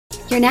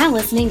You're now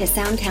listening to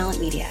Sound Talent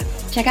Media.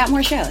 Check out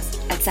more shows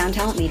at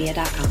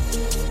soundtalentmedia.com.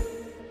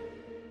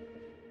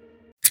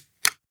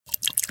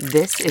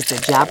 This is the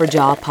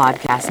Jabberjaw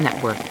Podcast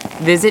Network.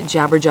 Visit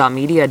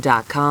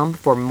jabberjawmedia.com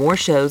for more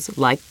shows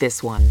like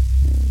this one.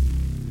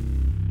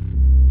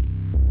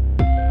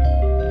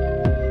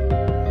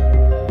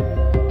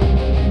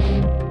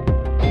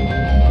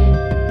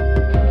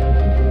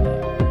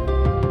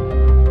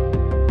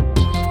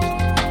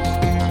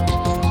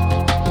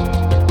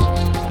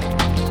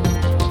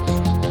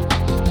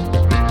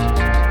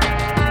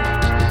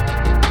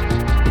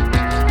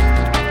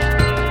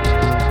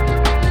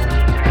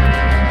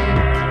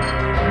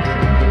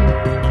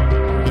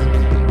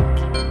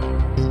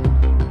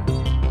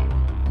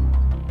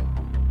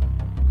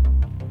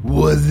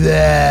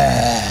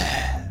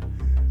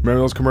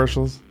 Remember those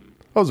commercials?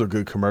 Those are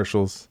good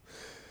commercials.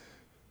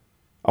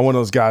 I'm one of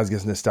those guys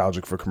gets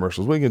nostalgic for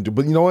commercials. What are you gonna do?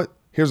 But you know what?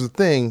 Here's the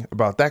thing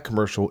about that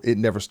commercial. It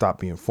never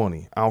stopped being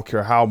funny. I don't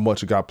care how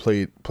much it got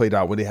played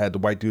out when they had the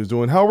white dudes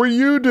doing, "How are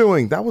you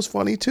doing?" That was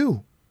funny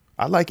too.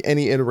 I like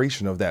any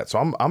iteration of that. So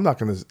I'm not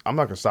gonna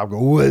stop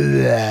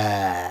going,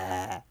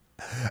 "Wah."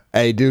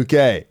 Hey,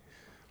 Duque.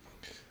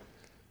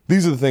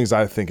 These are the things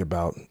I think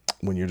about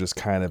when you're just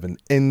kind of an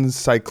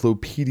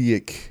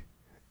encyclopedic.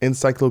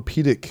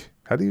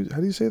 How do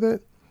you say that?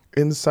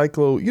 You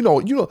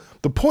know,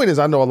 the point is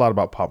I know a lot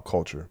about pop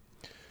culture.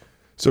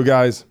 So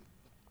guys,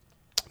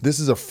 this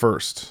is a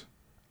first.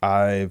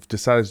 I've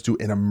decided to do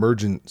an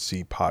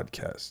emergency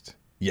podcast.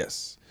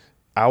 Yes.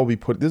 This will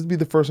be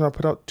the first time I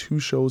put out 2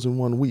 shows in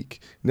 1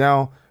 week.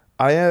 Now,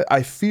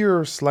 I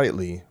fear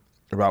slightly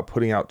about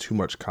putting out too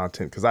much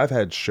content because I've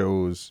had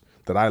shows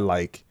that I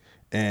like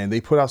and they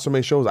put out so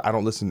many shows I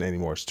don't listen to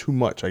anymore. It's too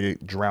much. I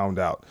get drowned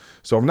out.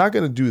 So I'm not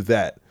going to do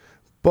that.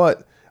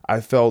 But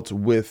I felt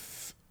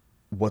with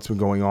what's been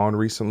going on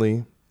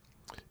recently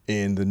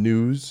in the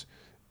news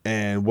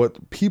and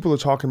what people are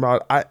talking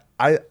about, I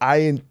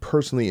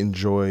personally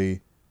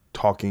enjoy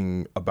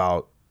talking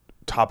about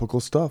topical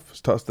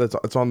stuff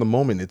that's on the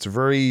moment. It's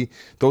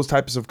those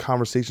types of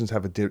conversations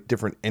have a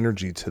different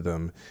energy to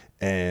them.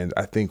 And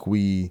I think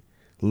we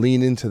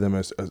lean into them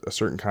as a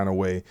certain kind of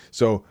way.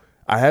 So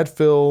I had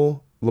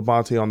Phil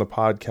Labonte on the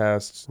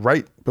podcast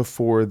right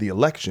before the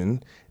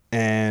election,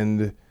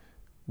 and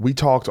we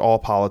talked all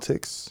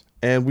politics,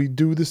 and we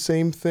do the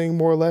same thing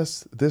more or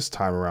less this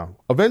time around.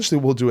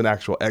 Eventually, we'll do an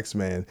actual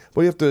X-Men,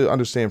 but you have to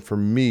understand, for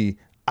me,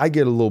 I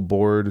get a little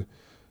bored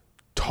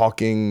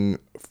talking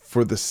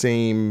for the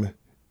same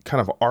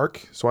kind of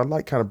arc, so I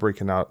like kind of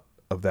breaking out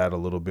of that a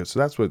little bit. So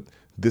that's what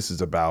this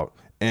is about,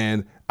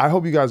 and I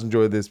hope you guys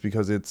enjoy this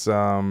because it's,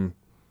 I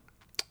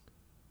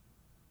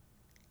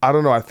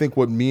don't know, I think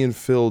what me and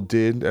Phil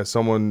did as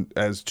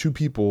 2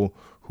 people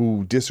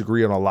who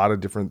disagree on a lot of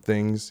different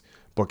things,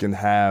 but can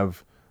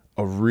have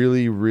a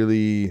really,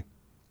 really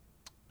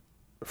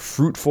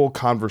fruitful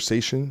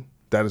conversation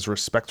that is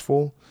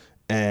respectful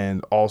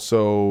and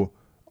also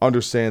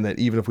understand that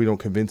even if we don't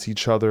convince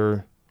each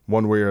other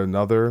one way or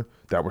another,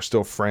 that we're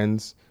still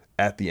friends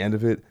at the end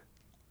of it.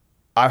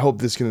 I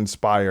hope this can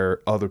inspire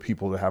other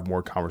people to have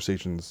more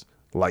conversations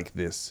like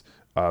this.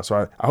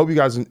 So I hope you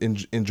guys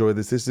enjoy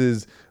this. This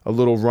is a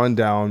little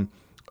rundown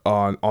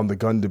on the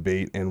gun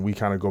debate, and we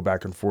kind of go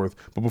back and forth.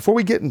 But before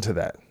we get into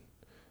that,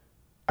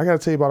 I got to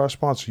tell you about our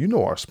sponsor. You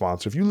know our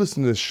sponsor. If you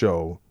listen to this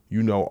show,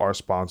 you know our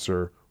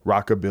sponsor,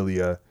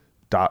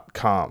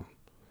 rockabilia.com.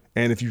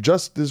 And if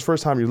this is the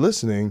first time you're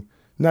listening,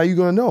 now you're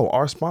going to know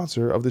our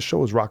sponsor of the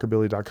show is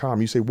rockabilia.com.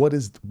 You say, what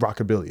is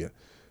Rockabilia?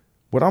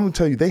 What I'm going to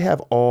tell you, they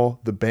have all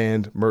the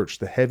band merch,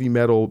 the heavy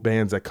metal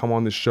bands that come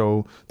on the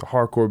show, the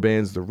hardcore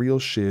bands, the real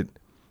shit.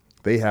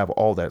 They have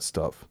all that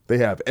stuff. They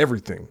have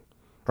everything,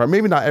 right?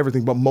 Maybe not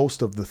everything, but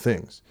most of the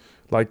things.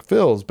 Like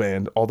Phil's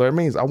band, All That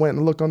Remains. I went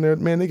and looked on there.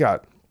 Man, they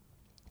got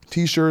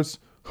T-shirts,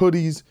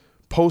 hoodies,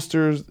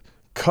 posters,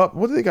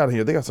 what do they got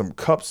here? They got some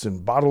cups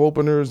and bottle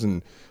openers,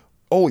 and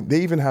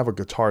they even have a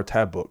guitar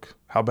tab book.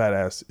 How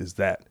badass is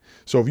that?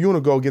 So if you want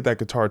to go get that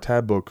guitar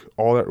tab book,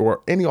 all that,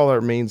 or any All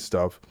That Remains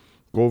stuff,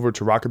 go over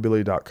to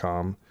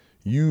rockabilia.com,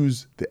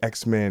 use the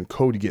X-Man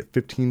code to get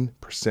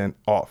 15%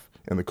 off.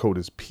 And the code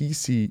is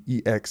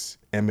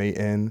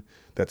PCEXMAN.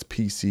 That's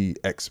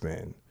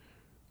PCXMAN.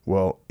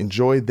 Well,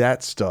 enjoy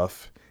that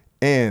stuff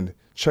and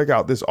check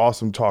out this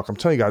awesome talk. I'm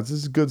telling you guys, this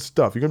is good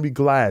stuff. You're going to be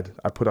glad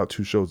I put out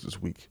 2 shows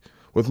this week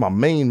with my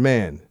main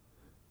man,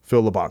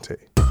 Phil Labonte.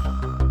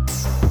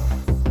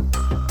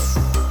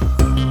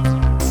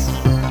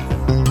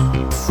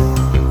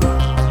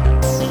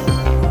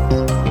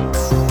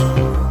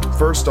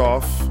 First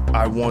off,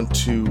 I want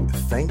to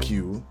thank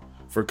you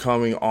for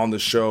coming on the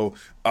show.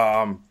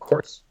 Of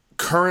course.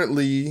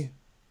 Currently,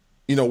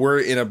 we're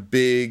in a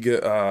big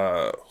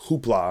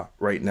hoopla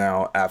right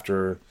now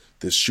after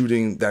this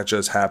shooting that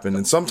just happened.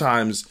 And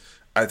sometimes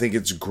I think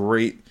it's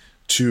great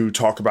to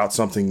talk about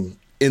something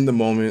in the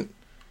moment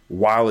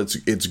while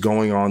it's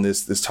going on.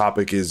 This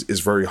topic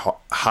is very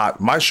hot.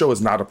 My show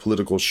is not a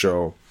political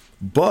show,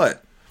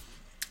 but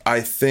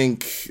I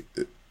think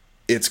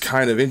it's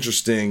kind of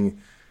interesting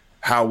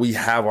how we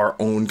have our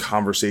own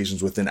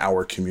conversations within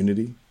our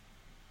community,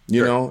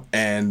 you know,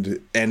 and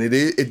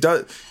it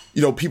does,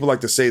 you know, people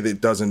like to say that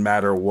it doesn't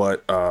matter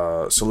what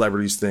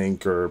celebrities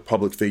think or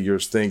public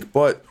figures think,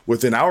 but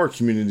within our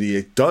community,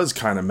 it does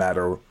kind of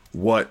matter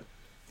what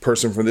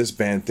person from this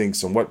band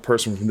thinks and what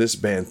person from this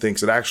band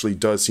thinks. It actually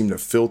does seem to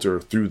filter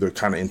through the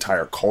kind of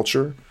entire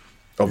culture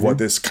of what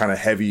this kind of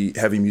heavy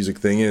music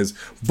thing is.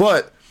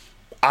 But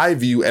I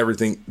view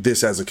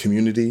this as a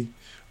community.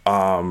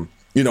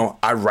 You know,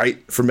 I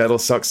write for Metal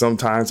Sucks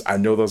sometimes. I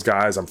know those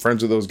guys. I'm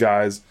friends with those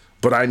guys.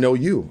 But I know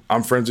you.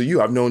 I'm friends with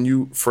you. I've known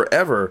you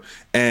forever.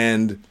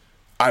 And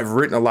I've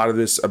written a lot of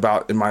this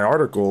about in my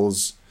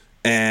articles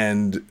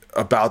and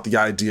about the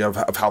idea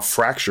of how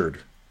fractured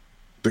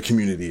the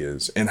community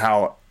is and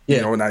how, you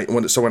know,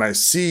 when I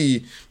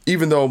see,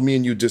 even though me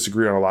and you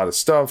disagree on a lot of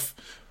stuff,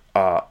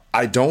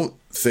 I don't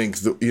think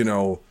that, you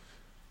know,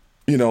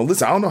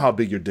 listen, I don't know how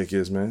big your dick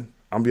is, man.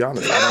 I'll be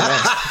honest.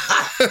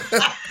 I don't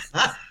know.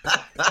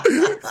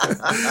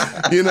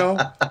 You know,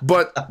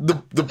 but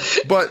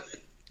but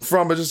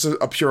from just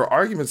a pure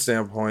argument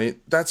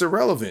standpoint, that's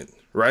irrelevant,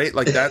 right?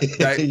 Like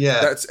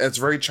that's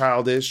very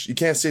childish. You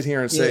can't sit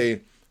here and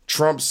say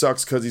Trump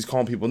sucks because he's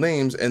calling people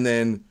names, and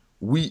then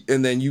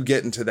you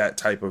get into that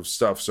type of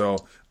stuff.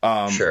 So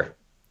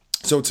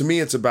So to me,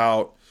 it's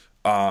about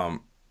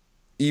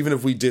even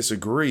if we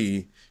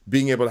disagree,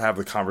 being able to have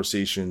the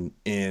conversation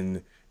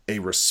in a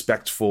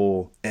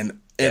respectful and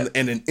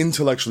an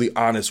intellectually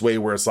honest way,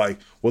 where it's like,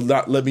 well,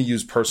 let me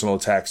use personal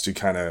attacks to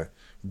kind of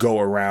go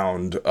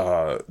around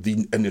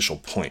the initial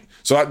point.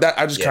 So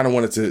I just kind of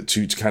wanted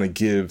to kind of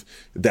give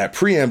that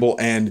preamble,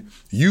 and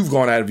you've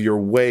gone out of your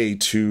way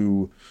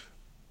to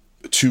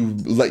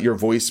let your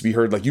voice be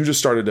heard. Like, you just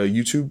started a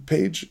YouTube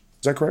page.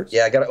 Is that correct?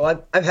 Yeah,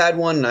 I've had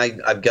one.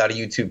 I've got a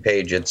YouTube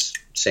page. It's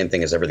same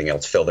thing as everything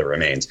else. Fill that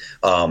remains.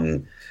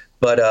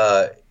 But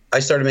I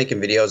started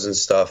making videos and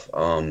stuff.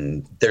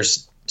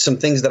 There's some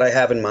things that I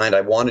have in mind.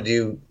 I want to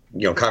do,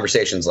 you know,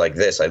 conversations like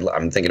this.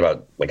 I'm thinking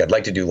about, like, I'd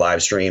like to do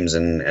live streams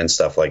and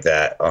stuff like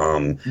that.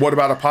 What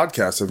about a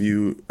podcast? Have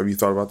you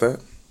thought about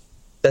that?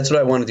 That's what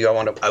I want to do. I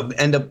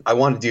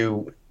want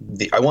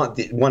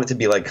it to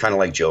be like kind of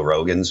like Joe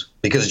Rogan's,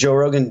 because Joe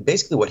Rogan,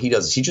 basically what he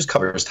does is he just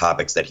covers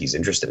topics that he's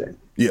interested in.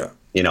 Yeah.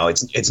 You know,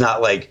 it's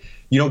not like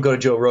you don't go to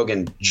Joe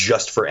Rogan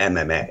just for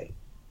MMA,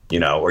 you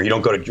know, or you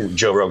don't go to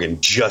Joe Rogan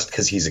just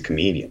because he's a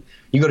comedian.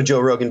 You go to Joe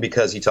Rogan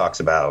because he talks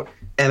about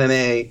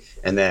MMA,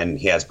 and then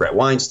he has Brett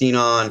Weinstein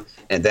on,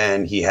 and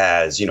then he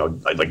has, you know,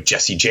 like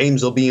Jesse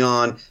James will be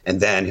on,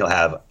 and then he'll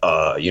have,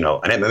 you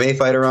know, an MMA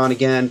fighter on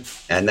again,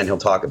 and then he'll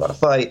talk about a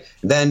fight,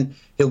 and then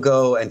he'll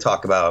go and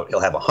he'll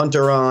have a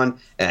hunter on,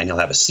 and he'll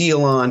have a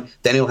SEAL on,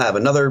 then he'll have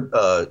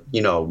another,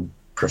 you know,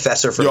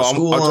 professor from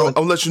school on.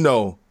 I'll let you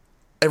know.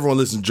 Everyone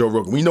listens to Joe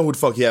Rogan. We know who the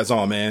fuck he has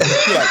on, man.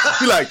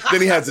 He like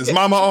then he has his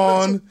mama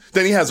on,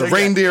 then he has a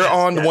reindeer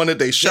on, the one that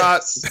they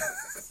shot.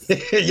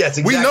 Yes,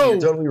 exactly. We know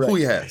totally right. who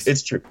he has.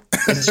 It's true.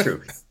 It's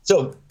true.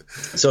 So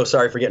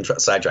sorry for getting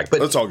sidetracked, but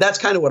that's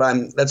kind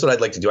of that's what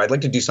I'd like to do. I'd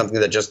like to do something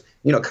that just,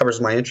 you know,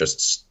 covers my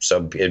interests.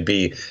 So it'd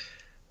be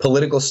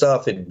political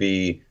stuff.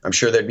 I'm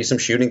sure there'd be some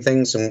shooting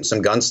things,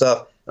 some gun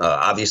stuff.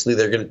 Obviously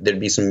there'd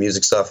be some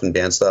music stuff and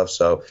band stuff.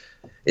 So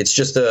it's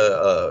just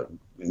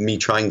me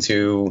trying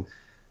to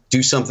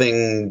do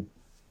something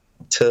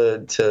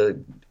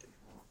to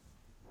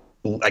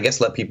I guess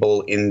let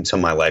people into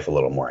my life a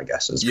little more, I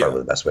guess, is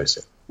probably the best way to say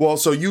it. Well,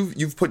 so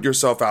you've put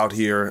yourself out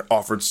here,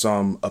 offered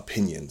some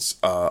opinions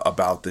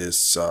about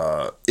this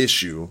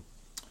issue.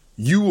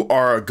 You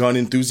are a gun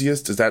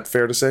enthusiast. Is that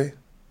fair to say?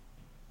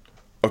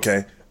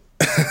 Okay.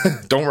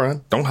 Don't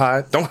run. Don't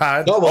hide. Don't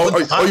hide. No,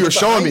 you're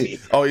showing me.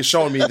 Oh, you're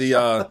showing me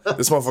the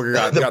this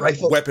motherfucker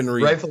got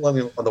weaponry. Rifle on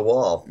the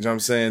wall. You know what I'm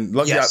saying?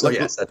 Luckily,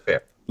 yes, that's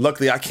fair.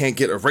 Luckily, I can't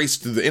get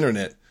erased through the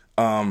internet.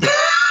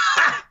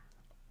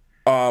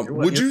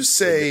 Would you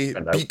say,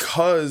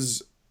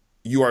 because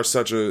you are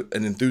such an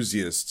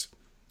enthusiast,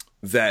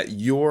 that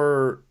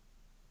your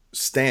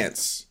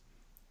stance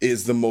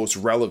is the most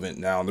relevant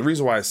now? And the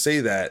reason why I say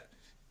that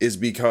is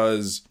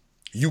because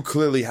you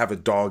clearly have a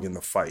dog in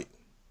the fight,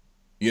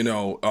 you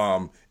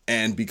know,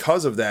 and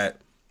because of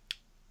that,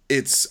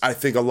 I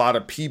think a lot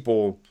of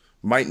people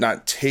might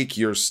not take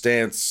your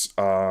stance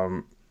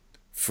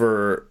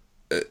for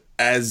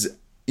as,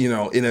 you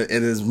know, in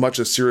as much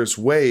a serious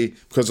way,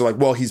 because they're like,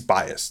 well, he's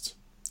biased.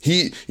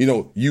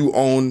 You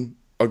own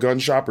a gun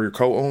shop, or you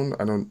co-own?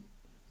 I don't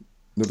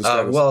know the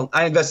status. Well,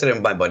 I invested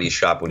in my buddy's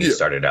shop when he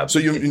started out.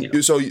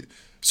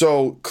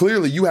 So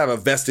clearly you have a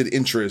vested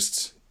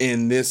interest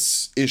in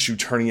this issue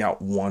turning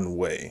out one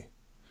way.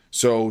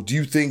 So do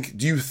you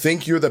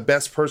think you're the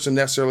best person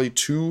necessarily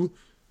to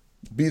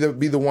be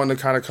the one to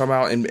kind of come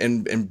out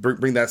and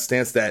bring that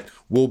stance that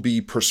will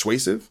be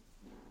persuasive?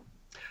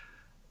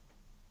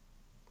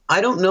 I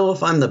don't know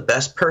if I'm the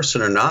best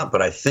person or not,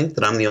 but I think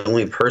that I'm the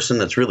only person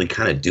that's really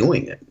kind of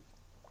doing it.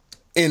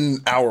 In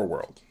our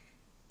world.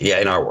 Yeah,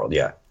 in our world,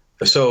 yeah.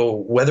 So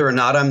whether or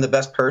not I'm the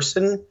best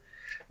person,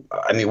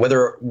 I mean,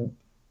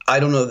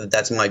 I don't know that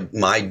that's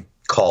my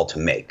call to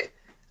make.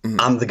 Mm-hmm.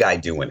 I'm the guy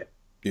doing it.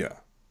 Yeah.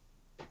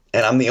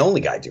 and I'm the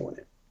only guy doing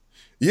it.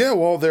 Yeah,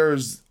 well,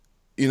 there's,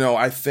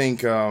 I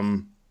think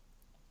I'm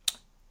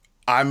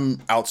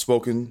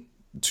outspoken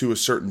to a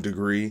certain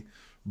degree,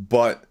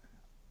 but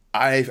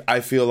I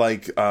feel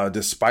like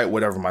despite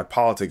whatever my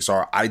politics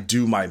are, I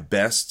do my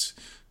best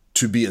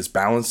to be as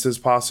balanced as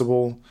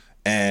possible.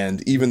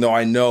 And even though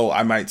I know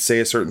I might say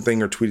a certain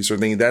thing or tweet a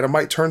certain thing, that it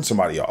might turn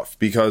somebody off,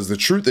 because the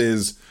truth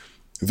is,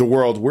 the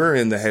world we're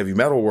in, the heavy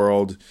metal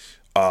world,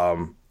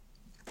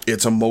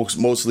 it's a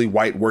mostly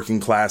white working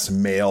class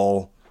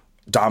male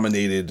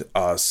dominated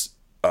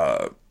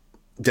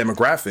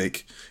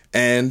demographic.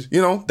 And,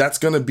 that's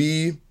going to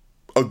be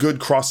a good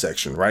cross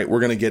section, right? We're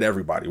going to get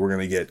everybody. We're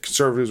going to get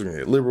conservatives. We're going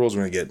to get liberals.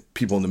 We're going to get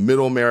people in the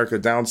middle America,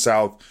 down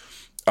south.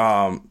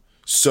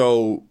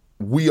 So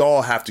we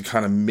all have to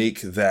kind of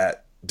make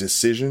that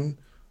decision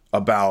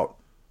about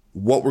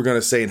what we're going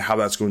to say and how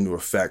that's going to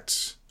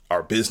affect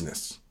our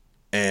business.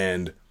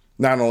 And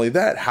not only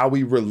that, how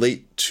we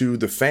relate to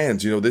the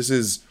fans. This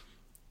is,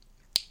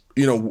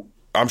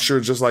 I'm sure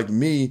just like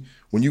me,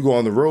 when you go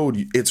on the road,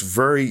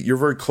 you're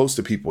very close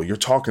to people. You're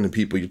talking to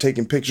people. You're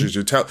taking pictures.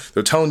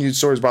 They're telling you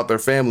stories about their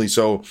family.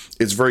 So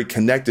it's very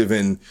connective.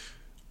 And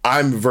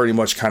I'm very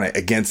much kind of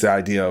against the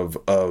idea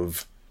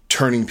of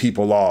turning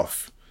people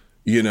off,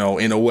 in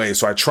a way.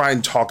 So I try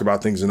and talk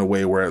about things in a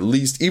way where at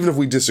least, even if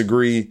we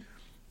disagree,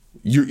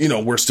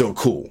 we're still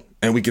cool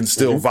and we can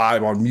still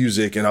vibe on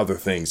music and other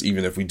things,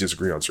 even if we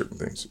disagree on certain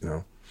things,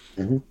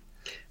 Mm-hmm.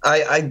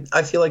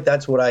 I feel like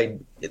that's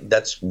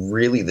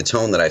really the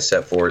tone that I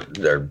set for it.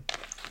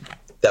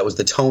 That was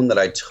the tone that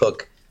I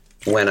took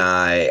when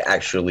I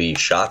actually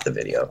shot the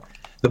video.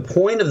 The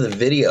point of the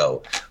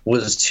video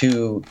was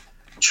to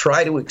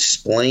try to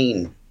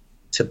explain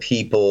to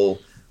people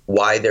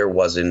why there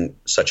wasn't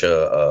such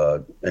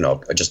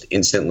just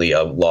instantly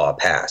a law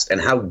passed,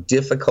 and how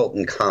difficult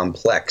and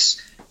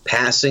complex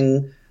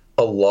passing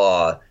a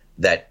law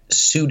that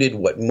suited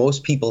what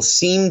most people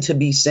seem to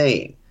be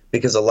saying.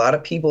 Because a lot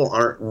of people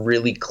aren't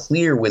really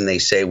clear when they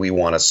say we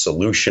want a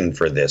solution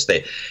for this.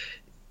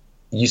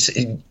 You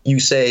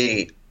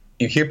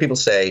hear people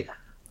say,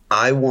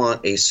 I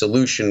want a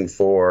solution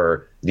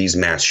for these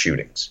mass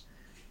shootings.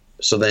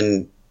 So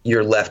then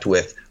you're left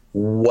with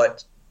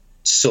what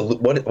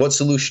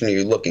solution are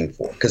you looking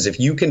for? Because if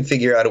you can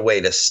figure out a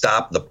way to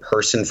stop the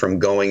person from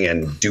going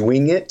and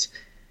doing it,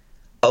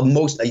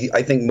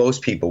 I think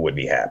most people would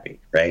be happy,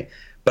 right?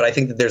 But I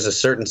think that there's a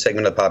certain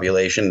segment of the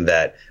population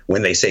that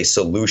when they say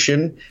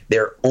solution,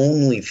 they're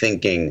only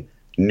thinking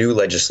new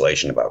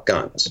legislation about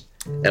guns.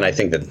 And I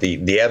think that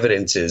the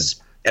evidence is,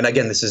 and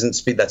again,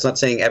 that's not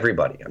saying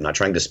everybody. I'm not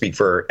trying to speak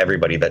for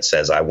everybody that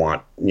says I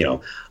want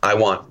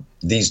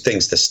these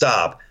things to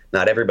stop.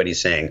 Not everybody's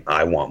saying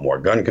I want more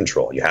gun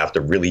control. You have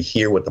to really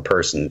hear what the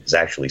person is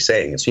actually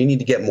saying. And so you need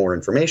to get more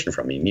information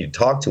from them. You need to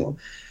talk to them.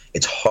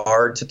 It's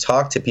hard to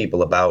talk to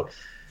people about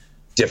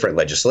different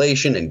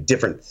legislation and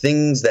different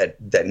things that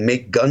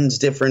make guns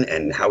different,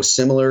 and how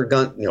similar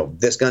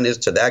this gun is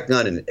to that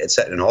gun, and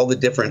and all the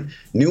different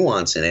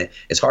nuance in it.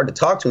 It's hard to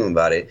talk to them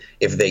about it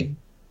if they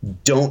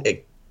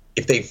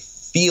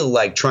feel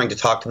like trying to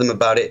talk to them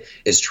about it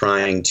is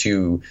trying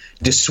to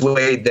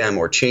dissuade them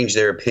or change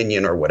their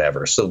opinion or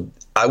whatever. So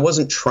I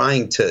wasn't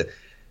trying to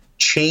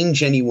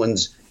change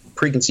anyone's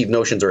preconceived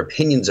notions or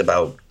opinions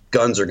about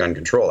guns or gun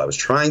control. I was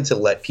trying to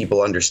let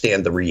people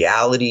understand the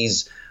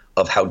realities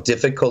of how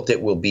difficult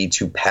it will be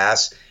to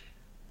pass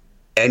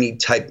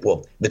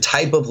the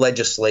type of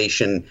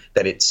legislation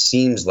that it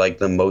seems like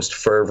the most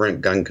fervent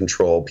gun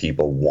control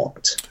people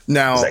want.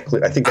 Now, is that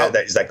clear? I think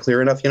is that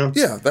clear enough?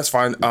 Yeah, that's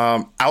fine.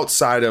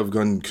 Outside of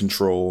gun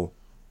control,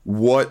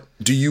 what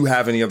do you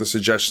have any other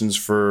suggestions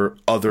for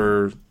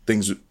other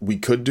things we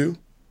could do?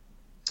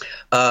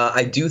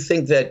 I do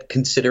think that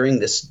considering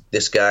this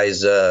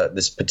guy's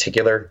this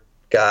particular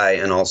guy,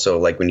 and also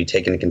like when you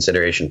take into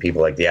consideration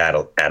people like the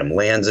Adam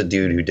Lanza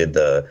dude who did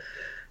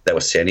that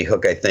was Sandy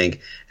Hook, I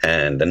think,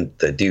 and then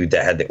the dude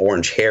that had the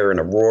orange hair in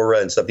Aurora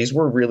and stuff. These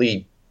were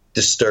really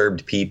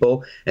disturbed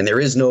people, and there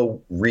is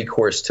no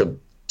recourse to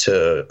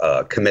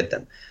commit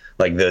them.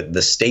 Like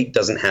the state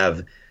doesn't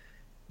have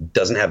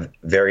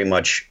very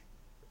much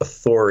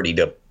authority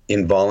to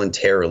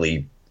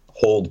involuntarily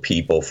hold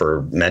people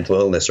for mental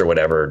illness or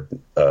whatever,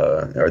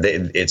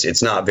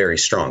 it's not very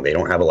strong. They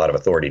don't have a lot of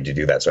authority to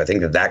do that. So I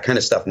think that kind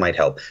of stuff might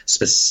help,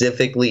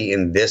 specifically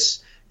in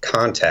this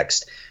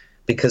context,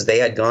 because they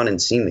had gone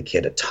and seen the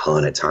kid a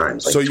ton of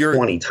times, like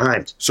 20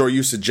 times. So are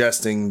you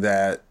suggesting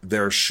that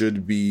there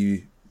should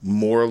be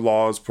more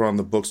laws put on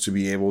the books to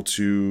be able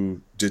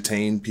to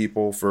detain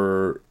people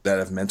that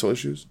have mental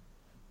issues?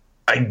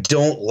 I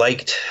don't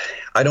like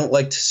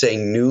to say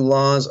new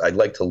laws. I'd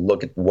like to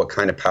look at what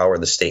kind of power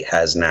the state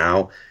has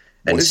now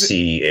and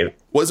see if.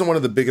 Wasn't one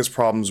of the biggest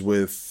problems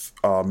with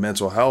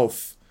mental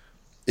health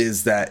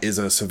is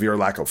a severe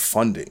lack of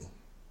funding.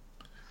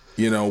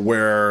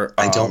 Where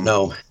I don't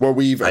know where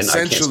we've essentially.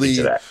 I can't speak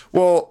to that.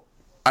 Well,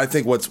 I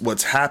think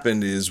what's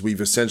happened is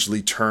we've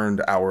essentially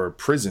turned our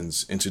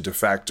prisons into de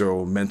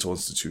facto mental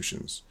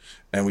institutions,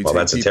 and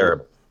that's a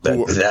terrible.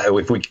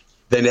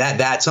 then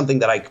that's something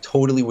that I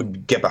totally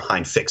would get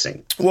behind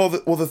fixing. Well,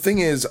 the thing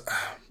is,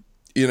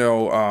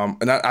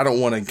 and I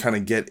don't want to kind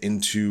of get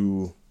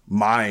into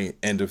my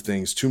end of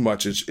things too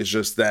much. It's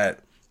just that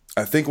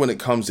I think when it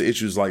comes to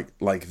issues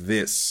like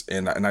this,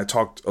 and I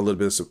talked a little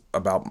bit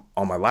about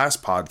on my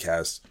last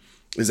podcast,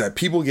 is that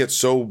people get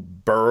so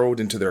burrowed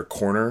into their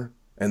corner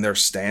and their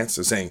stance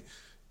of saying,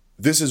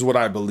 this is what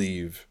I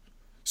believe.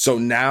 So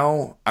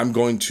now I'm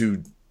going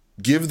to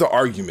give the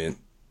argument,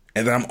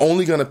 and then I'm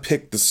only going to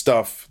pick the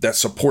stuff that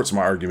supports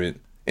my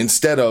argument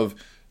instead of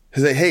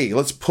say, hey,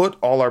 let's put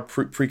all our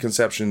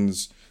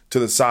preconceptions to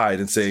the side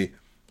and say,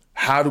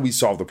 how do we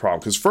solve the problem?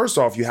 Because first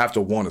off, you have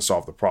to want to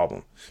solve the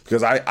problem.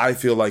 Because I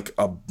feel like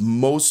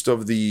most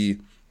of the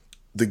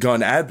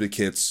gun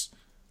advocates,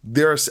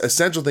 their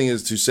essential thing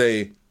is to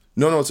say,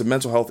 no, it's a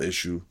mental health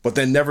issue, but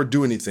then never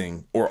do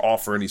anything or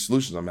offer any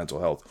solutions on mental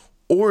health.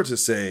 Or to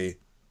say,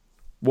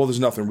 well, there's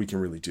nothing we can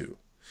really do.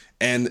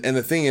 And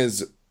the thing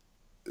is,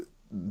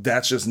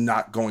 that's just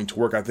not going to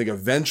work. I think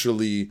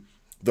eventually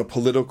the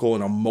political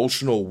and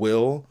emotional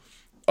will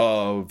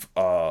of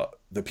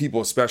the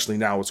people, especially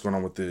now what's going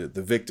on with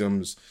the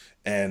victims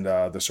and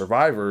the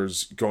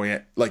survivors going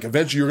at, like,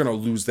 eventually you're going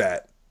to lose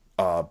that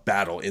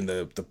battle in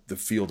the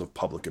field of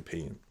public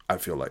opinion, I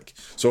feel like.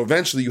 So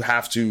eventually you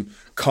have to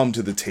come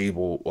to the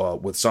table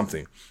with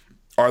something.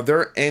 Are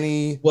there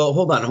any... Well,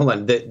 hold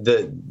on.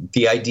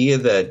 The idea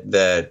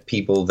that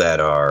people that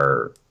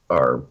are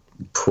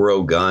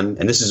pro-gun,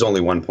 and this is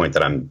only one point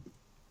that I'm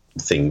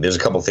thinking. There's a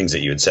couple things that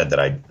you had said that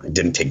I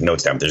didn't take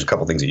notes down. But there's a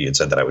couple things that you had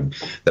said that I would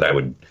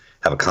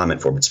have a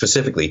comment for. But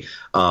specifically,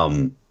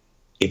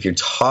 if you're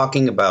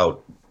talking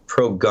about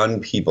pro-gun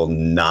people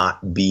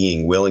not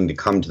being willing to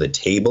come to the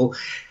table,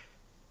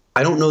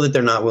 I don't know that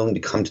they're not willing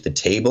to come to the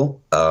table.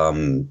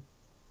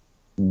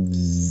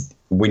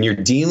 When you're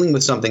dealing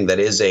with something that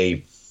is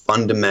a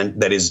fundament,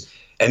 that is,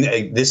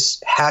 and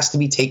this has to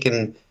be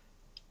taken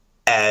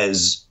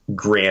as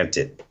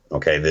granted.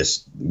 Okay,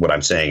 what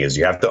I'm saying is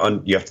you have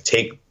to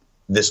take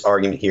this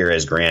argument here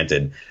as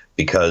granted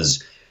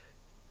because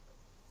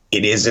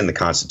it is in the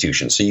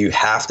Constitution. So you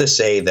have to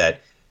say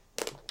that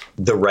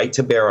the right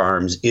to bear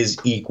arms is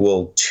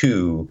equal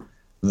to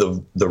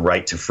the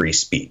right to free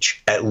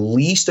speech, at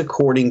least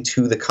according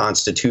to the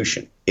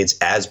Constitution. It's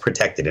as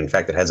protected. In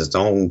fact, it has its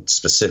own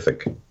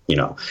specific,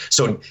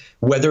 So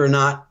whether or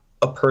not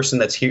a person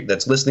that's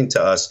listening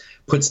to us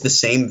puts the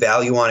same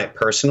value on it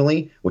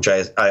personally, which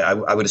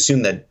I would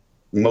assume that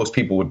most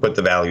people would put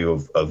the value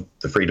of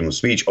the freedom of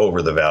speech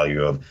over the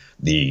value of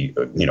the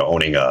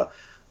owning a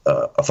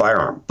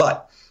firearm.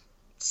 But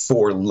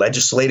for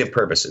legislative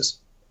purposes,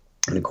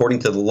 and according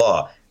to the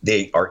law,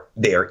 they are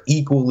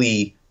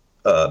equally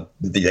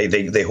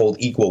they hold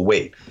equal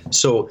weight.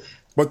 So,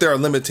 but there are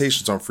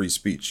limitations on free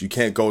speech. You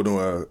can't go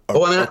to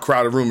a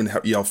crowded room and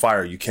yell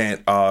fire. You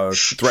can't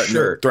threaten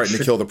to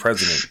kill the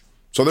president.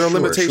 So there are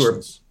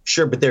limitations.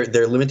 Sure, but there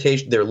are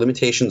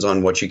limitations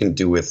on what you can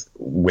do with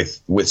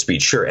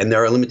speech. Sure, and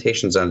there are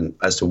limitations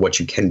as to what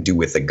you can do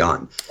with a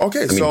gun.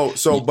 Okay, there's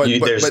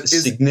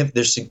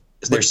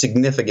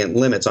significant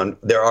limits on.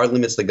 There are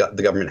limits. The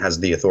government has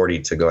the authority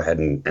to go ahead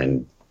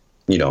and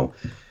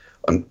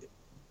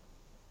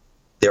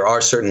there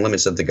are certain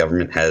limits that the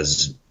government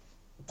has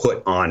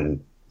put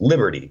on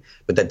liberty,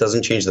 but that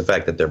doesn't change the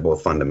fact that they're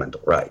both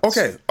fundamental rights.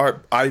 Okay, all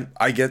right,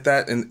 I get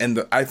that,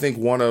 and I think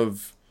one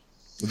of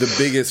the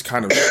biggest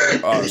kind of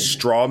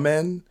straw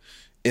men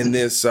in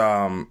this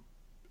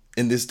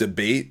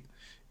debate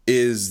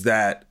is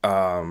that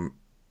the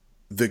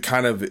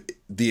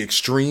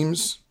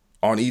extremes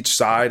on each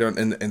side,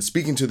 and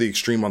speaking to the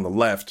extreme on the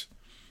left,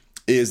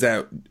 is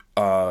that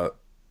gun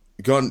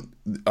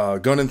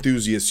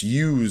enthusiasts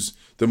use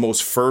the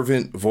most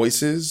fervent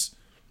voices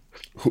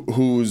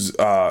whose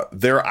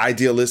their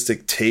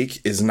idealistic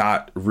take is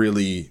not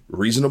really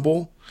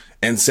reasonable,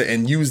 and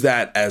use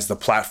that as the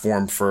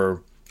platform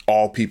for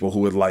all people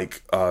who would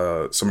like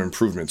some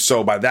improvement.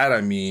 So by that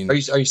I mean, are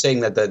you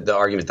saying that the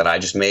argument that I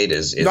just made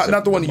is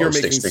not the one you're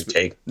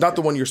making, not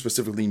the one you're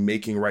specifically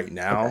making right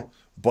now, okay,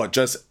 but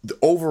just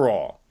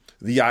overall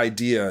the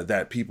idea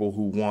that people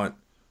who want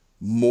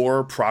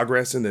more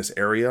progress in this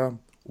area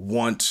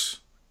want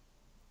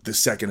the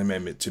Second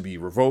Amendment to be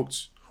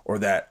revoked, or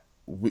that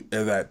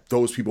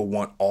those people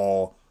want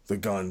all the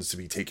guns to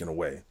be taken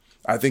away.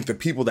 I think the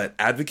people that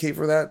advocate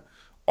for that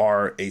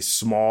are a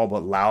small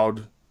but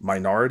loud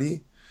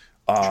minority.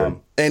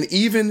 Sure. And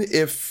even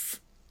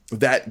if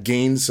that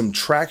gains some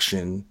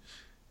traction,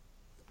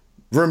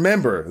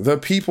 remember, the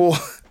people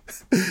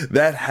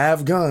that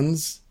have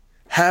guns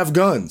have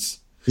guns.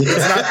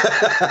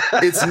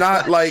 It's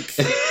not like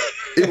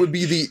it would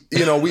be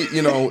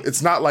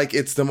it's not like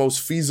it's the most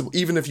feasible,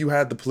 even if you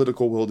had the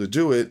political will to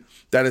do it,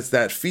 that it's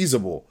that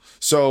feasible.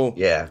 So,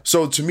 yeah.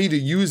 So to me, to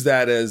use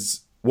that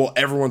as, well,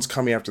 everyone's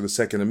coming after the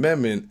Second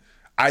Amendment,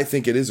 I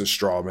think it is a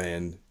straw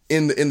man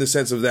in the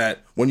sense of that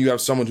when you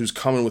have someone who's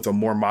coming with a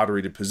more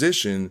moderated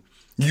position,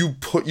 you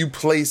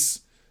place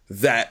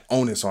that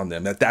onus on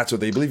them, that's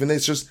what they believe. And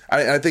it's just,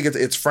 I think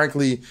it's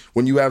frankly,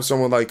 when you have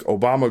someone like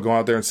Obama go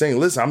out there and saying,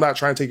 listen, I'm not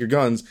trying to take your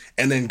guns,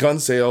 and then gun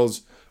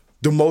sales,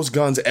 the most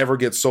guns ever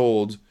get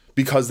sold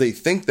because they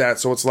think that.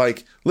 So it's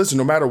like, listen,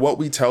 no matter what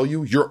we tell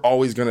you, you're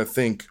always going to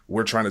think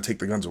we're trying to take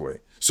the guns away.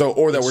 So,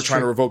 or that we're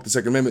trying to revoke the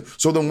Second Amendment.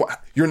 So then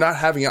you're not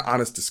having an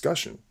honest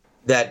discussion.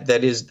 That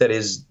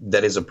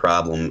is a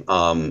problem.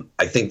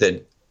 I think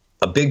that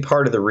a big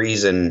part of the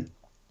reason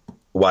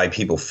why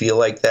people feel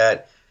like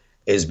that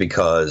is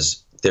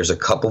because there's a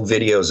couple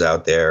videos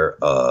out there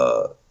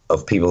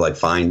of people like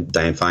Dianne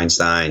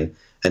Feinstein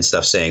and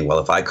stuff saying, well,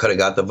 if I could have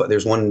got the vote.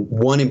 There's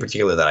one in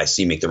particular that I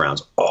see make the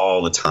rounds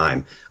all the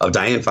time of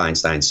Dianne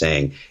Feinstein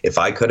saying, if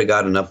I could have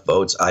got enough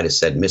votes, I'd have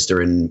said,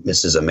 Mr. and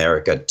Mrs.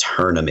 America,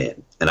 turn them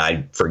in. And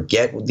I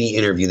forget the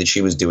interview that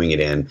she was doing it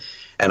in.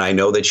 And I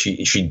know that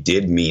she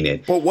did mean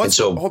it. But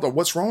hold on,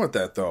 what's wrong with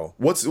that though?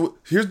 There's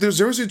a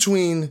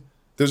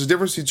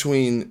difference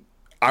between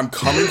I'm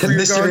coming for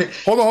your gun.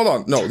 Hold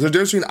on. No, there's a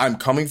difference between I'm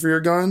coming for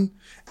your gun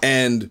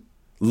and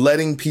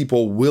letting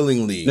people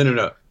willingly.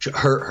 No.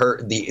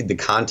 The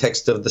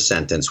context of the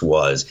sentence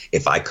was,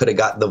 if I could have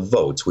got the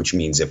votes, which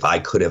means if I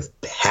could have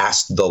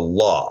passed the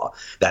law,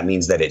 that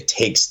means that it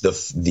takes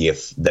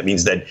that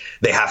means that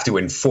they have to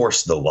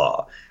enforce the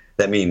law.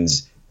 That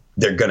means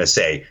they're going to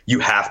say you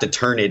have to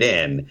turn it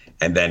in,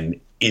 and then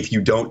if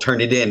you don't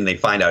turn it in and they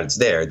find out it's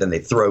there, then they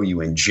throw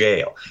you in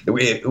jail.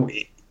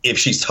 If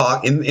she's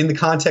in the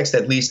context,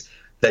 at least,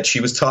 that she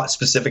was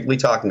specifically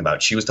talking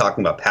about, she was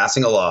talking about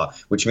passing a law,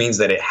 which means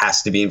that it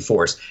has to be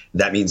enforced.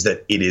 That means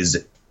that it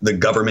is the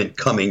government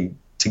coming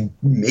to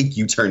make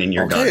you turn in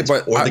your guns,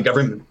 or the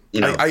government.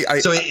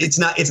 So it's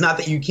not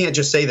that you can't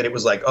just say that it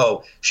was like,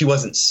 oh, she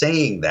wasn't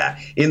saying that.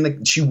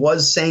 She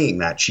was saying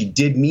that. She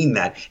did mean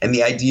that, and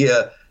the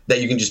idea that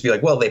you can just be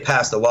like, well, they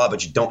passed the law,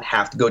 but you don't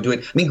have to go do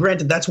it. I mean,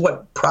 granted, that's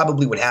what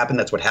probably would happen.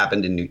 That's what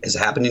has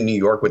happened in New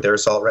York with their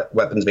assault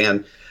weapons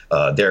ban,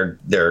 their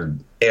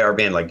AR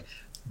ban. Like,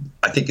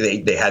 I think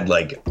they had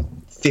like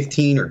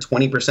 15 or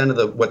 20%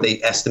 of what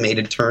they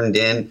estimated turned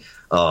in.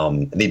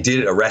 They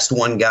did arrest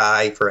one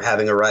guy for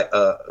having an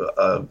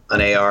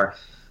AR.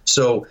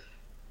 So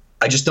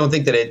I just don't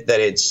think that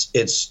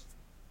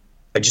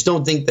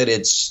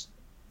it's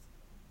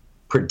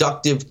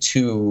productive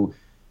to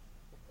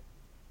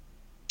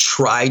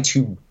try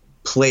to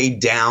play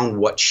down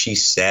what she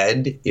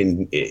said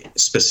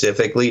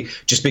specifically,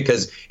 just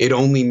because it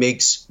only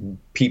makes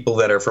people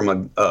that are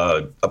from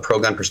a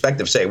pro-gun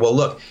perspective say, well,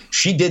 look,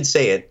 she did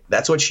say it.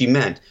 That's what she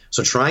meant.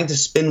 So trying to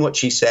spin what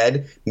she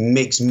said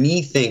makes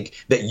me think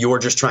that you're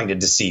just trying to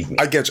deceive me.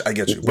 I get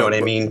you. You know what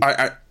I mean?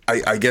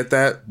 I get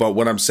that. But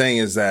what I'm saying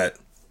is that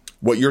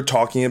what you're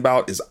talking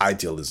about is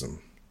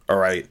idealism. All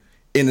right.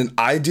 In an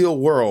ideal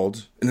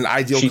world, in an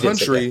ideal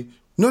country,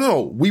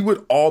 No, we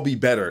would all be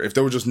better if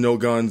there were just no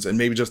guns and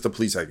maybe just the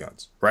police had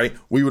guns, right?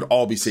 We would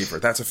all be safer.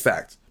 That's a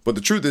fact. But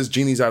the truth is,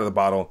 genie's out of the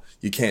bottle.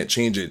 You can't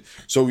change it.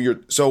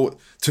 So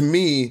to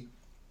me,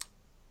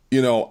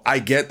 I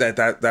get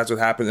that's what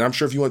happened. And I'm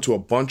sure if you went to a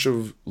bunch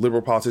of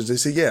liberal politicians, they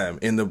say, yeah,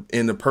 in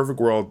the perfect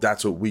world,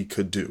 that's what we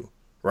could do,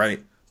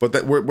 right? But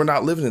that we're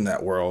not living in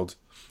that world.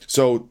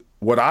 So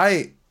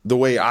the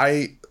way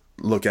I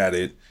look at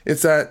it,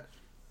 it's that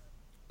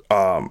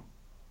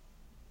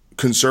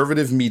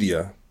conservative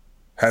media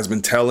has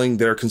been telling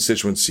their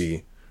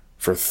constituency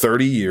for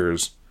 30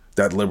 years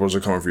that liberals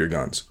are coming for your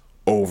guns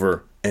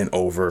over and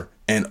over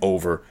and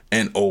over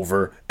and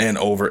over and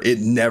over. It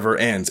never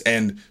ends.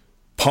 And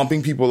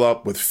pumping people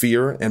up with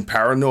fear and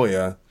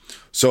paranoia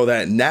so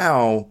that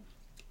now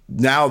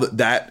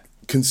that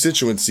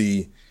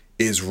constituency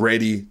is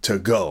ready to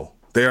go.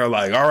 They are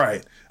like, all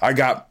right, I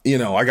got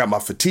my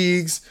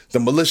fatigues. The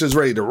militia's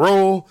ready to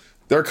roll.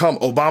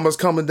 Obama's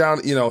coming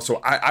down,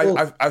 so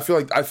I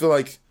feel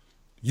like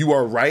you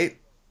are right.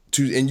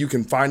 And you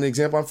can find an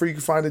example. I'm sure you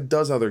can find a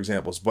dozen other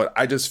examples, but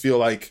I just feel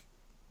like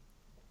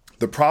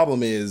the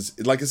problem is,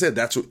 like I said,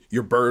 that's what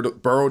you're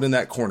burrowed in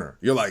that corner.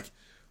 You're like,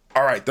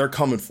 all right, they're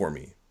coming for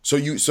me.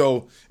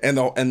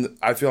 And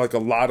I feel like a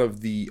lot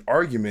of the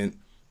argument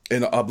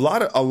and a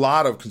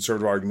lot of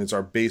conservative arguments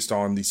are based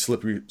on the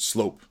slippery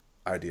slope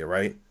idea,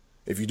 right?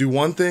 If you do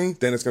one thing,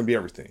 then it's going to be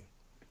everything.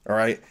 All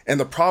right. And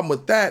the problem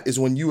with that is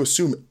when you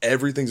assume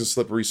everything's a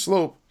slippery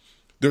slope,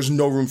 there's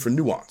no room for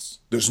nuance.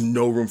 There's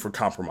no room for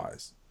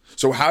compromise.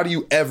 So how do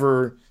you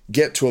ever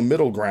get to a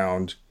middle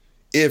ground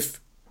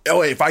if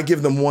I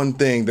give them one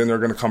thing, then they're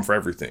going to come for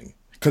everything?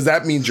 Because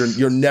that means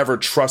you're never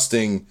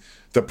trusting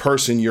the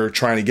person you're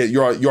trying to get.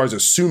 You're always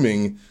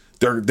assuming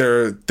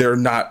they're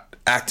not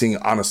acting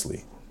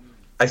honestly.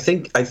 I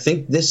think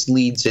this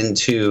leads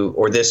into,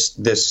 or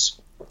this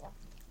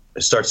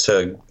starts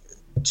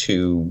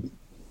to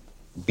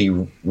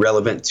be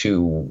relevant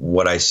to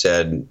what I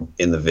said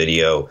in the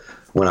video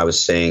when I was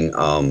saying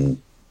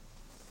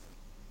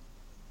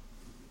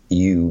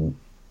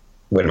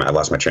wait a minute, I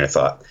lost my train of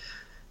thought.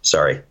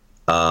 Sorry.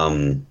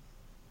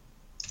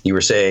 You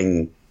were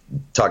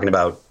talking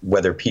about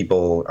whether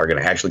people are going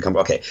to actually come.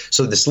 Okay.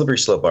 So the slippery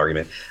slope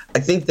argument,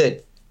 I think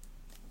that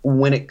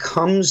when it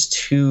comes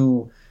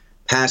to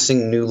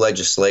passing new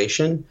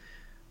legislation,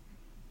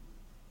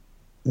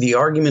 the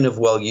argument of,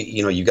 well,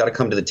 you got to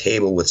come to the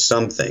table with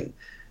something.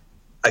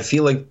 I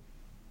feel like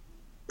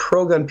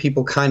pro-gun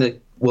people kind of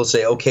will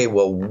say, okay,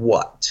 well,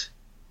 what?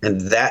 And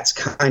that's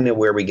kind of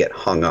where we get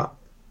hung up.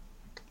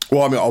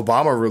 Well, I mean,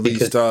 Obama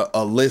released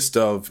a list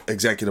of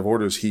executive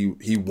orders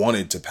he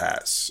wanted to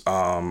pass.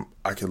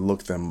 I could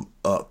look them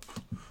up.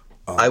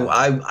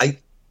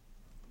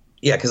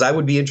 Because I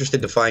would be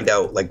interested to find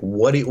out like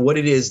what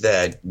it is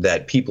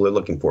that people are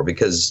looking for.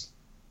 Because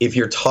if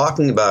you're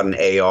talking about an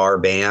AR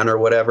ban or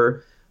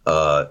whatever,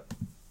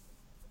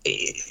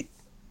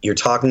 you're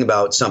talking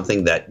about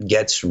something that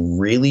gets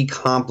really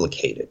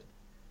complicated,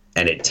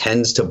 and it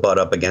tends to butt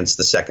up against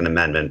the Second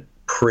Amendment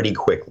pretty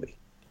quickly.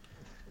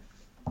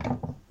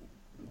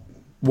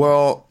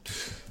 Well,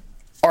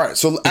 all right.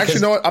 So actually,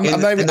 you know what?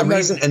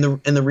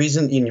 The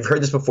reason, and you've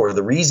heard this before,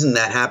 the reason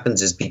that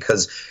happens is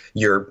because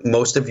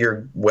most of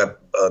your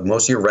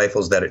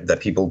rifles that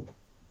people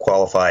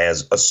qualify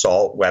as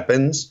assault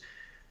weapons,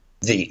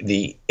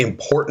 the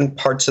important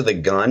parts of the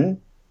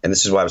gun, and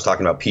this is why I was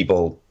talking about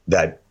people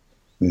that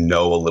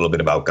know a little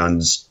bit about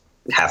guns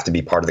have to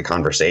be part of the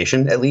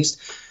conversation, at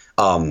least.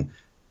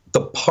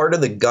 The part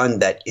of the gun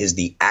that is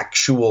the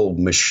actual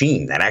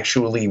machine that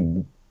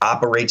actually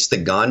operates the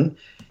gun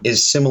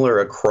is similar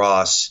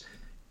across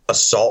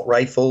assault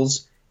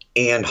rifles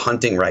and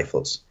hunting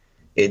rifles.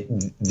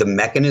 The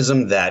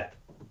mechanism that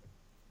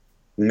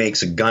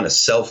makes a gun a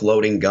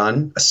self-loading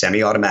gun, a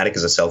semi-automatic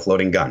is a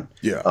self-loading gun.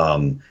 Yeah.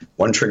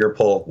 One trigger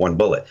pull, one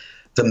bullet.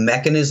 The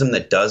mechanism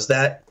that does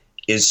that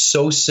is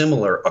so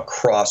similar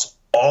across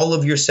all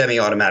of your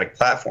semi-automatic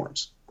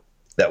platforms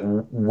that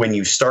when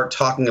you start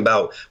talking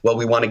about, well,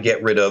 we want to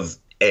get rid of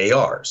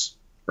ARs,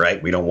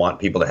 right? We don't want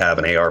people to have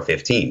an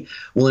AR-15.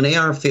 Well, an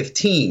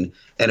AR-15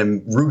 and a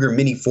Ruger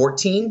Mini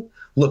 14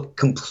 look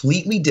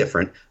completely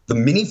different. The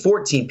Mini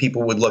 14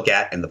 people would look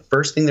at, and the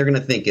first thing they're going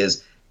to think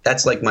is,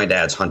 that's like my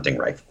dad's hunting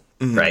rifle,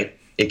 right?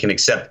 It can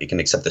accept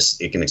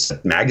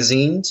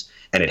magazines,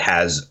 and it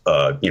has,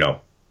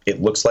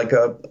 it looks like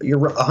a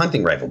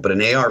hunting rifle. But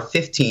an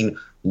AR-15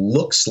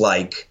 looks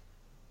like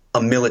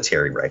a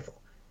military rifle.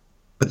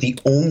 But the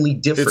only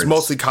difference, it's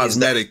mostly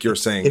cosmetic. You're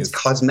saying it's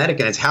cosmetic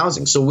and it's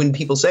housing. So when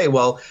people say,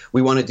 "Well,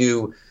 we want to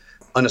do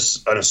an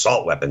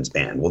assault weapons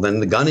ban," well,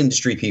 then the gun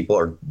industry people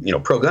or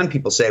pro-gun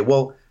people say,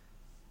 "Well,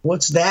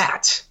 what's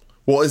that?"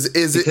 Well, is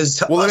because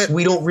it? To us,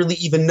 we don't really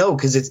even know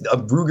because it's a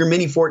Ruger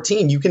Mini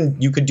 14. You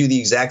could do the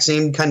exact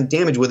same kind of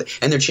damage with it,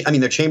 and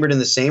they're chambered in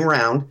the same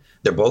round.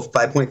 They're both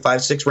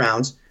 5.56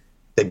 rounds.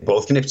 They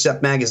both can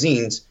accept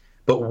magazines.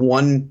 But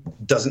one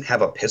doesn't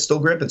have a pistol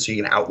grip, and so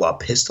you can outlaw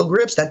pistol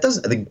grips.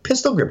 The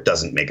pistol grip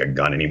doesn't make a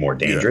gun any more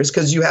dangerous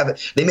because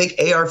they make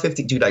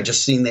AR-15. Dude, I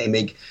just seen they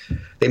make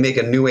a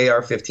new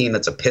AR-15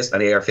 that's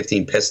an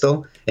AR-15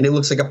 pistol, and it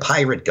looks like a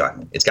pirate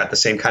gun. It's got the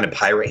same kind of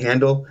pirate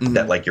handle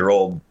that like your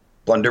old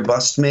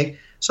blunderbusses make.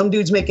 Some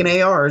dudes making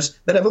ARs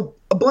that have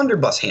a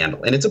blunderbuss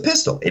handle, and it's a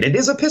pistol. And it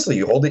is a pistol.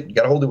 You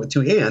got to hold it with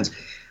two hands.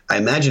 I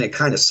imagine it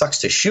kind of sucks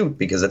to shoot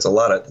because it's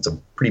a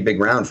pretty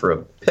big round for a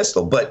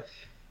pistol, but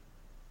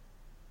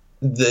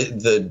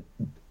the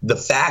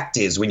fact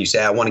is, when you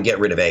say I want to get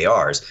rid of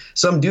ARs,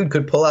 some dude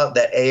could pull out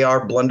that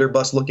AR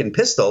blunderbuss looking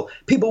pistol.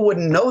 People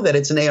wouldn't know that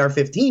it's an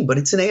AR-15, but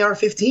it's an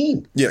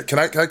AR-15. Yeah, can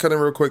I cut in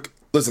real quick?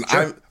 Listen,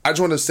 sure. I just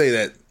want to say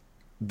that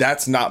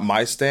that's not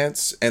my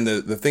stance. And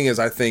the thing is,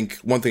 I think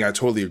one thing I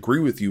totally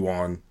agree with you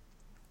on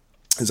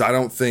is I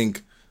don't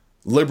think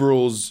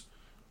liberals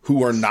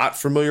who are not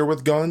familiar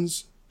with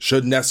guns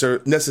should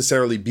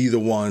necessarily be the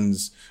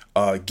ones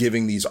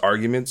giving these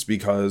arguments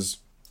because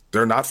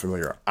they're not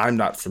familiar. I'm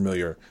not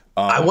familiar.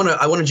 I want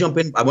to jump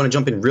in. I want to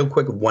jump in real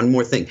quick with one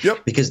more thing.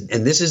 Yep. Because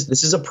this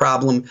is a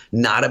problem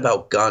not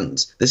about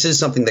guns. This is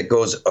something that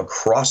goes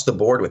across the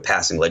board with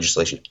passing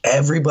legislation.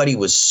 Everybody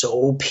was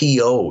so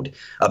PO'd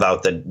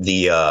about the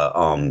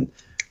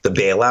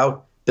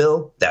bailout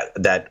bill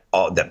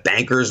that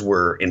bankers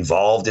were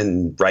involved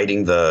in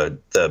writing the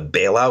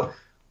bailout.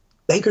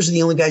 Bankers are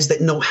the only guys that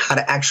know how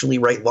to actually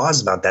write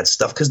laws about that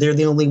stuff because they're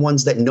the only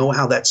ones that know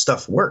how that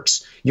stuff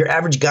works. Your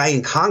average guy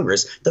in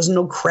Congress doesn't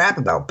know crap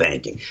about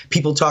banking.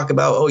 People talk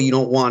about, you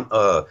don't want,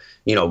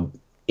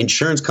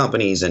 insurance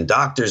companies and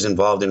doctors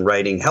involved in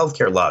writing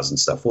healthcare laws and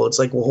stuff. Well, it's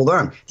like, well, hold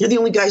on. They're the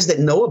only guys that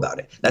know about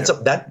it.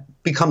 That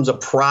becomes a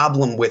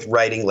problem with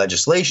writing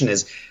legislation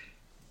is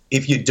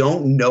if you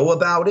don't know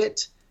about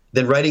it,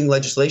 then writing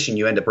legislation,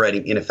 you end up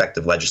writing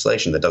ineffective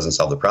legislation that doesn't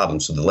solve the problem.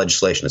 So the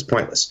legislation is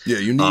pointless. Yeah,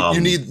 you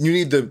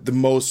need the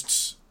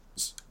most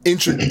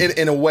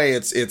in a way.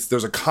 It's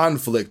there's a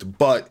conflict,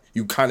 but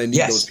you kind of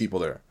need those people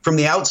there. From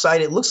the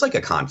outside, it looks like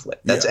a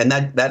conflict. Well, I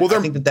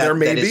think there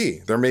may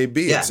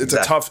be. Yeah,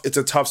 it's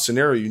a tough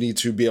scenario. You need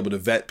to be able to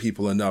vet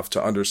people enough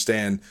to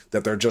understand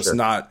that they're just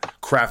not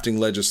crafting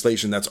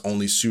legislation that's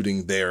only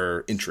suiting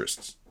their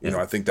interests.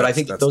 I think that's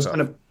those tough.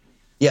 kind of.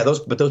 Yeah,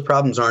 those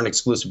problems aren't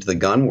exclusive to the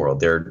gun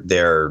world.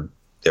 They're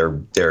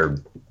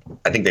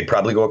I think they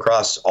probably go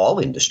across all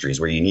industries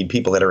where you need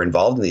people that are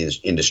involved in the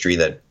industry,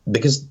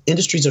 because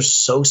industries are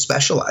so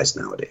specialized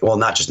nowadays. Well,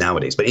 not just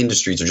nowadays, but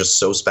industries are just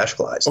so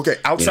specialized. Okay,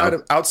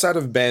 outside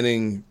of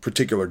banning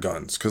particular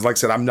guns, because like I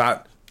said,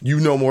 you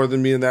know more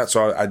than me in that,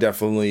 so I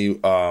definitely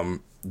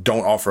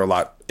don't offer a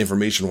lot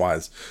information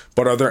wise.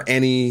 But are there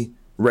any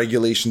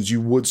regulations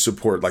you would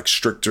support, like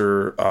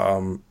stricter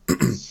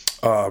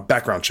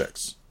background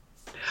checks?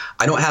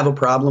 I don't have a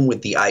problem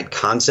with the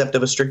concept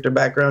of a stricter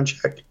background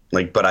check,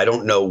 but I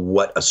don't know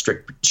what a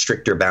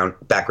stricter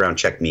background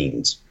check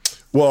means.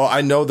 Well,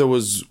 I know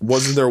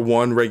wasn't there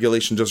one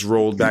regulation just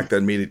rolled back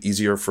that made it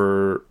easier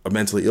for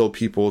mentally ill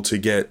people to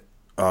get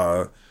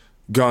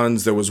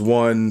guns? There was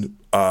one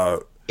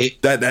that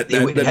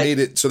made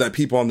it so that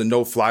people on the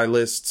no-fly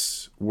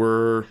lists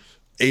were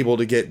able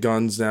to get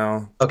guns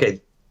now.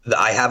 Okay.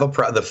 I have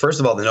first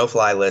of all, the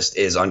no-fly list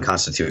is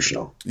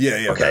unconstitutional.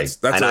 Yeah. Okay.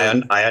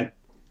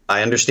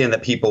 I understand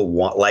that people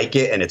like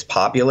it and it's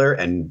popular,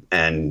 and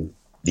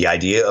the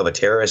idea of a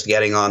terrorist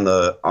getting on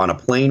a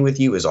plane with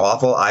you is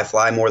awful. I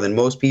fly more than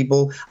most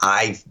people.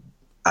 I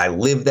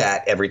live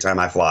that every time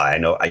I fly. I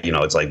know,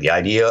 it's like the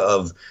idea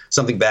of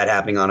something bad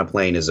happening on a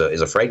plane is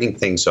a frightening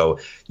thing. So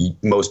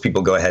most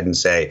people go ahead and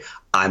say,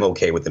 I'm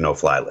okay with the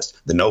no-fly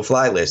list. The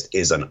no-fly list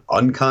is an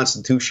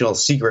unconstitutional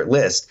secret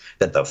list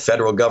that the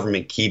federal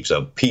government keeps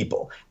of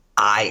people.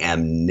 I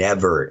am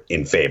never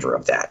in favor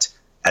of that.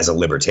 As a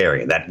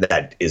libertarian,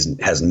 that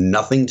has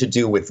nothing to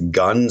do with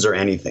guns or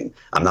anything.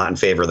 I'm not in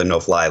favor of the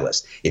no-fly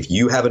list. If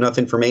you have enough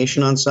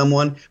information on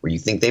someone where you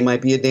think they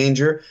might be a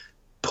danger,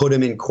 put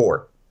them in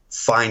court.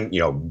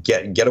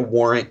 Get a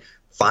warrant,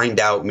 find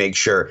out, make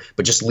sure.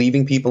 But just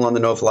leaving people on the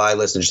no-fly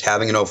list and just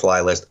having a no-fly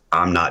list,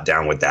 I'm not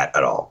down with that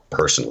at all,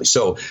 personally.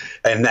 So,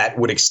 and that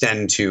would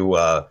extend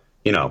to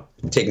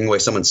taking away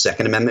someone's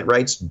Second Amendment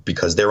rights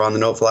because they're on the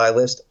no-fly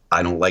list.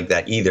 I don't like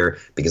that either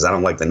because I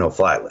don't like the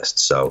no-fly list.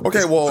 So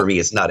for me,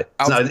 it's not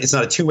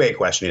a two-way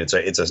question.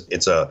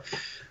 It's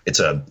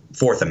a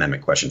Fourth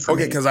Amendment question for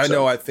me. Okay, because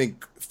I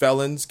think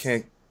felons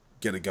can't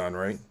get a gun,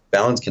 right?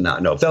 Felons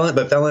cannot. No,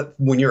 felon.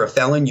 When you're a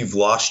felon, you've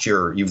lost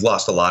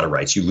a lot of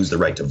rights. You lose the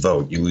right to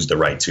vote. You lose the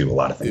right to a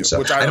lot of things.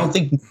 Yeah, so I don't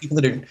think people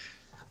that are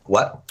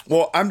what.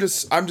 Well, I'm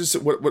just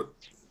what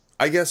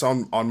I guess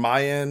on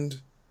my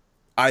end,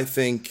 I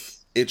think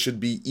it should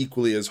be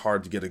equally as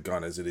hard to get a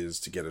gun as it is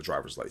to get a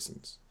driver's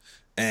license.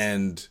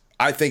 And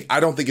I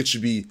don't think it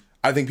should be.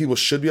 I think people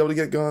should be able to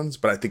get guns,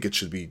 but I think it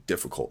should be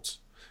difficult.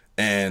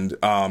 And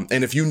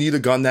if you need a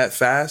gun that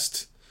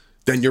fast,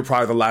 then you're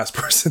probably the last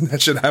person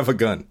that should have a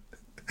gun.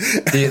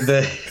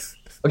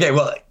 Okay,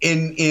 well,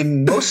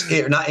 in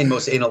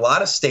a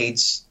lot of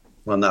states,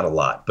 well, not a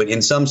lot, but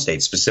in some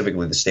states,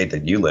 specifically the state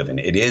that you live in,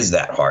 it is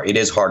that hard. It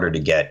is harder to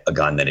get a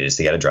gun than it is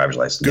to get a driver's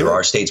license. Good. There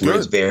are states where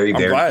it's very,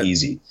 very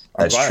easy.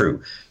 That's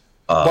true.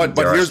 But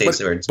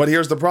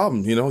here's the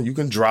problem. You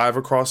can drive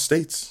across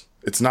states.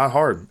 It's not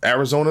hard.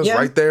 Arizona's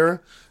right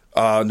there.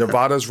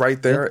 Nevada's right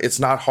there.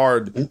 It's not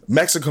hard.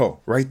 Mexico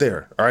right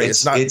there. All right.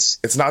 It's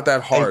not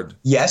that hard.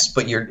 Yes,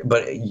 but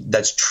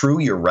that's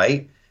true. You're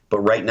right. But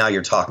right now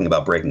you're talking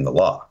about breaking the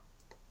law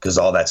because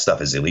all that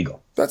stuff is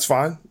illegal. That's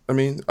fine. I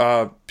mean,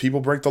 people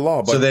break the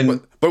law.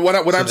 But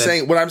what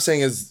I'm saying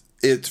is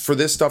for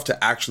this stuff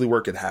to actually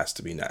work, it has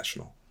to be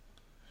national.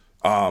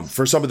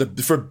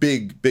 For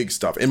big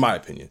stuff, in my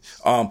opinion.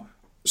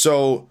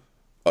 So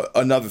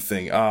another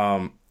thing,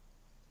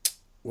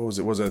 what was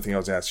it? What was the other thing I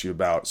was asking you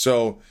about?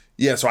 So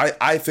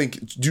I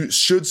think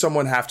should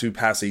someone have to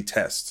pass a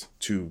test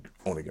to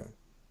own a gun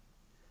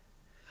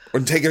or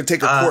take a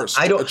course,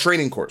 a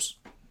training course?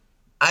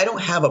 I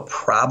don't have a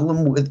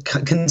problem with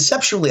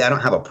conceptually. I don't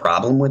have a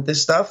problem with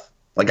this stuff.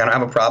 Like I don't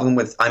have a problem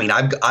with. I mean,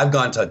 I've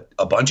gone to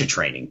a bunch of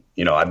training.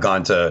 I've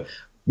gone to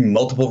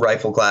multiple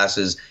rifle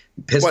classes,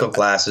 pistol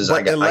classes.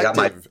 I got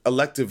my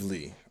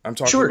electively. I'm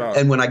talking about.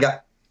 And when I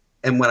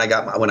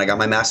got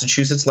my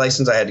Massachusetts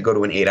license, I had to go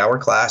to an 8-hour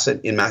class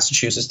in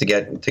Massachusetts to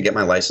get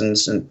my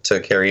license and to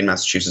carry in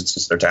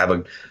Massachusetts or to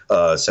have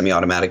a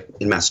semi-automatic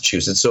in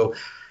Massachusetts. So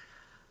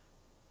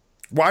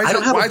why is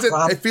it?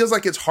 It feels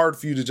like it's hard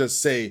for you to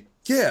just say.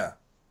 Yeah,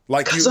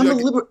 because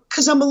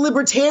I'm a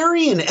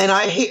libertarian and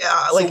I hate.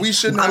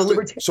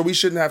 So we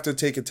shouldn't have to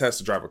take a test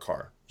to drive a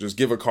car. Just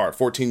give a car.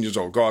 14 years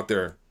old, go out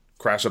there,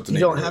 crash up the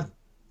neighborhood.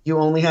 You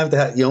only have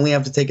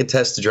to take a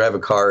test to drive a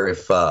car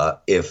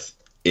if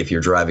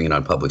you're driving it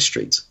on public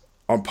streets.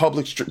 On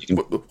public streets,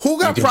 who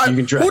got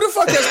private? Who the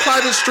fuck has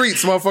private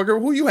streets, motherfucker?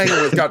 Who you hanging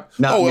with?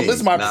 This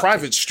is my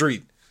private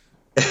street.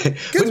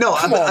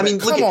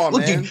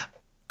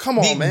 Come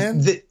on,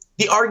 man.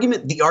 The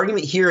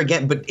argument here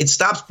again, but it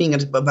stops being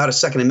about a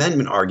Second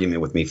Amendment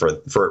argument with me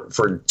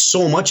for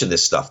so much of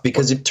this stuff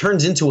because it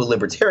turns into a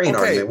libertarian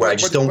argument where I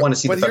just don't want to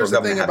see the federal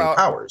government having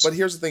powers. But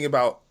here's the thing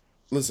about,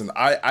 listen,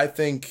 I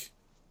think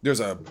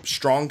there's a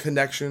strong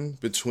connection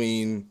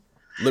between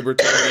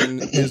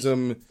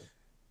libertarianism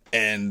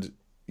and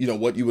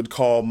what you would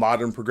call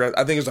modern progressive.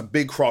 I think there's a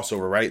big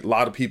crossover, right? A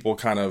lot of people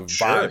kind of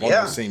vibe on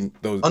the same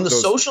on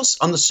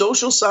the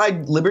social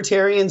side.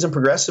 Libertarians and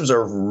progressives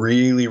are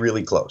really,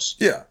 really close.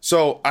 Yeah.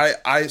 So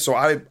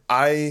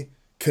I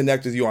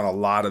connect with you on a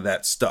lot of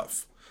that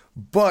stuff.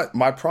 But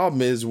my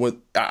problem is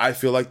when I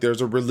feel like there's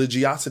a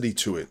religiosity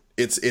to it.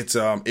 There's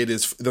a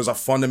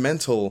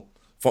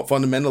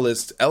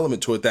fundamentalist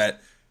element to it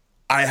that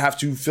I have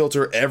to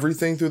filter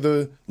everything through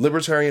the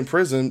libertarian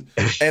prism,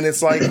 and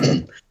it's like,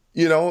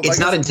 it's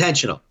not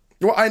intentional.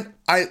 Well,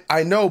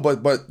 I know,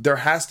 but there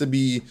has to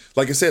be,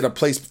 like I said, a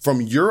place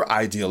from your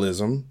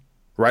idealism,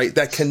 right,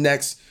 that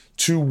connects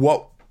to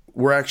what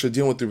we're actually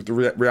dealing with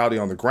the reality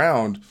on the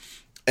ground.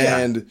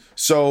 And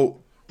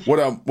so what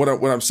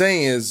I'm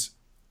saying is,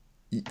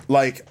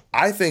 like,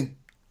 I think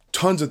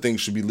tons of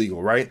things should be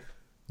legal, right?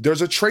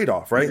 There's a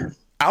trade-off, right?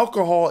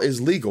 Alcohol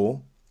is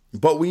legal,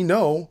 but we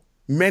know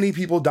many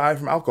people die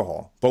from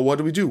alcohol. But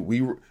what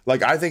do?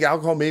 I think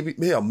alcohol maybe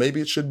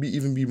it should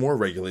even be more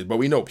regulated. But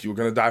we know people are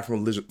going to die from a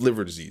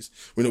liver disease.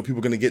 We know people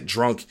are going to get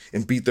drunk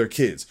and beat their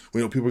kids.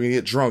 We know people are going to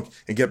get drunk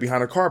and get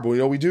behind a car. But we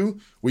know what we do?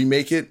 We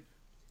make it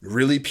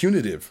really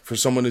punitive for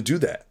someone to do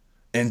that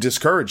and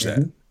discourage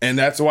that. And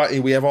that's why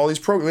we have all these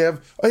programs.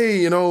 We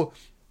have,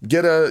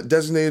 get a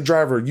designated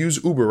driver,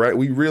 use Uber, right?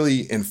 We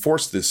really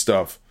enforce this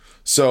stuff.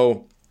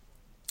 So,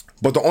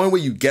 but the only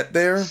way you get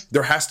there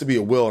has to be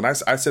a will. And I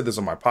said this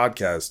on my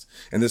podcast,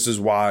 and this is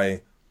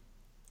why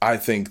I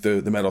think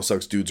the Metal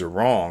Sucks dudes are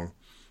wrong,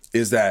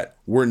 is that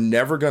we're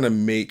never going to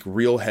make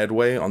real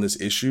headway on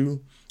this issue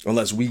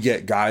unless we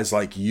get guys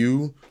like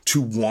you to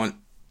want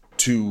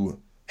to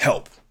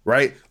help,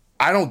 right?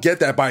 I don't get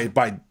that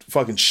by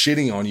fucking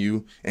shitting on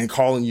you and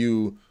calling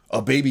you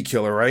a baby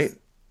killer, right?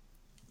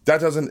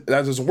 That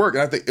doesn't work.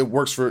 And I think it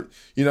works for,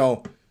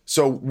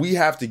 so we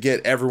have to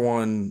get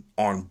everyone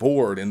on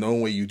board. And the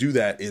only way you do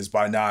that is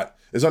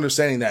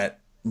understanding that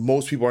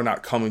most people are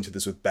not coming to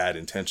this with bad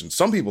intentions.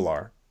 Some people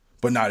are,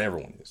 but not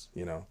everyone is,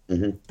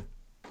 And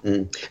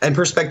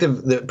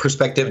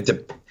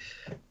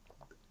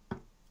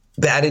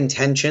bad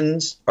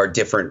intentions are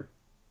different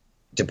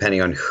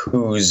depending on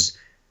who's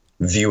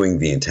viewing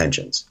the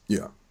intentions.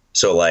 Yeah.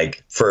 So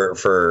like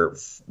for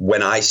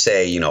when I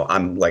say,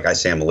 I'm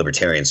a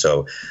libertarian.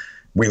 So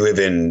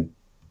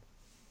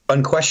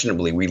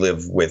unquestionably, we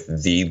live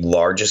with the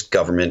largest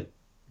government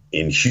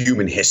in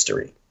human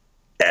history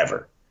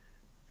ever.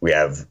 We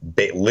have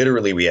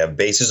we have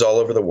bases all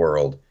over the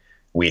world.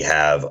 We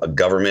have a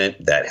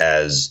government that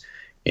has,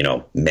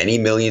 many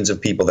millions of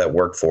people that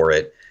work for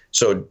it.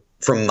 So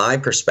from my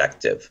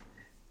perspective,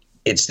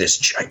 it's this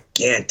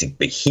gigantic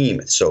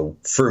behemoth. So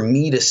for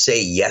me to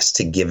say yes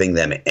to giving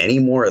them any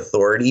more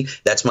authority,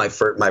 that's my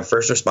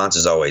first response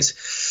is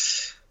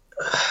always,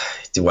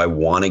 do I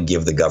want to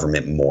give the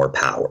government more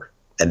power?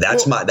 And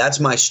that's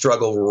my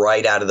struggle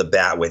right out of the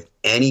bat with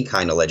any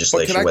kind of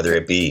legislation, whether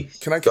it be.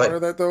 Can I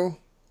counter that though?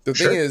 The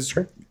thing is,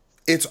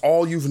 it's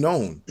all you've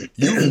known.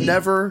 You've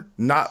never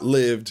not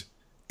lived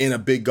in a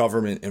big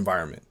government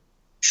environment.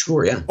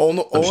 Sure, yeah.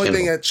 Only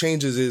thing that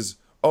changes is,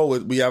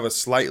 we have a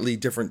slightly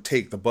different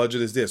take. The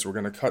budget is this. We're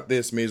going to cut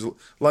this.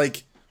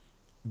 Like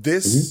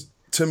this,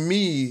 to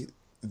me,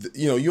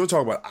 you want to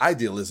talk about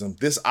idealism.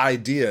 This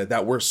idea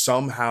that we're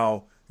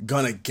somehow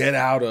going to get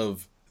out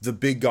of the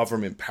big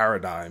government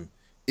paradigm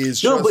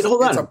is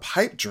it's a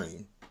pipe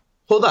dream.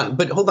 Hold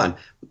on.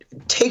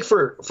 Take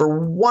for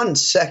 1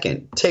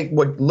 second,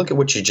 look at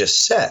what you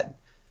just said.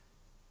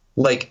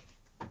 Like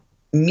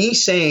me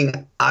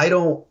saying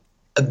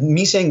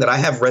that I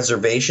have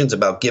reservations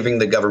about giving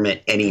the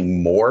government any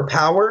more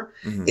power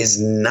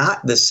is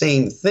not the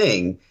same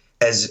thing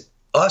as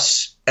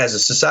us as a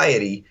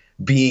society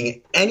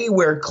being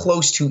anywhere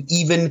close to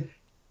even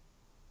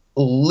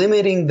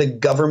limiting the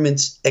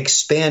government's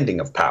expanding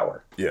of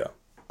power. Yeah.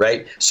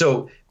 Right.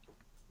 So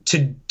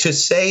to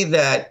say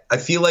that, I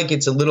feel like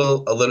it's a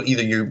little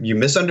either you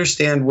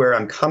misunderstand where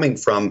I'm coming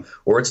from,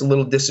 or it's a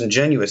little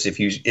disingenuous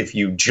if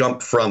you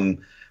jump from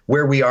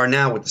where we are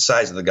now with the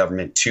size of the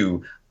government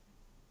to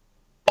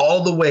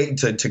all the way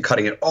to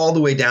cutting it all the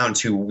way down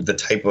to the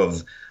type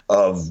of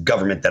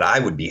government that I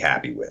would be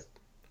happy with.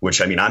 Which,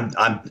 I mean,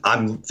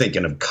 I'm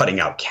thinking of cutting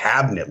out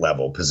cabinet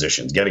level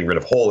positions, getting rid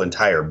of whole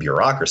entire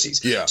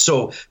bureaucracies. Yeah.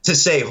 So to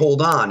say,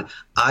 hold on,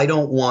 I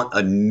don't want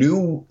a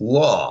new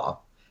law,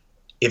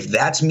 if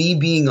that's me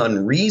being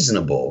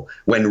unreasonable,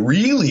 when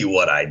really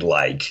what I'd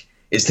like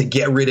is to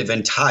get rid of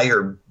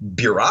entire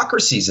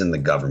bureaucracies in the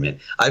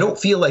government, I don't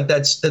feel like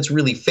that's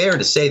really fair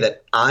to say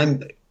that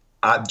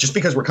just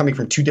because we're coming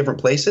from two different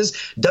places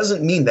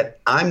doesn't mean that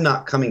I'm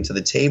not coming to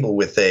the table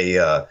with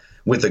a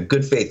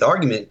good faith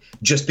argument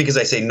just because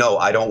I say, no,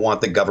 I don't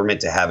want the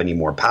government to have any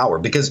more power.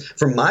 Because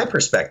from my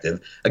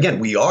perspective, again,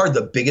 we are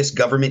the biggest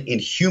government in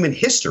human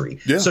history.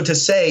 Yeah. So to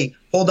say,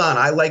 hold on,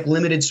 I like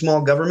limited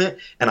small government,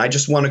 and I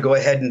just want to go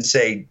ahead and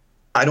say,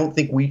 I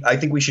think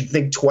we should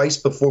think twice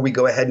before we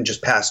go ahead and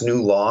just pass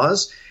new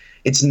laws.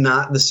 It's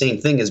not the same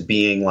thing as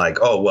being like,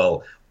 oh,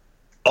 well,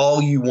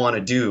 all you want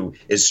to do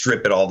is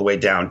strip it all the way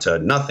down to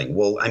nothing.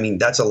 Well, I mean,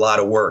 that's a lot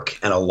of work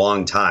and a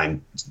long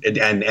time.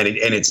 And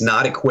it's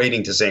not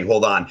equating to saying,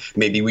 hold on,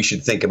 maybe we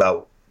should think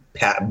about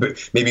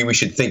maybe we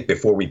should think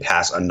before we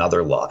pass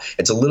another law.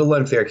 It's a little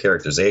unfair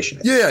characterization.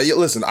 Yeah.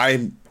 Listen,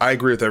 I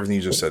agree with everything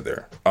you just said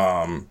there.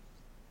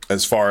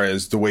 As far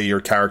as the way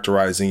you're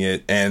characterizing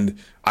it, and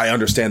I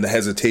understand the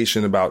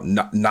hesitation about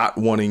not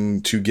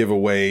wanting to give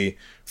away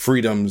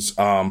freedoms.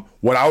 The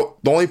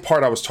only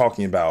part I was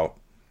talking about,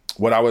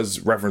 what I was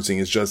referencing,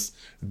 is just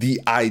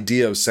the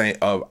idea of saying,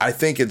 I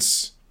think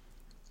it's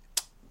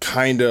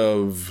kind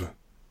of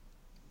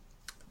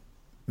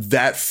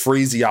that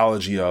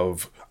phraseology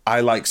of,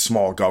 I like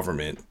small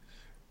government,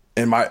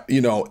 and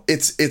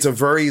it's a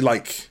very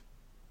like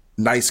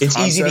nice it's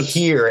concept. Easy to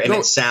hear, and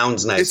it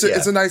sounds nice.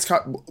 It's a nice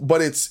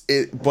but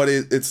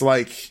it's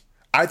like,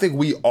 I think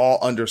we all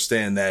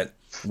understand that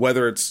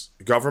whether it's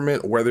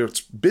government, or whether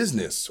it's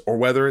business, or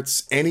whether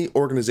it's any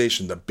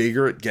organization, the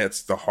bigger it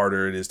gets, the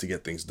harder it is to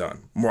get things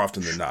done, more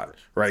often than not,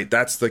 right?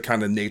 That's the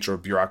kind of nature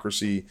of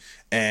bureaucracy.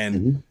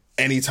 And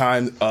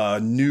anytime I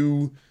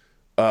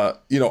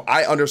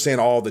understand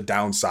all the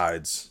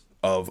downsides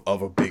of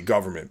a big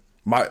government.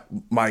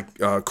 My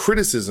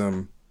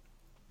criticism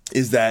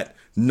is that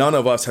none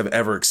of us have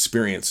ever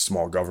experienced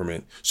small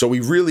government. So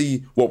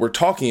what we're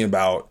talking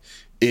about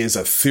is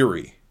a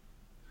theory.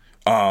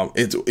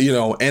 It's,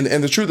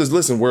 and the truth is,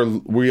 listen,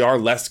 we are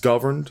less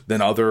governed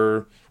than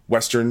other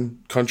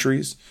Western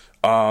countries,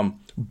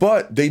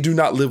 but they do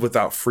not live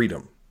without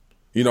freedom.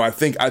 I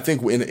think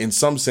in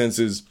some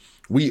senses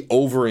we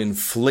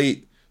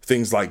overinflate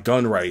things like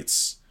gun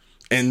rights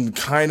and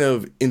kind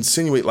of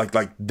insinuate like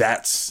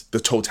that's the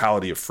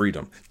totality of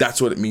freedom.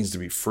 That's what it means to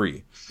be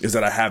free, is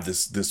that I have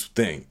this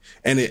thing,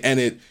 and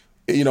that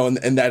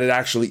it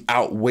actually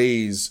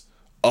outweighs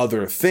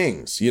other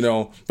things,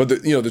 but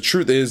the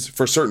truth is,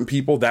 for certain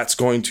people, that's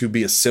going to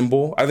be a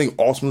symbol. I think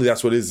ultimately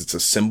that's what it is. It's a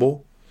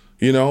symbol,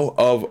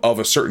 of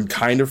a certain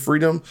kind of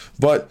freedom.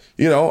 But,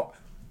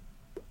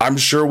 I'm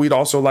sure we'd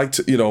also like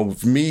to,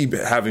 me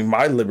having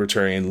my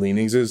libertarian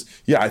leanings is,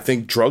 I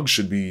think drugs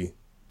should be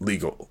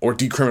legal or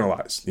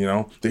decriminalized.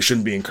 They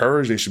shouldn't be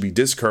encouraged. They should be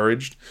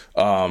discouraged,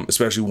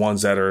 especially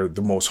ones that are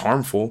the most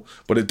harmful,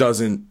 but it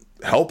doesn't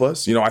help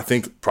us. I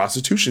think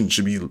prostitution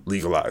should be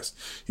legalized,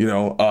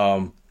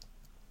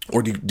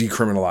 or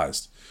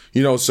decriminalized,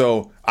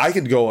 so I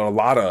could go in a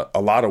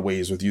lot of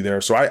ways with you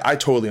there. So I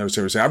totally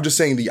understand what you're saying. I'm just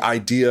saying the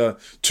idea,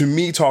 to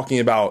me,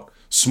 talking about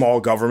small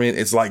government,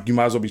 it's like you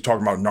might as well be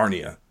talking about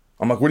Narnia.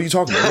 I'm like, what are you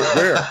talking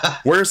about?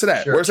 Where's it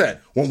at? Sure. Where's it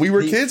at? When we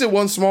were kids, it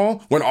wasn't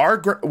small. When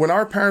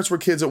our parents were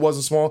kids, it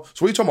wasn't small.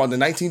 So what are you talking about? The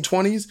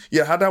 1920s?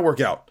 Yeah, how'd that work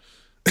out?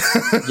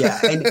 Yeah,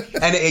 and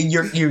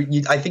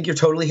you I think you're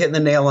totally hitting the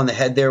nail on the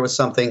head there with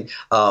something,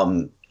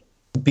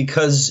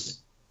 because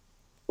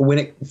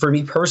for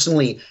me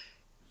personally,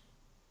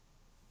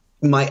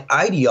 my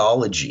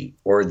ideology,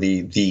 or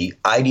the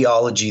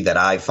ideology that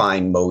I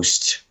find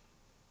most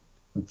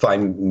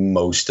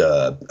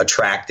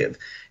attractive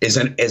is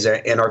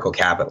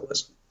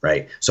anarcho-capitalism,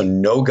 right? So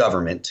no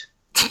government.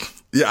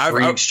 Yeah, a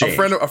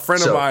friend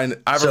of mine.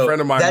 I have a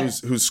friend of mine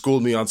who's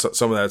schooled me on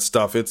some of that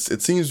stuff. It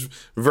seems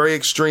very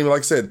extreme. Like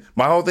I said,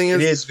 my whole thing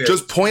is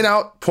just point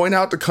out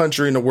the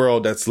country in the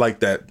world that's like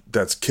that.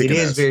 That's kicking. It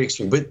is ass. Very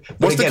extreme. But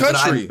what's again, the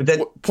country?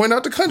 Point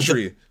out the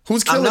country.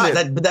 Who's killing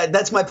it?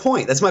 That's my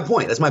point. That's my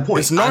point.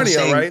 It's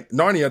Narnia, right?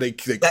 Narnia. They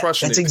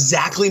crush it. That's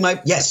exactly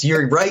my. Yes,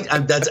 you're right.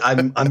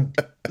 I'm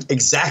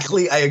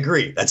exactly. I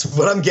agree. That's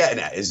what I'm getting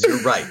at. Is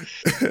you're right.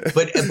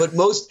 But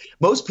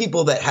most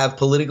people that have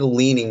political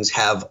leanings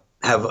have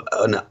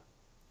an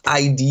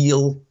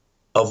ideal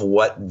of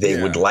what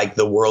they would like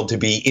the world to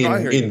be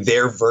in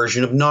their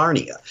version of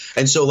Narnia.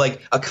 And so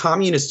like a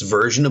communist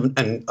version of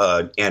an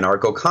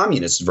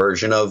anarcho-communist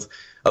version of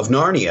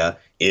Narnia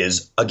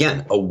is,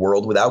 again, a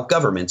world without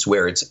governments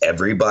where it's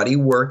everybody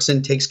works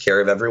and takes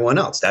care of everyone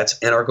else. That's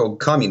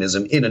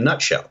anarcho-communism in a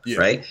nutshell,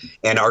 right?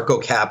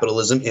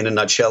 Anarcho-capitalism in a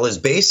nutshell is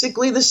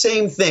basically the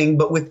same thing,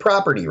 but with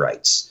property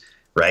rights,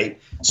 right?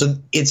 So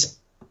it's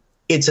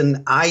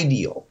an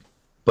ideal,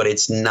 but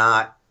it's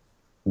not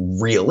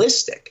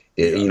realistic.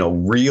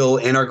 Real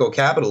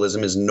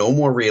anarcho-capitalism is no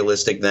more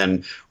realistic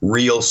than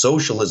real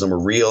socialism or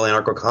real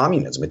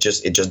anarcho-communism. It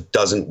just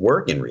doesn't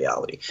work in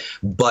reality.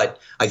 But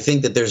I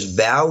think that there's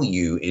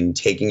value in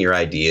taking your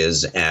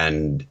ideas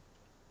and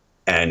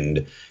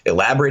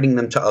elaborating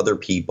them to other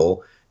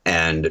people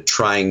and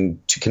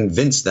trying to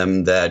convince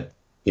them that,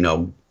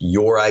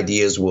 your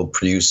ideas will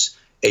produce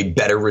a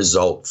better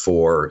result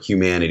for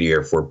humanity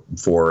or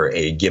for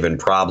a given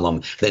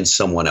problem than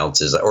someone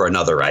else's or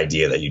another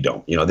idea that you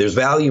don't. There's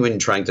value in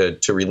trying to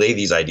relay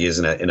these ideas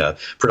in a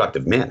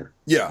productive manner.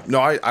 Yeah, no,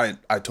 I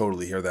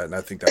totally hear that, and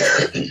I think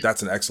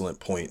that's an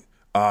excellent point.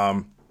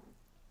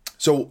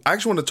 So I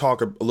actually want to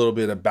talk a little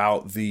bit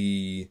about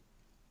the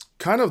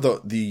kind of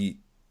the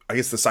I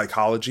guess the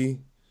psychology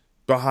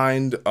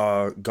behind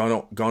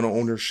gun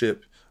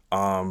ownership.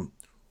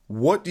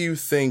 What do you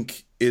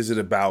think is it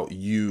about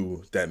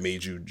you that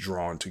made you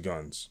drawn to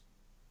guns?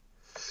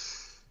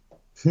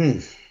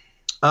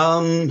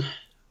 Um,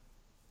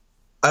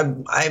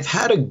 I've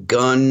had a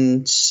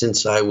gun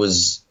since I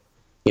was,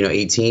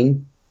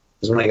 18.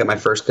 Is when I got my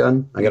first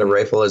gun. I got a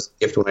rifle as a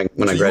gift when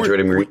I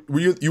graduated.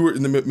 You were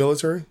in the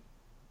military?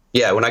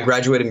 Yeah, when I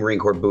graduated Marine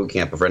Corps boot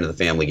camp, a friend of the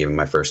family gave me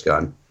my first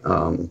gun.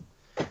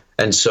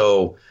 And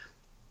so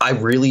I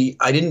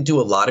didn't do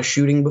a lot of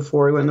shooting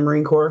before I went in the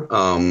Marine Corps.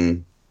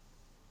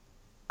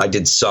 I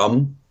did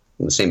some.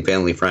 The same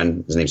family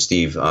friend, his name's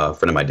Steve, a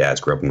friend of my dad's,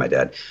 grew up with my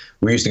dad.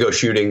 We used to go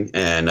shooting,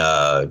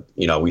 and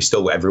we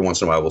still every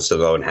once in a while we'll still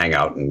go and hang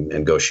out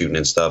and go shooting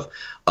and stuff.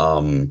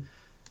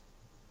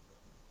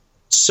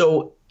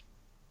 So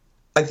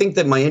I think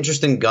that my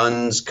interest in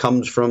guns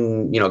comes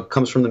from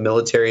the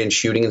military and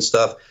shooting and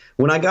stuff.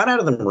 When I got out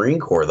of the Marine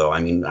Corps, though,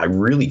 I mean, I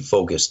really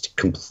focused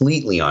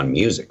completely on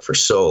music for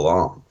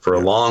a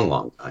long,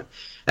 long time.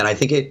 And I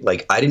think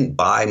I didn't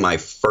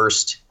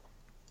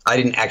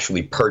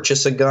actually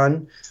purchase a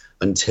gun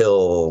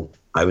until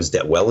I was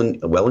well in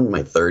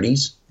my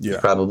 30s,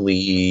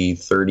 probably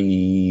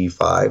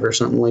 35 or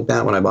something like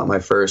that when I bought my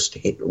first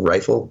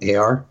rifle,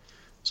 AR,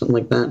 something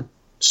like that.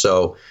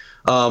 So,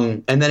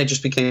 and then it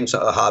just became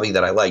a hobby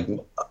that I like.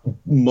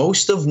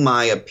 Most of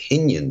my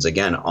opinions,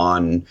 again,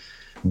 on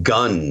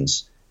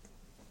guns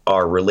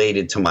are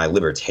related to my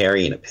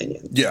libertarian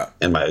opinion. Yeah.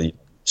 And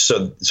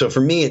so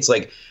for me, it's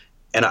like,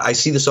 and I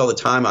see this all the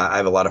time. I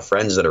have a lot of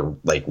friends that are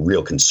like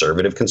real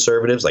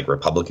conservatives, like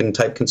Republican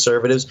type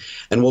conservatives.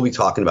 And we'll be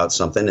talking about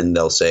something and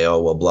they'll say,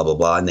 oh, well, blah, blah,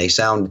 blah. And they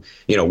sound,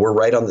 we're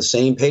right on the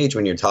same page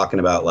when you're talking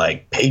about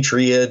like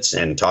patriots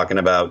and talking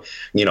about,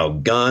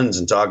 guns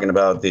and talking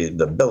about the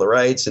Bill of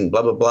Rights and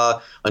blah, blah,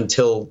 blah,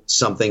 until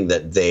something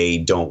that they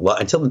don't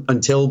love,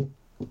 until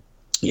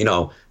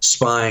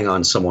spying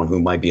on someone who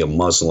might be a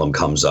Muslim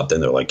comes up, then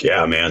they're like,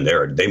 yeah, man,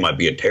 they might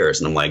be a terrorist.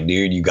 And I'm like,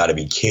 dude, you got to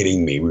be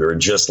kidding me. We were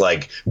just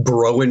like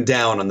broing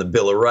down on the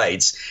Bill of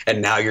Rights.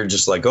 And now you're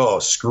just like, oh,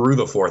 screw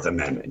the Fourth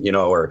Amendment,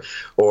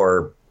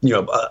 or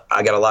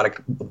I got a lot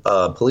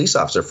of police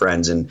officer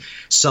friends, and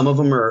some of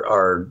them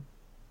are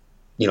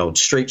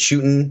straight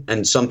shooting.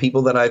 And some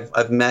people that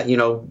I've met,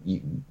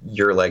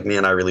 you're like,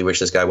 man, I really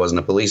wish this guy wasn't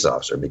a police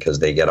officer because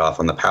they get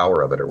off on the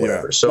power of it or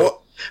whatever. Yeah. So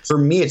for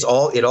me, it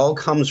all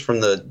comes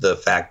from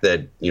the fact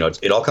that,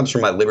 it all comes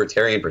from my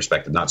libertarian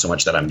perspective, not so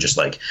much that I'm just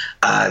like,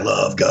 I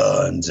love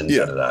guns and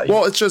da-da-da.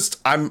 Well, it's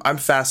just I'm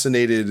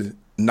fascinated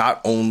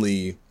not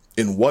only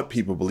in what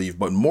people believe,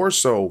 but more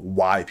so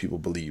why people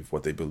believe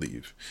what they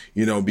believe,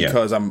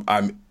 because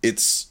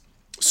it's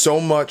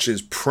so much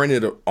is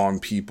printed on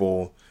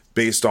people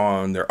based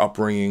on their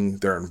upbringing,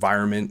 their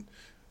environment.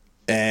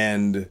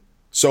 And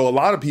so a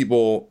lot of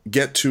people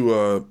get to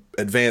a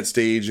advanced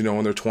stage, in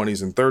their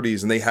 20s and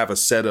 30s, and they have a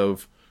set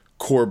of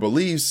core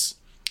beliefs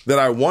that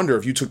I wonder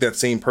if you took that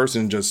same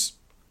person and just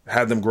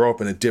had them grow up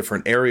in a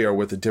different area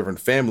with a different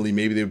family,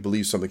 maybe they would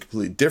believe something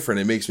completely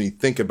different. It makes me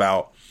think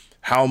about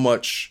how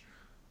much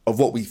of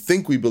what we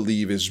think we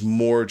believe is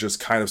more just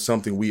kind of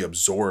something we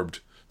absorbed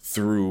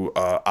through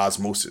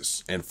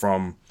osmosis and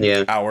from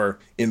our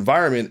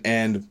environment.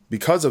 And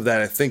because of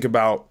that, I think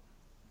about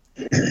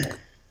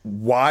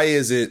why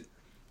is it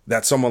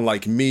that someone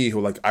like me,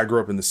 who I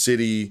grew up in the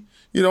city,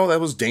 that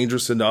was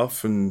dangerous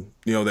enough. And,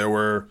 there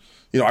were,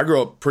 I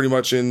grew up pretty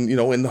much in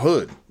the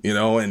hood,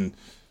 and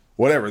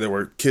whatever. There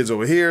were kids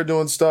over here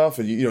doing stuff,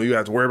 and, you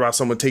have to worry about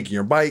someone taking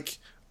your bike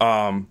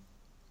or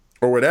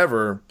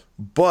whatever.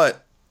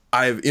 But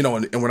and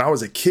when I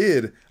was a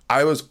kid,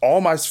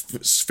 all my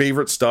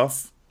favorite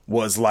stuff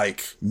was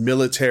like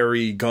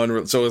military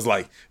gun. So it was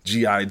like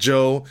G.I.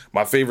 Joe.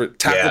 My favorite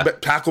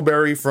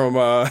Tackleberry from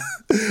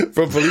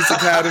Police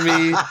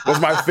Academy was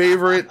my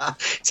favorite.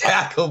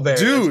 Tackleberry,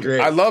 dude,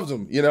 I loved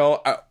him.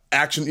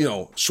 Action.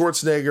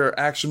 Schwarzenegger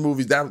action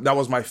movies. That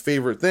was my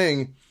favorite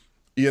thing.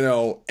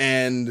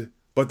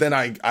 But then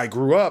I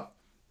grew up,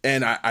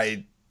 and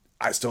I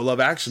still love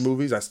action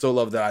movies. I still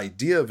love the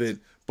idea of it,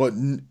 but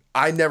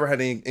I never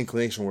had any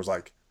inclination where it was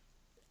like,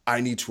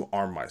 I need to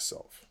arm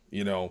myself.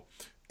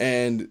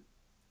 And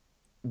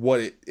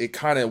what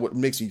what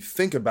makes me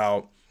think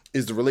about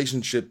is the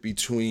relationship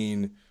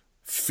between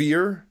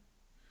fear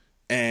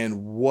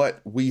and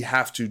what we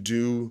have to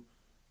do,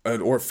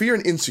 or fear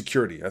and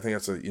insecurity. I think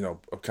that's a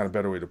kind of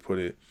better way to put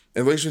it.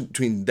 And the relation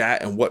between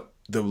that and what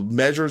the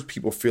measures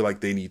people feel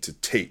like they need to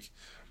take.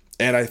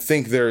 And I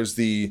think there's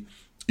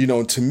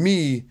to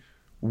me,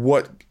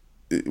 one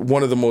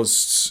of the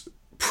most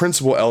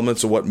principal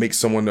elements of what makes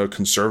someone a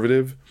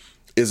conservative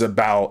is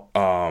about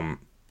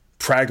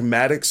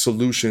pragmatic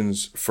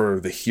solutions for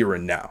the here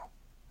and now,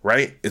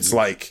 right? It's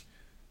like,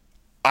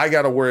 I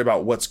got to worry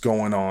about what's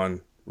going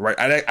on, right?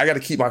 I got to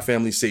keep my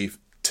family safe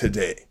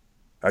today.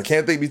 I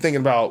can't be thinking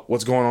about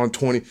what's going on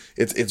 20.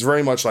 It's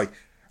very much like,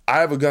 I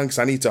have a gun because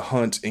I need to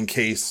hunt in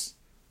case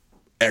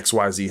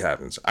XYZ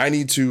happens. I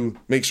need to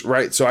make sure,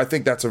 right? So I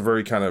think that's a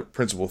very kind of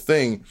principal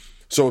thing.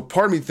 So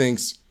part of me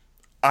thinks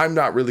I'm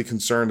not really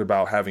concerned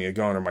about having a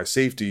gun or my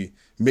safety.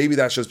 Maybe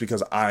that's just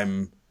because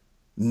I'm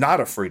not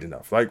afraid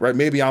enough. Right?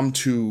 Maybe I'm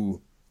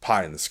too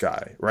pie in the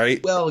sky,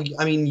 right? Well,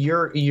 I mean,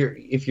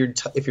 if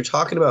you're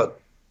talking about,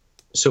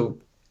 so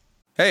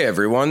Hey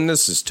everyone,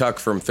 this is Tuck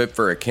from Fit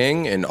for a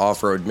King, an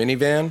off-road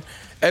minivan.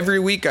 Every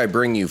week I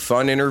bring you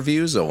fun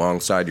interviews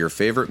alongside your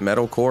favorite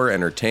metalcore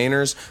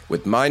entertainers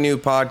with my new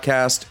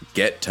podcast,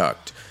 Get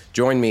Tucked.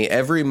 Join me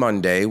every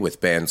Monday with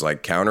bands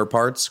like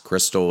Counterparts,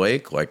 Crystal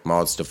Lake, like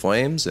Moths to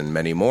Flames, and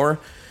many more.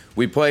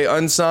 We play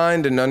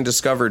unsigned and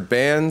undiscovered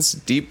bands,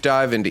 deep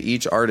dive into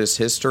each artist's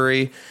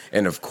history,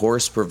 and of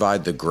course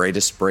provide the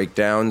greatest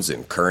breakdowns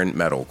in current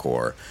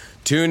metalcore.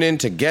 Tune in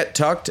to Get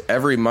Tucked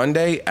every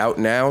Monday, out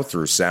now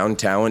through Sound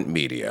Talent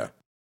Media.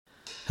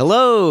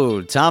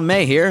 Hello, Tom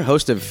May here,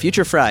 host of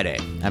Future Friday.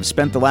 I've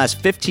spent the last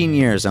 15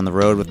 years on the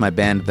road with my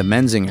band, The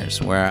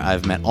Menzingers, where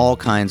I've met all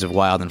kinds of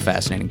wild and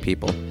fascinating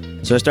people.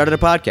 So I started a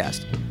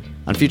podcast.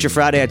 On Future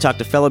Friday, I talk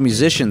to fellow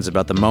musicians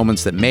about the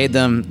moments that made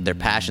them, their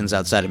passions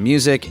outside of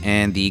music,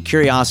 and the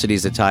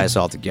curiosities that tie us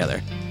all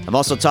together. I've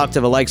also talked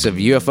to the likes of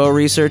UFO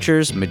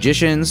researchers,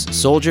 magicians,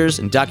 soldiers,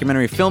 and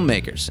documentary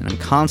filmmakers, and I'm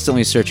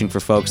constantly searching for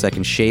folks that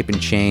can shape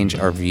and change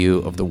our view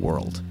of the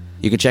world.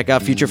 You can check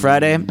out Future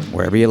Friday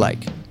wherever you like.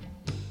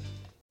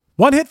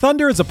 One Hit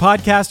Thunder is a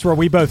podcast where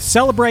we both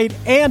celebrate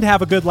and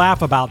have a good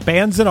laugh about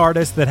bands and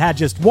artists that had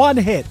just one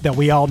hit that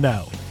we all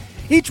know.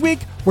 Each week,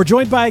 we're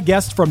joined by a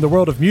guest from the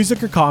world of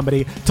music or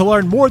comedy to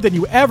learn more than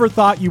you ever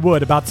thought you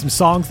would about some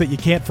songs that you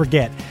can't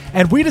forget.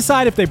 And we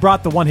decide if they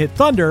brought the one-hit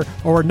thunder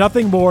or were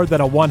nothing more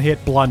than a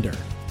one-hit blunder.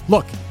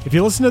 Look, if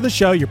you listen to the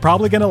show, you're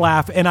probably going to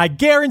laugh, and I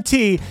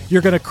guarantee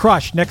you're going to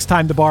crush next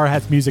time the bar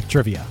has music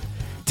trivia.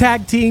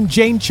 Tag Team,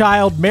 Jane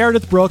Child,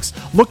 Meredith Brooks,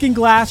 Looking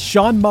Glass,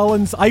 Sean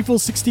Mullins, Eiffel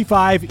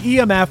 65,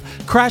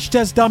 EMF, Crash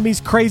Test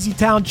Dummies, Crazy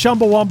Town,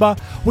 Chumbawamba.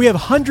 We have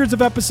hundreds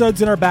of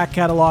episodes in our back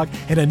catalog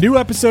and a new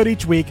episode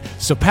each week,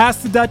 so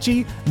pass the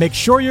Dutchie, make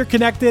sure you're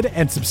connected,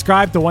 and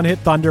subscribe to One Hit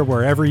Thunder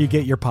wherever you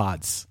get your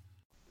pods.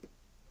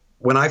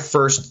 When I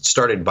first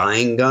started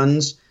buying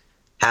guns,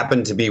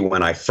 happened to be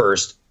when I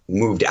first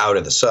moved out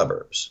of the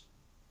suburbs.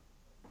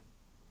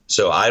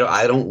 So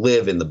I don't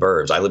live in the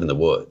burbs. I live in the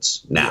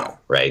woods now,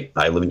 right?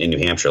 I live in New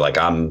Hampshire. Like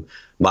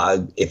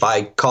if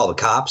I call the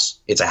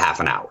cops, it's a half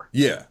an hour.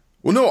 Yeah.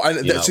 Well, no,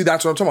 see,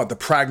 that's what I'm talking about.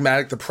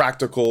 The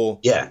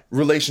practical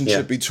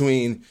relationship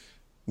between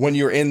when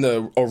you're in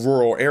a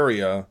rural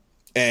area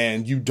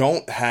and you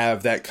don't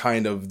have that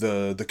kind of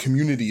the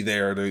community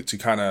there to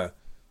kind of,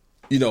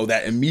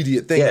 that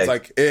immediate thing. Yeah. It's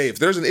like, hey, if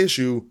there's an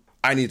issue,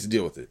 I need to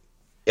deal with it.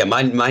 Yeah,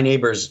 my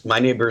neighbors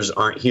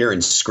aren't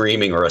hearing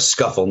screaming or a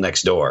scuffle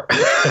next door.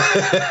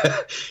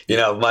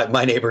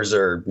 My neighbors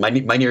are my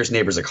nearest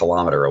neighbor's a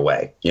kilometer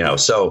away.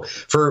 So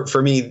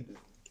for me,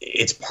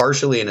 it's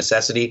partially a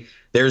necessity.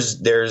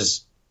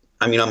 There's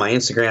on my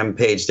Instagram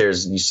page,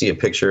 you see a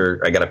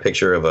picture. I got a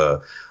picture of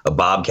a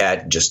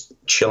bobcat just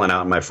chilling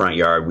out in my front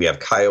yard. We have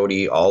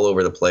coyote all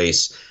over the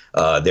place.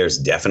 There's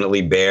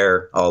definitely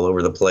bear all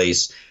over the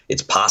place.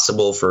 It's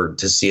possible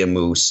to see a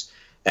moose,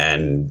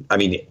 and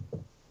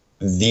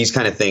these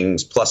kind of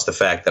things, plus the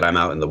fact that I'm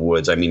out in the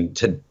woods.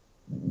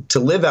 To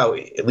live out,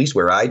 at least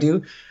where I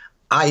do,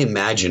 I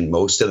imagine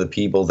most of the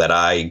people that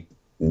I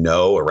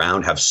know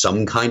around have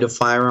some kind of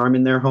firearm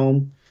in their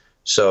home.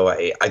 So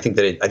I think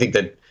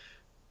that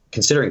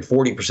considering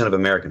 40% of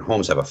American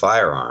homes have a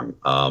firearm,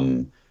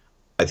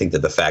 I think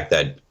that the fact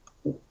that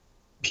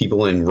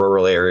people in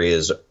rural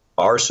areas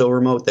are so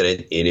remote that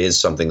it is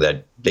something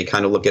that they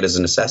kind of look at as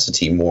a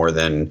necessity more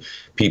than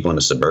people in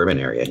a suburban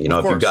area. If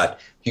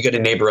you got a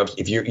neighbor up,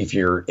 if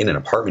you're in an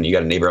apartment, you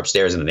got a neighbor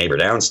upstairs and a neighbor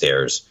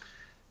downstairs,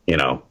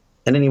 and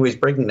anyways,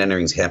 breaking and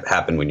enterings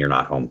happen when you're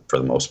not home for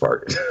the most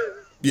part.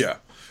 Yeah.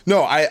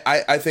 No,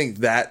 I think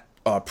that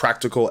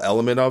practical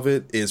element of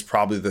it is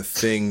probably the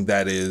thing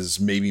that is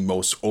maybe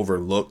most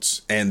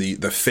overlooked, and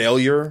the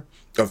failure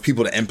of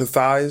people to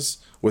empathize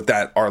with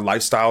that our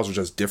lifestyles are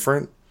just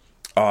different.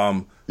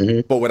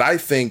 But what I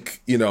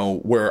think,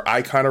 where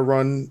I kind of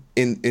run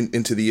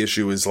into the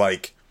issue is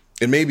like,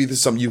 and maybe this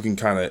is something you can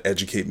kind of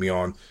educate me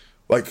on,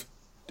 like,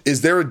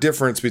 is there a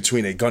difference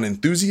between a gun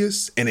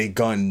enthusiast and a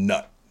gun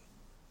nut?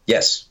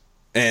 Yes.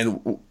 And,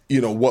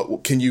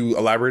 what can you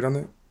elaborate on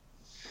that?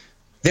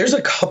 There's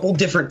a couple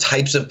different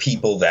types of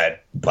people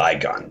that buy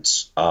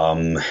guns.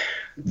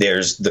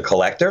 There's the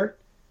collector,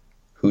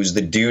 who's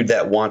the dude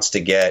that wants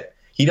to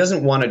he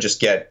doesn't want to just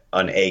get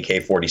an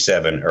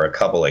AK-47 or a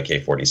couple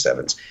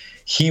AK-47s.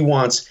 He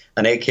wants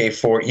an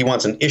AK-4. He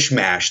wants an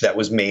Ishmash that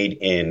was made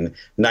in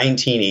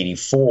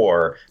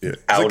 1984. Yeah.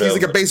 He's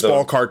like a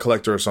baseball card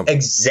collector or something.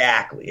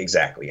 Exactly.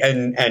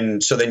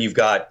 And so then you've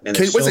got.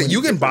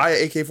 You can buy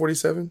an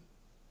AK-47?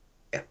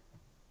 Yeah.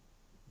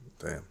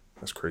 Damn,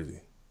 that's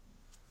crazy.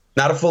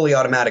 Not a fully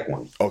automatic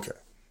one. Okay.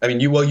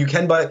 You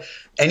can buy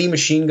any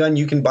machine gun.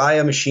 You can buy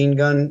a machine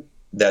gun.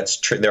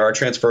 There are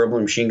transferable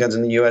machine guns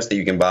in the U.S. that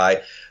you can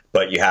buy,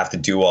 but you have to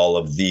do all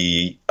of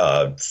the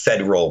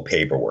federal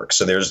paperwork.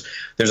 So there's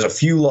a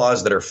few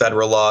laws that are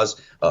federal laws.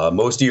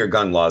 Most of your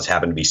gun laws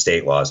happen to be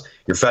state laws.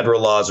 Your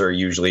federal laws are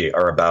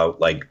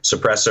about like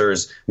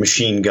suppressors,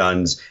 machine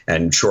guns,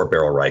 and short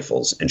barrel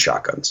rifles and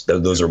shotguns.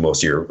 Those are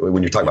most of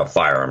when you're talking about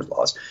firearms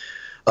laws.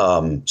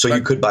 So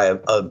you could buy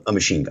a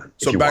machine gun.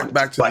 So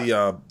back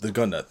to the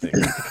gun nut thing.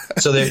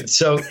 So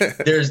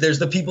there's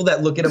the people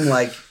that look at them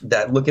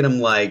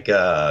like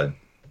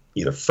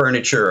either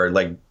furniture or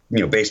like,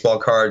 baseball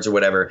cards or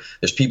whatever.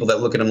 There's people that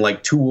look at them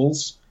like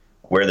tools,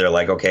 where they're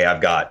like, okay,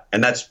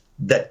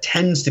 that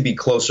tends to be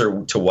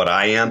closer to what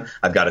I am.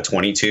 I've got a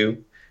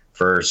 22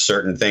 for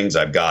certain things.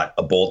 I've got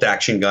a bolt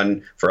action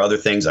gun for other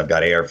things. I've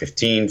got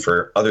AR-15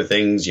 for other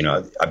things.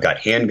 I've got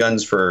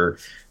handguns for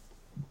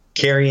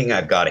carrying.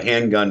 I've got a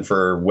handgun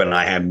for when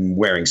I am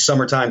wearing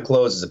summertime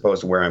clothes as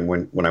opposed to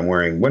when I'm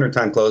wearing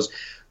wintertime clothes.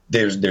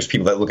 There's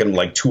people that look at them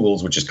like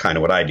tools, which is kind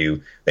of what I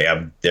do. They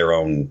have their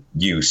own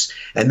use.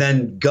 And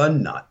then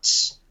gun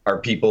nuts are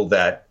people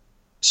that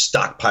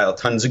stockpile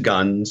tons of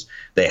guns.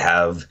 They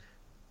have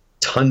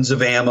tons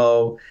of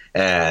ammo,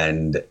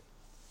 and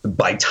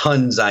by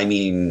tons I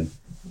mean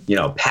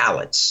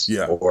pallets.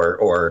 Yeah.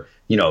 Or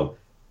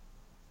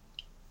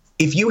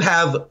if you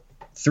have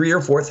 3,000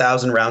 or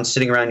 4,000 rounds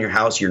sitting around your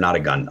house, you're not a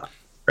gun nut,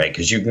 right?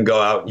 Because you can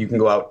go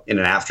out in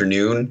an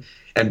afternoon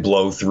and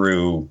blow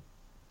through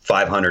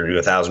 500 to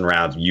 1,000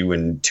 rounds. You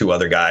and two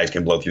other guys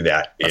can blow through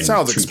that. That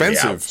sounds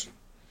expensive.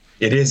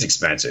 It is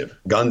expensive.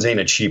 Guns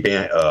ain't a cheap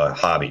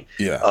hobby.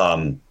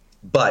 Yeah.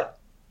 But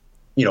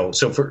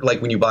so for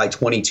like when you buy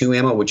 22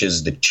 ammo, which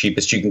is the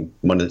cheapest some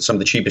of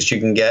the cheapest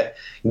you can get,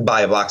 you can buy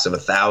a box of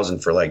 1,000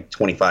 for like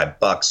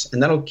 $25,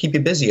 and that'll keep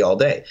you busy all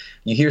day.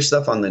 You hear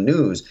stuff on the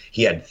news.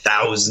 He had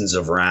thousands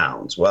of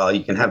rounds. Well,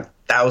 you can have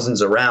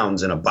thousands of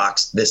rounds in a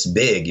box this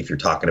big. If you're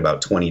talking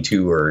about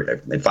 22 or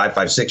at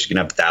 5.56, you can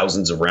have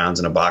thousands of rounds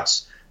in a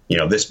box,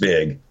 this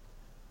big.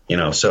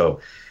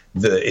 So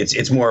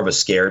it's more of a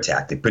scare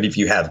tactic. But if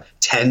you have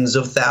tens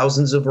of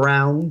thousands of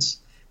rounds,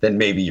 then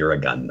maybe you're a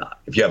gun nut.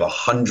 If you have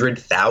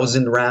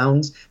 100,000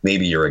 rounds,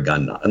 maybe you're a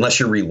gun nut. Unless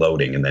you're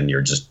reloading, and then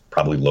you're just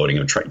probably loading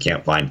and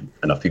can't find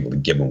enough people to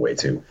give them away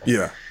to.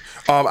 Yeah.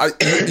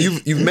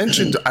 You've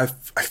mentioned, I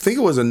think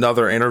it was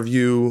another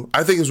interview.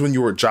 I think it was when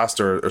you were at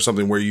Joster or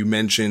something, where you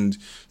mentioned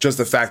just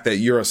the fact that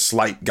you're a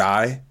slight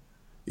guy.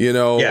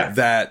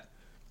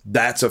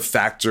 That's a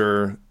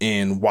factor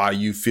in why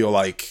you feel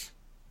like,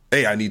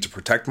 hey, I need to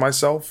protect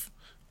myself.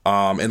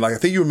 And like I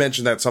think you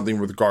mentioned that something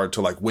with regard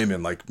to like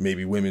women, like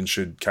maybe women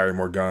should carry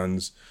more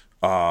guns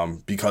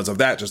because of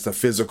that, just the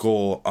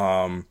physical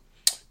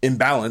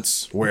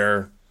imbalance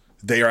where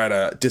they are at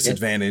a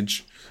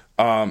disadvantage.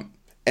 And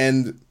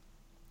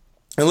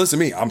listen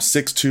to me, I'm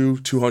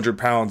 6'2", 200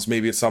 pounds.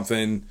 Maybe it's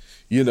something,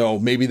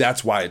 maybe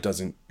that's why it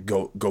doesn't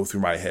go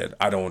through my head.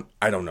 I don't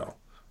know.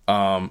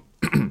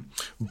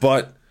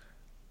 But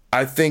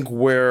I think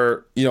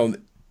where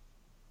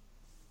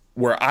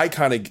I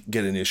kind of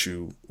get an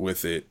issue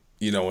with it,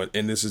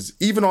 and this is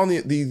even on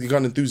the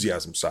gun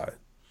enthusiasm side,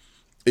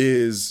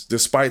 is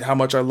despite how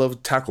much I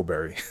love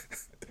Tackleberry,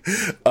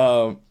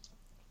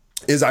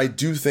 is I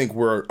do think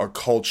we're a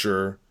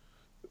culture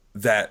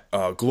that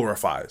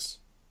glorifies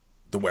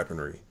the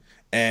weaponry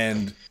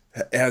and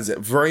has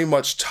very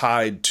much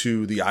tied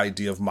to the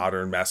idea of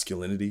modern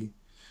masculinity.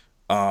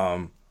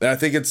 And I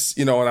think it's,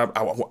 and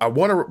I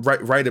want to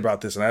write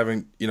about this, and I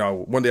haven't,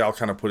 one day I'll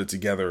kind of put it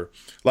together.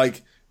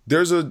 Like,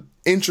 there's an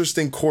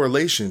interesting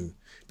correlation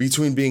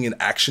between being an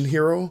action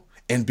hero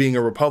and being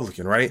a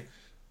Republican, right?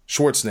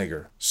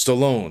 Schwarzenegger,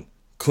 Stallone,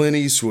 Clint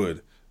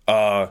Eastwood,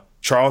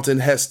 Charlton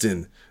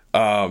Heston,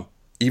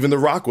 even The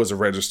Rock was a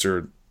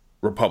registered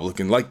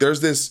Republican. Like,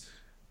 there's this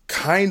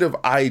kind of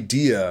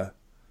idea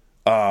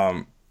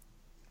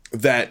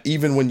that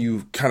even when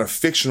you kind of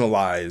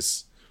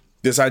fictionalize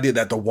this idea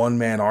that the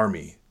one-man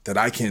army, that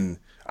I can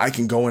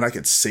go and I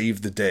could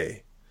save the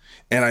day.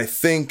 And I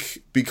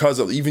think because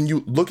of even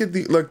you look at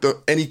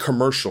any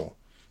commercial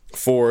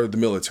for the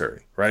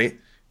military, right?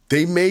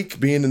 They make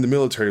being in the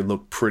military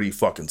look pretty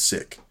fucking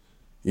sick,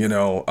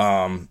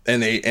 and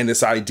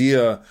this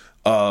idea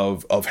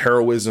of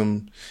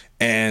heroism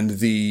and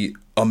the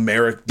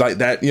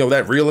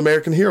that real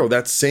American hero,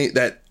 that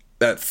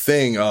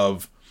thing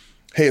of,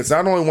 hey, it's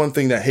not only one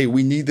thing that, hey,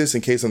 we need this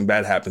in case something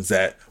bad happens,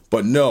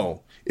 but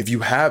no, if you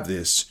have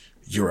this,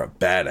 you're a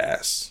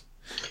badass.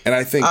 And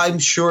I think I'm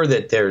sure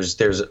that there's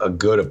a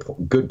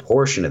good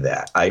portion of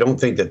that. I don't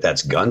think that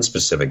that's gun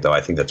specific, though.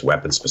 I think that's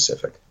weapon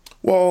specific.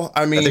 Well,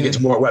 I mean, I think it's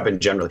more weapon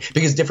generally,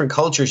 because different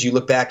cultures, you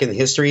look back in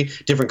history,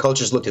 different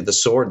cultures looked at the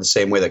sword the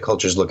same way that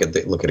cultures look at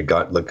a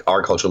gun. Like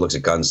our culture looks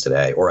at guns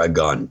today, or a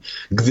gun.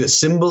 The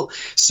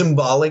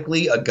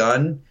symbolically, a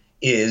gun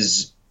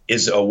is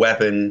a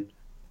weapon,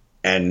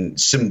 and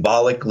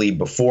symbolically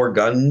before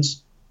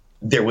guns,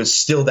 there was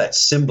still that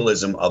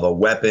symbolism of a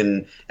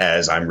weapon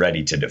as I'm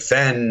ready to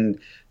defend.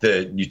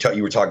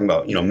 You were talking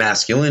about,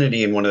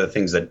 masculinity, and one of the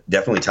things that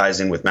definitely ties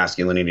in with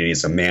masculinity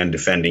is a man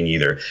defending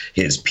either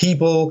his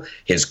people,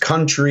 his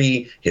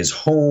country, his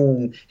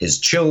home, his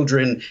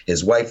children,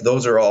 his wife.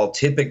 Those are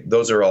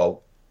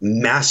all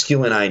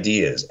masculine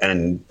ideas.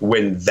 And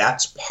when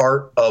that's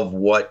part of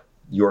what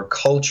your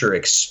culture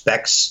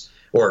expects,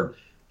 or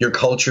your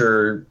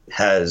culture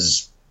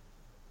has,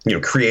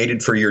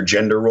 created for your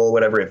gender role,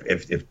 whatever,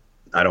 if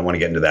I don't want to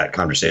get into that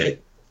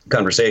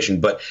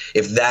conversation, but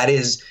if that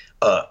is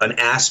an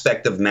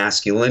aspect of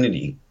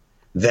masculinity,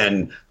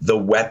 then the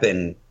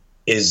weapon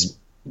is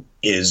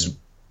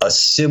a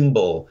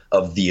symbol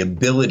of the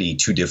ability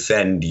to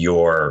defend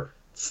your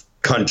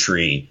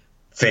country,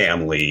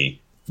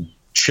 family,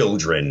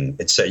 children,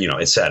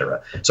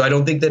 etc. So I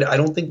don't think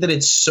that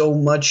it's so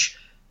much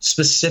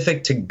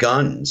specific to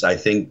guns. I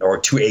think, or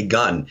to a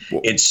gun.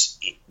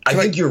 I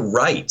think you're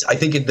right. I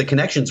think the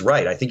connection's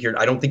right. I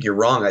don't think you're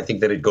wrong. I think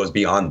that it goes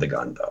beyond the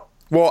gun, though.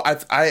 Well,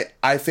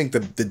 I think the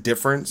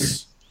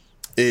difference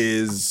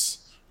is,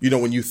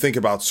 when you think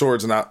about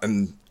swords,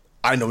 and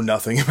I know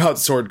nothing about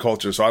sword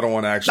culture, so I don't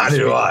want to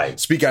actually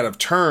speak out of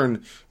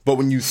turn. But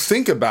when you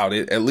think about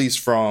it, at least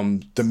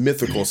from the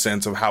mythical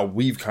sense of how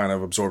we've kind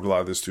of absorbed a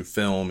lot of this through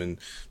film and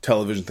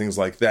television, things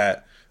like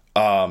that,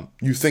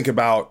 you think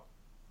about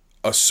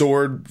a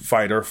sword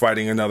fighter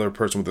fighting another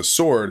person with a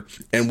sword,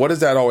 and what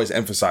does that always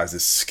emphasize?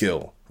 Is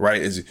skill,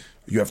 right? Is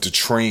you have to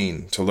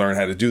train to learn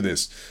how to do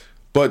this.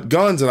 But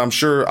guns, and I'm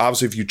sure,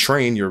 obviously, if you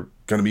train, you're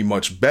going to be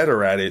much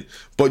better at it.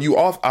 But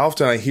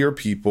often I hear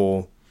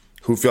people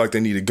who feel like they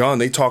need a gun.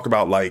 They talk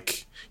about,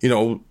 like,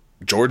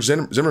 George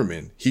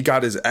Zimmerman. He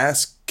got his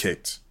ass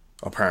kicked,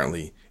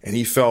 apparently, and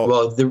he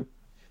felt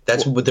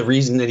the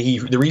reason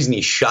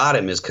he shot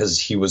him is because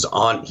he was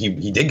on.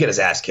 He did get his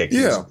ass kicked.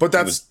 Yeah, he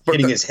was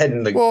hitting his head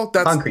in the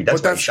concrete.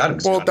 That's why he shot him.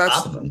 On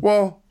top of him.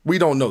 Well, we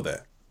don't know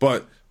that,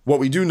 but what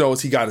we do know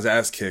is he got his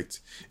ass kicked,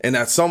 and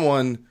that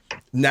someone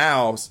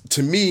now,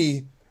 to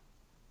me,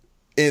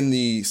 in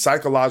the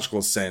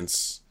psychological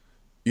sense,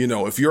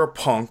 if you're a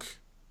punk,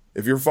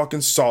 if you're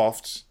fucking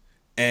soft,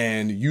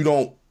 and you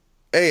don't,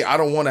 I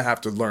don't want to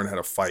have to learn how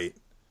to fight.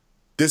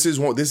 This is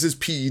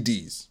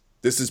PEDs.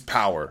 This is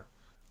power.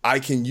 I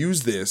can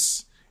use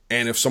this,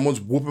 and if someone's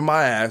whooping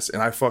my ass,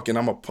 and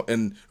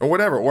or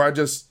whatever, or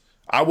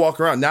I walk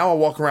around. Now I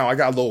walk around. I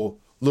got a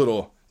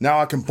little. Now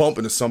I can bump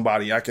into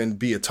somebody. I can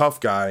be a tough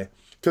guy.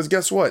 Because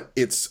guess what?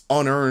 It's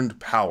unearned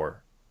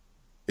power.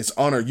 It's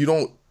unearned. You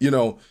don't,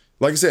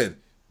 like I said,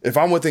 if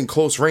I'm within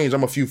close range,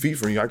 I'm a few feet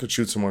from you, I could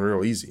shoot someone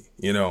real easy,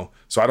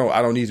 So I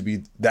don't need to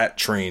be that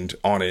trained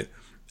on it.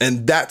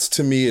 And that's,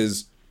 to me,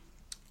 is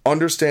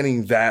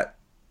understanding that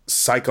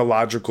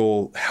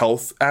psychological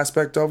health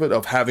aspect of it,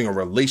 of having a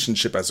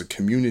relationship as a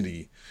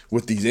community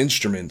with these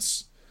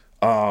instruments.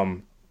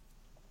 I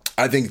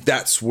think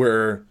that's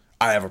where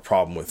I have a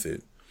problem with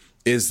it,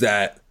 is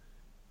that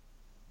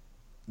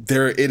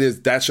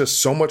that's just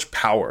so much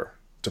power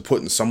to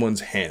put in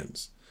someone's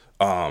hands.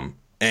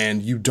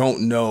 And you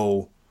don't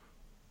know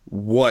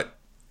what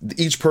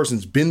each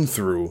person's been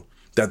through,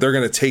 that they're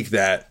going to take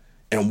that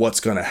and what's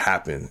going to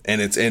happen.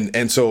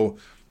 And so,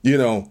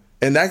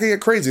 and that can get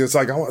crazy. It's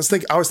like, I was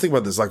thinking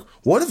about this, like,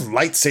 what if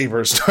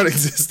lightsabers start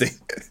existing?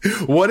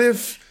 What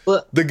if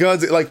the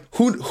guns, like,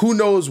 who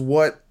knows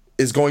what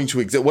is going to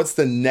exist? What's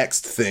the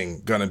next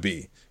thing going to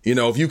be?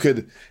 If you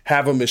could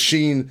have a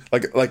machine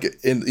like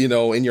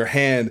in your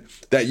hand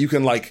that you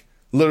can, like,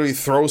 literally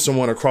throw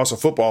someone across a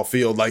football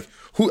field, like,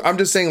 I'm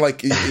just saying,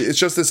 like, it's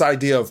just this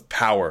idea of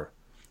power.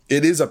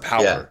 It is a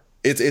power.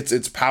 Yeah.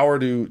 It's power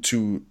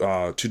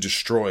to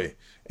destroy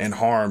and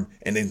harm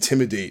and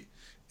intimidate.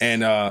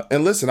 And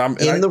listen, I'm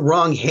in the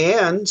wrong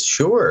hands,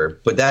 sure,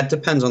 but that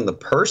depends on the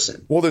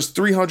person. Well, there's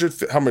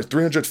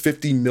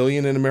 350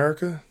 million in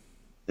America.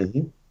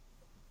 Mm-hmm.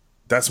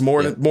 That's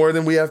more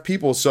than we have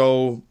people.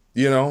 So,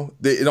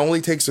 it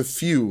only takes a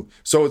few.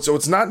 So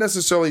it's not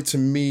necessarily, to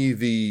me,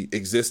 the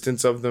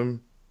existence of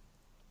them,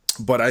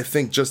 but I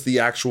think just the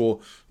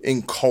actual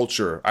in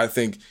culture. I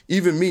think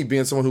even me,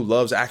 being someone who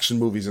loves action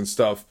movies and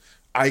stuff,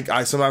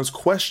 I sometimes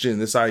question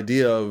this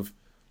idea of,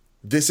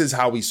 this is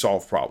how we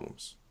solve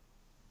problems.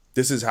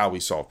 This is how we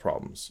solve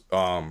problems.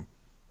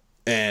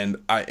 And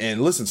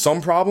listen,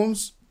 some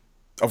problems,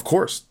 of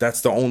course,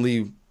 that's the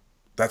only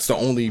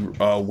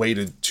way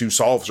to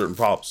solve certain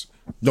problems.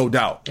 No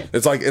doubt.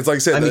 It's like I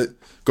said.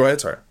 Go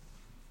ahead, sorry.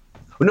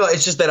 No,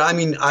 it's just that,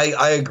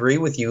 I agree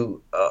with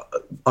you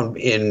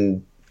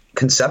in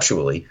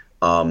conceptually.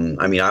 I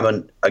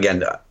don't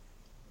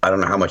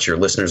know how much your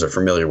listeners are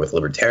familiar with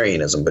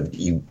libertarianism, but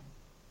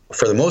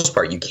for the most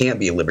part, you can't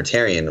be a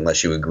libertarian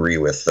unless you agree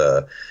with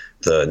the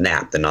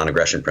NAP, the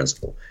non-aggression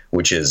principle,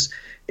 which is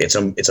it's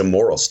a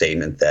moral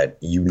statement that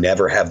you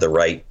never have the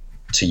right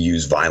to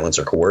use violence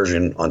or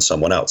coercion on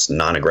someone else.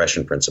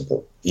 Non-aggression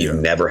principle. You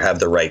never have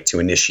the right to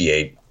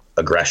initiate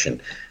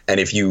aggression. And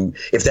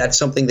if that's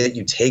something that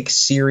you take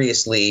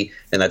seriously,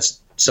 and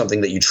that's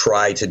something that you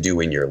try to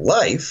do in your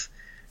life,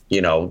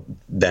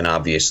 then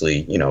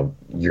obviously,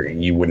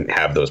 you wouldn't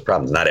have those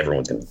problems. Not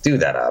everyone's going to do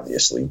that,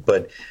 obviously,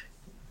 but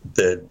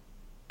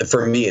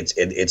for me,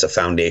 it's a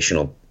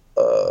foundational,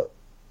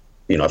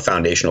 a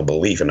foundational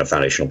belief and a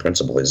foundational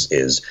principle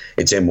is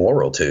it's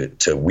immoral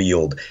to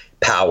wield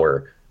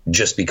power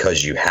just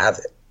because you have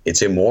it.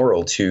 It's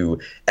immoral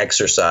to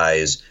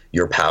exercise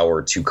your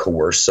power to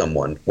coerce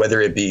someone, whether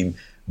it be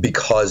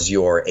because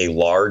you're a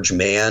large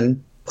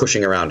man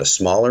pushing around a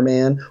smaller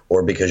man,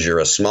 or because you're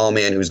a small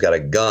man who's got a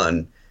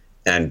gun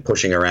and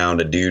pushing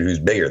around a dude who's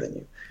bigger than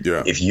you.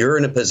 Yeah. If you're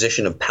in a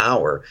position of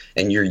power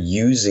and you're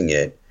using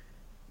it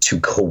to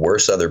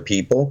coerce other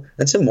people,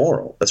 that's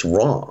immoral. That's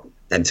wrong.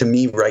 And to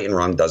me, right and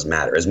wrong does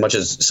matter. As much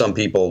as some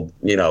people,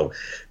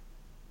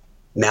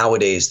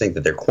 nowadays think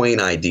that they're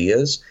quaint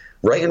ideas,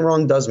 right and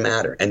wrong does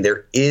matter. And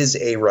there is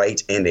a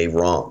right and a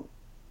wrong.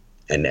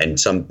 And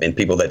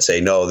people that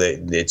say, no,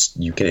 that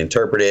you can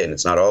interpret it and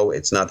it's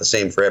not the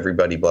same for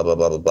everybody, blah, blah,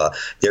 blah, blah, blah.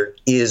 There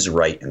is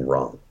right and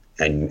wrong.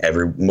 And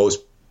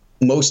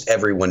most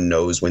everyone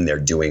knows when they're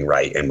doing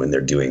right and when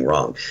they're doing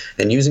wrong.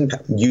 And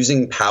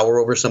using power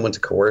over someone to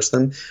coerce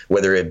them,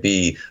 whether it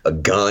be a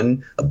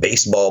gun, a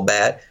baseball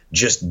bat,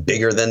 just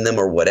bigger than them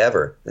or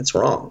whatever, that's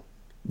wrong.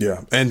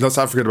 Yeah, and let's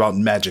not forget about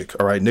magic,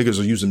 all right? Niggas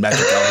are using magic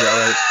out here, all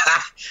right?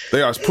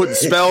 They are putting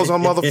spells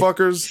on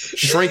motherfuckers,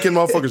 shrinking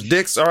motherfuckers'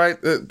 dicks, all right?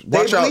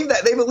 Watch out.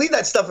 They believe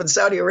that stuff in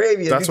Saudi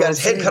Arabia. That's you got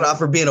his head cut off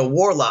for being a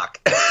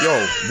warlock.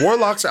 Yo,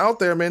 warlocks out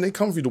there, man. They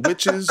come for you. The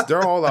witches,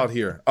 they're all out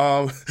here.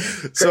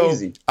 So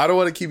I don't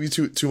want to keep you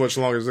too much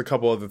longer. There's a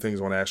couple other things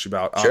I want to ask you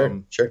about.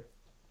 Sure.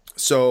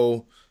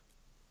 So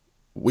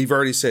we've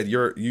already said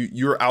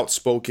you're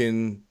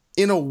outspoken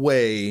in a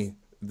way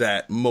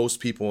that most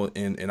people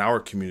in our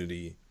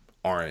community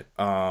aren't.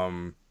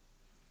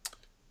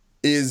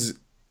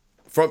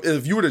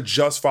 If you were to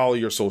just follow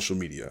your social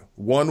media,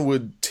 one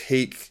would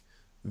take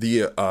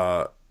the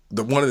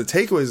one of the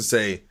takeaways to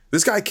say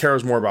this guy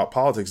cares more about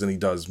politics than he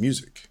does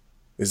music.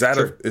 Is that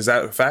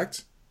a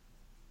fact?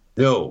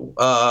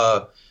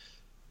 No.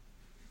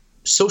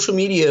 Social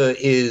media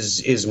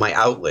is my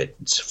outlet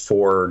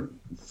for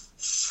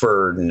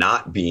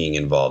not being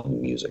involved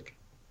in music.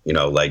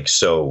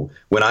 So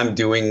when I'm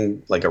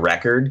doing like a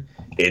record,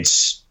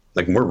 it's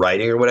like when we're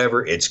writing or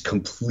whatever, it's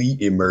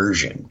complete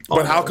immersion.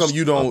 But how come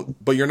you don't,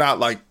 but you're not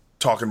like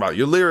talking about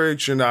your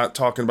lyrics, you're not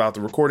talking about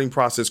the recording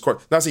process.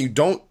 Not saying you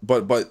don't,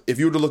 but if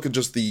you were to look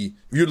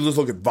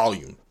at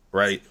volume,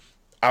 right?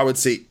 I would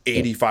say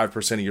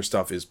 85% of your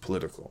stuff is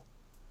political.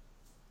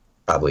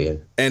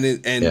 Probably.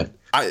 Yeah.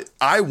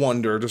 I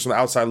wonder, just from the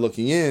outside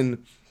looking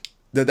in,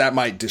 that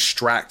might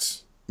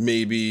distract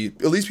maybe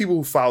at least people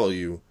who follow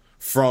you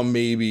from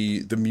maybe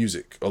the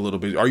music a little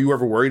bit. Are you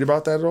ever worried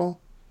about that at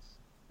all?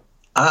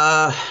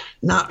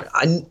 Not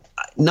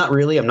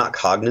really. I'm not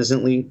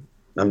cognizantly.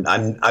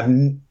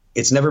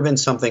 It's never been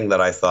something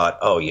that I thought,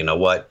 oh, you know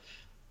what?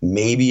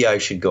 Maybe I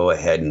should go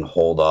ahead and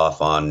hold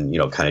off on,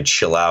 kind of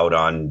chill out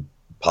on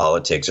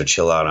politics or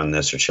chill out on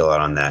this or chill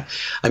out on that.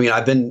 I mean,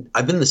 I've been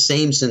the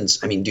same since,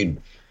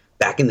 dude,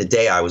 back in the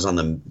day, I was on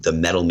the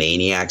Metal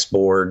Maniacs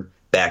board.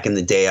 Back in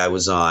the day, I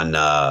was on,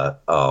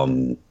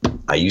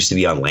 I used to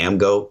be on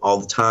Lambgo all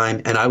the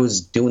time, and I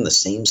was doing the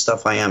same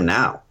stuff I am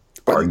now,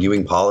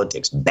 arguing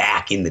politics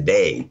back in the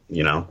day,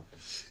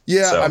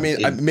 Yeah, so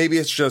maybe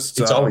it's just...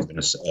 It's always been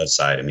a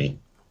side of me.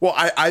 Well,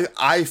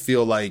 I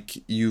feel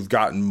like you've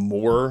gotten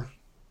more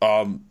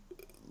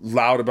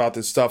loud about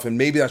this stuff, and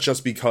maybe that's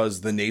just because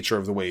the nature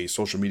of the way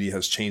social media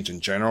has changed in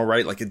general,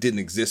 right? Like it didn't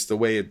exist the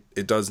way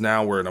it does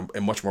now. We're in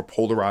a much more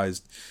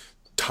polarized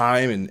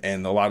time,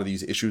 and a lot of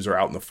these issues are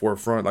out in the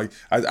forefront. Like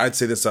I'd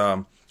say this,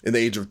 in the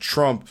age of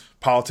Trump,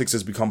 politics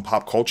has become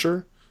pop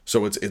culture,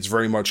 so it's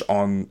very much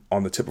on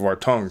the tip of our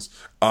tongues.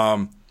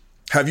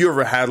 Have you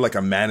ever had like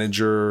a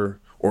manager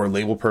or a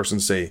label person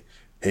say,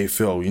 "Hey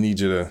Phil, we need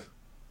you to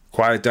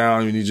quiet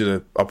down. We need you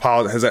to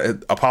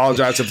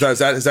apologize"?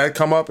 Has that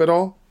come up at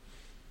all?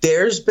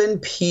 There's been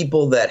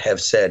people that have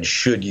said,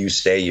 "Should you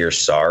say you're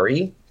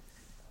sorry?"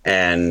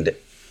 And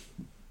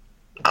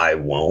I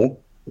won't.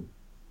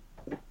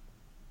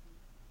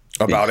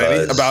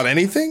 About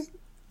anything?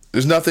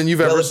 There's nothing you've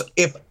ever.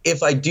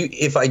 If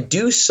I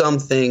do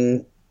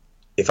something,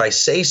 if I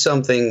say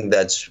something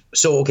that's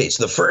so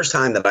the first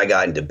time that I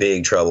got into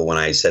big trouble when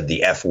I said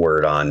the F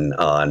word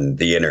on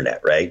the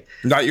internet, right?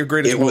 Not your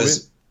greatest moment.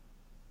 Was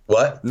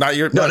what? Not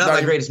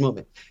my greatest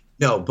moment.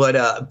 No, but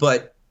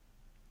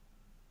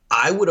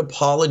I would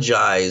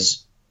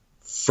apologize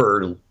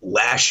for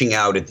lashing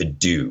out at the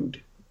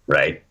dude,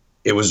 right?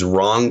 It was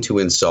wrong to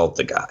insult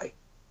the guy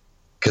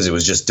because it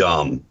was just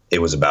dumb.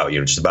 It was about,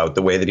 just about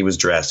the way that he was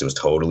dressed. It was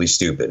totally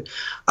stupid.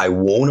 I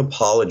won't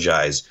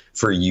apologize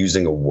for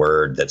using a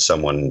word that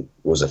someone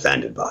was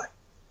offended by.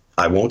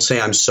 I won't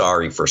say I'm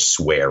sorry for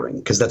swearing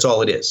because that's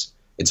all it is.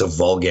 It's a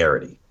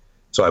vulgarity.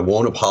 So I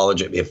won't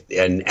apologize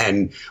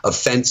and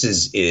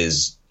offenses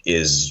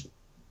is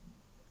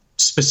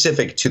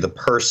specific to the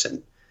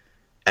person.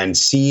 And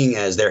seeing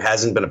as there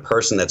hasn't been a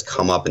person that's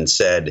come up and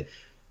said,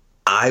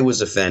 I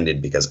was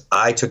offended because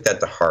I took that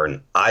to heart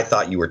and I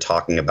thought you were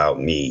talking about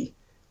me,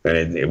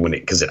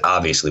 because it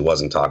obviously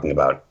wasn't talking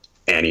about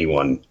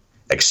anyone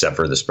except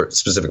for the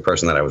specific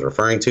person that I was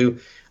referring to.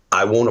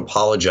 I won't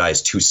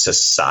apologize to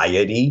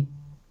society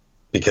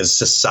because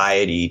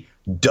society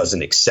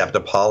doesn't accept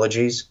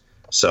apologies.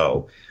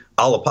 So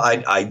I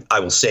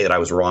will say that I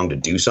was wrong to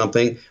do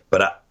something,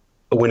 but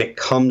when it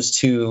comes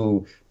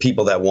to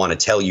people that want to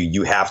tell you,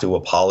 you have to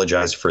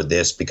apologize for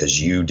this because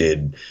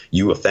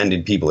you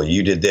offended people or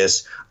you did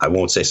this, I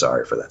won't say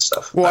sorry for that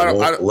stuff. Well,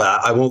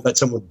 I won't let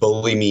someone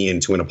bully me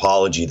into an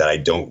apology that I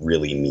don't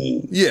really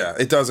mean. Yeah,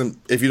 it doesn't.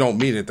 If you don't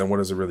mean it, then what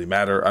does it really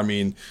matter? I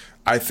mean,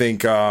 I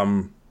think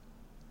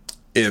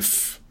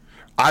if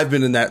I've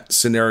been in that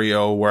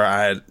scenario where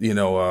I had,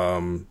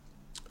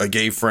 a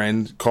gay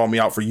friend call me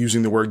out for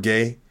using the word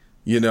gay,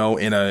 in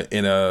a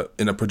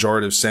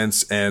pejorative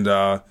sense, and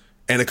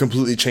it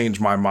completely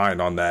changed my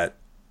mind on that,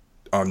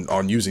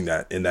 on using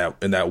that in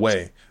that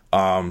way.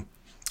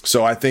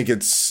 So I think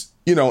it's,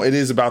 it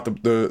is about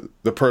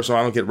the person.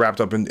 I don't get wrapped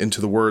up into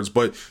the words,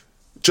 but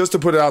just to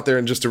put it out there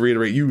and just to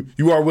reiterate,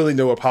 you are willing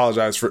to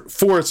apologize for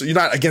it. So you're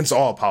not against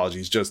all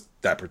apologies, just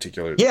that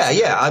particular.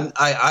 Yeah.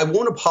 I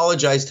won't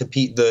apologize to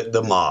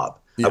the mob.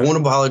 Yeah. I won't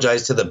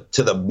apologize to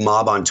the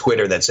mob on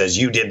Twitter that says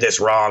you did this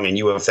wrong and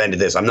you offended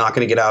this. I'm not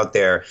going to get out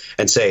there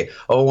and say,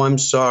 oh, I'm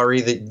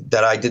sorry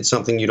that I did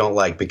something you don't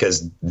like,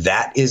 because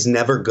that is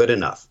never good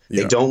enough.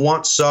 Yeah. They don't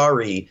want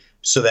sorry.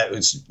 So that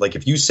it's like,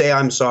 if you say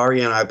I'm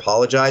sorry and I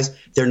apologize,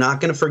 they're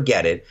not going to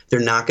forget it. They're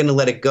not going to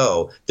let it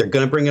go. They're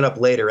going to bring it up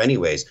later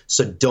anyways.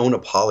 So don't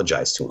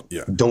apologize to them.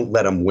 Yeah. Don't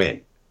let them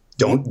win.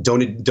 Don't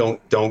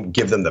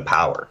give them the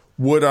power.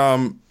 Would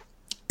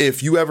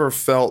if you ever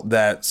felt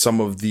that some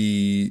of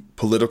the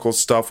political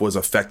stuff was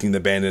affecting the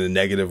band in a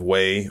negative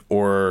way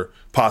or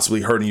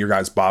possibly hurting your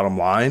guys' bottom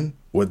line,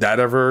 would that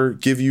ever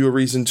give you a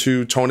reason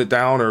to tone it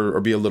down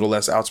or be a little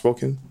less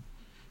outspoken?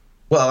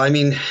 Well, I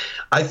mean,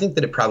 I think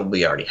that it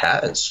probably already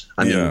has.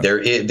 I mean,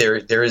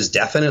 there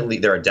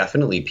are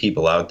definitely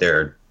people out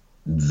there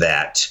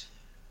that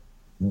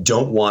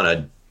don't want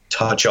to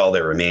touch all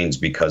that remains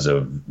because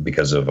of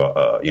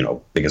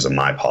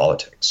my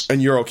politics.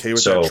 And you're okay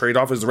with that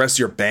trade-off? Is the rest of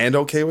your band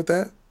okay with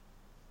that?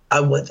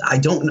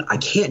 I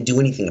can't do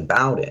anything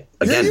about it.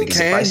 Again, you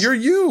can. You're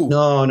you.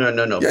 No.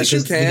 Yes,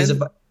 you can.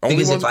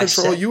 Only one to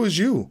control you is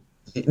you.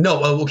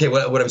 No, okay.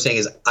 What I'm saying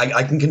is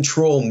I can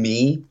control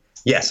me.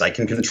 Yes, I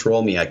can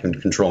control me. I can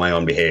control my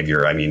own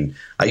behavior. I mean,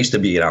 I used to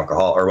be an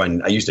alcoholic, or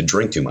when I used to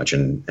drink too much,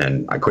 and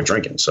I quit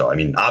drinking. So, I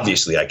mean,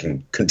 obviously, I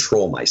can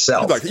control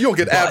myself. Like, you don't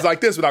get abs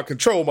like this without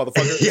control,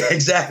 motherfucker. Yeah,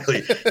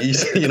 exactly.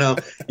 you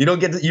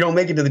don't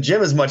make it to the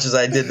gym as much as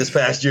I did this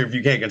past year if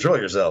you can't control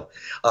yourself.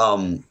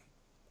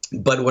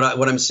 But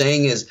what I'm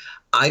saying is,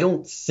 I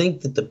don't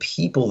think that the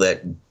people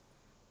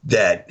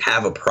that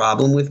have a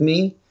problem with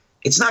me,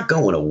 it's not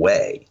going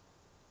away.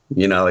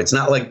 It's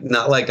not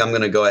like I'm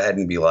going to go ahead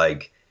and be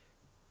like,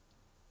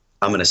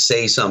 I'm going to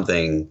say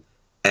something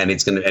and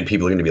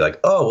people are going to be like,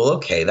 oh, well,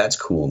 okay, that's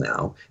cool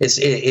now.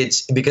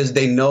 It's because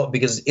they know,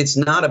 because it's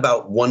not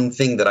about one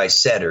thing that I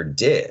said or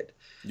did.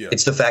 Yeah.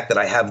 It's the fact that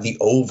I have the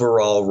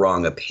overall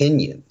wrong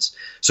opinions.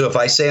 So if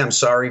I say I'm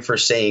sorry for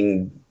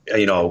saying,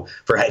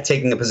 for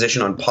taking a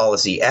position on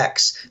policy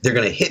X, they're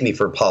going to hit me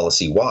for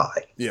policy Y.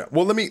 Yeah.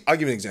 Well, I'll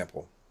give you an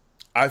example.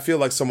 I feel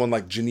like someone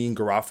like Janine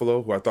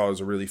Garofalo, who I thought was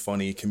a really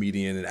funny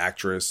comedian and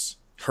actress,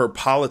 her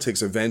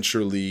politics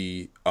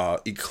eventually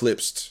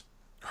eclipsed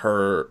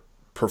her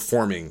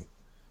performing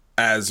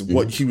as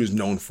what he was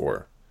known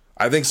for.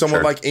 I think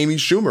someone like Amy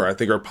Schumer, I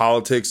think her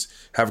politics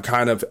have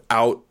kind of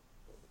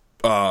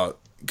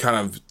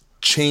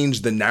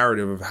changed the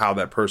narrative of how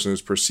that person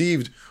is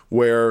perceived,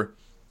 where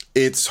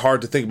it's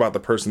hard to think about the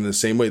person in the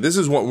same way. This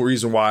is one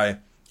reason why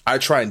I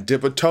try and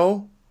dip a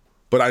toe,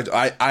 but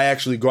I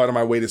actually go out of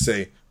my way to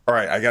say, all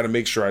right, I got to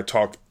make sure I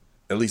talk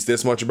at least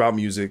this much about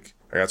music.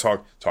 I got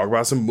to talk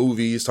about some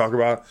movies, talk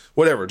about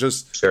whatever.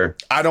 Just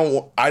I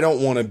don't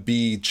want to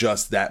be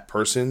just that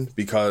person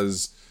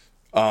because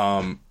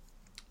I'm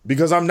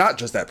not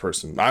just that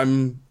person.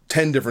 I'm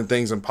 10 different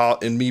things,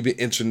 and me being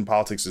interested in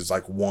politics is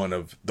like one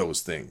of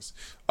those things.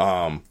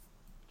 But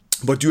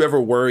do you ever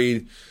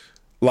worried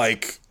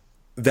like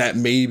that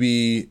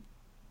maybe,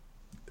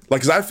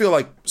 like, because I feel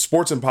like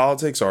sports and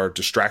politics are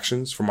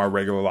distractions from our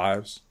regular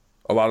lives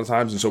a lot of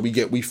times, and so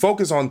we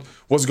focus on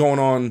what's going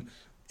on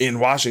in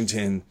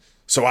Washington,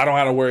 so I don't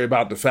have to worry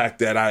about the fact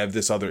that I have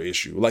this other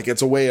issue. Like,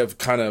 it's a way of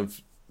kind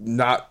of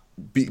not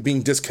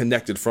being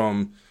disconnected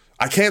from,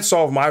 I can't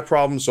solve my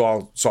problems, so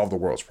I'll solve the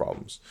world's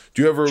problems.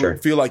 Do you ever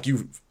feel like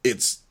you're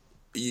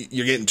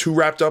getting too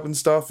wrapped up in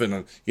stuff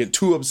and getting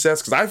too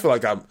obsessed? Because I feel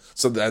like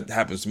so that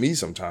happens to me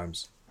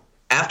sometimes.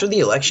 After the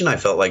election, I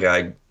felt like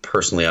I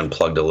personally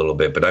unplugged a little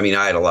bit, but I mean,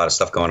 I had a lot of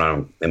stuff going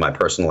on in my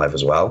personal life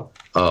as well.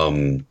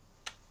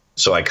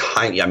 So I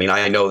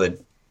know that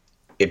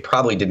it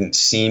probably didn't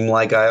seem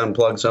like I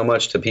unplugged so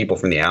much to people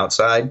from the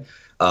outside.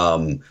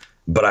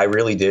 But I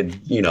really did,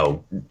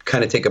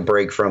 kind of take a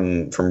break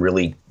from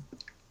really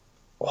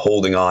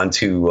holding on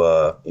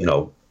to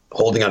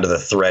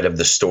the thread of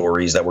the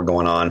stories that were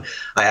going on.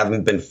 I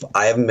haven't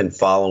been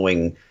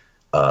following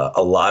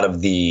a lot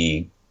of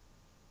the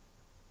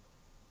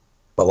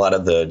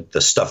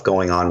stuff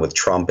going on with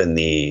Trump and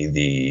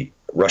the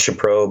Russia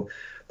probe,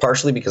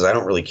 partially because I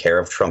don't really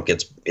care if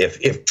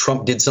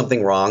Trump did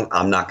something wrong.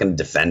 I'm not going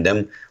to defend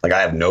him. Like,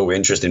 I have no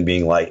interest in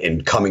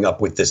in coming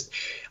up with this.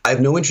 I have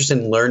no interest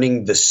in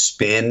learning the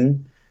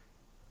spin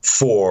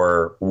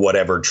for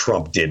whatever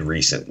Trump did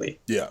recently.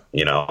 Yeah.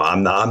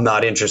 I'm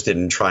not interested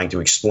in trying to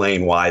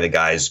explain why the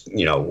guy's,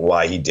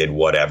 why he did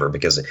whatever,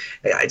 because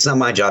it's not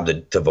my job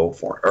to vote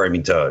for, or I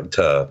mean,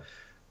 to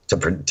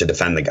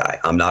defend the guy.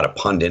 I'm not a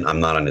pundit. I'm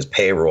not on his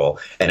payroll.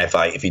 And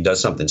if he does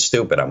something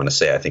stupid, I'm going to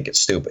say I think it's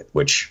stupid,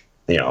 which,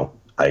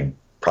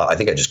 I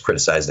think I just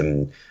criticized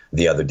him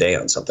the other day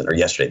on something, or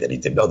yesterday, that he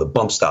did the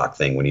bump stock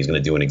thing when he's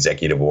going to do an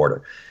executive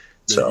order.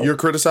 So you're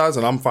criticized,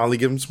 and I'm finally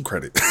giving him some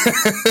credit.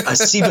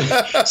 see,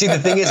 the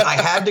thing is,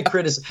 I had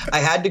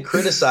to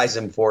criticize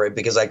him for it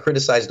because I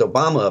criticized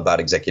Obama about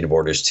executive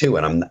orders too,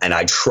 and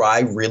I try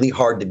really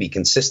hard to be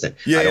consistent.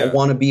 I don't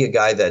want to be a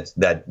guy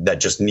that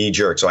just knee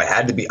jerk. So I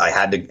had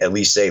to at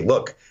least say,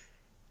 look,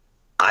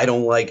 I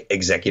don't like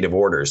executive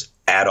orders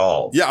at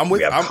all. Yeah,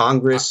 we have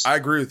Congress. I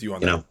agree with you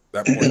on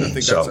that point. I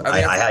think so.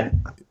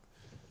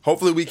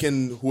 Hopefully we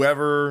can,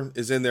 whoever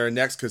is in there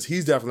next, because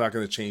he's definitely not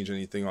going to change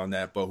anything on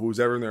that, but who's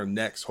ever in there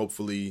next,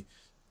 hopefully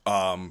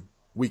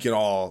we can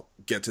all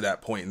get to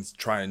that point and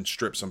try and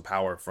strip some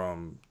power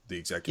from the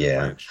executive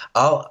branch.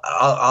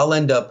 I'll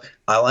end up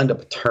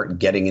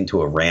getting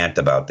into a rant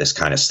about this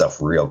kind of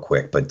stuff real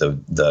quick, but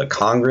the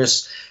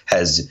Congress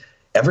has,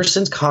 ever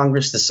since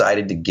Congress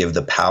decided to give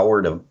the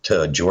power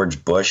to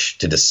George Bush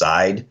to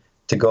decide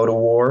to go to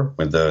war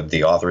with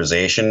the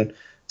authorization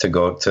to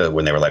go to,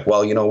 when they were like,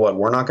 well, you know what,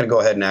 we're not going to go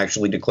ahead and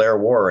actually declare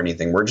war or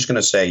anything. We're just going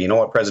to say, you know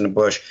what, President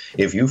Bush,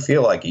 if you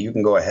feel like it, you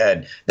can go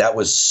ahead. That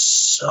was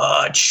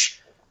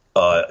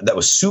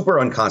super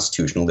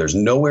unconstitutional. There's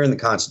nowhere in the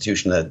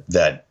Constitution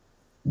that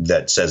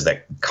says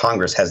that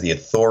Congress has the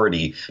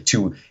authority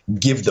to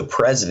give the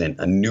president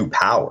a new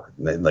power.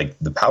 Like,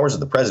 the powers of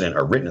the president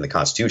are written in the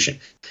Constitution.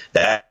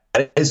 That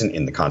isn't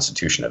in the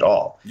Constitution at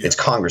all. Yeah. It's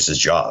Congress's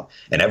job.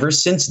 And ever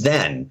since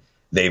then,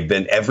 they've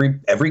been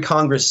every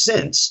Congress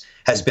since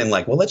has been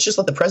like, well, let's just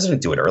let the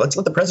president do it, or let's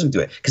let the president do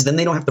it, because then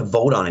they don't have to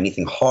vote on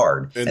anything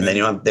hard, and then they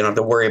don't have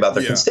to worry about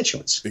their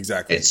constituents.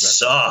 Exactly.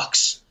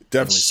 Sucks.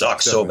 Definitely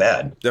sucks so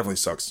bad. Definitely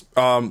sucks.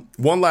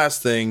 One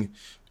last thing,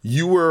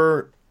 you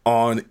were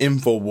on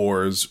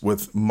InfoWars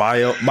with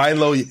Milo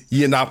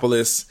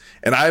Yiannopoulos,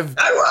 and I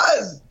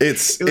was.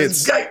 It's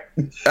great.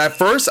 At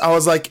first I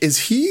was like, is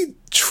he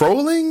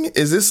trolling?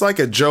 Is this like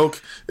a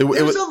joke?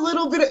 There's a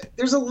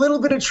little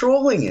bit of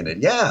trolling in it.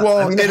 Yeah. Well,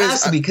 I mean, it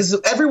has to be, because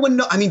everyone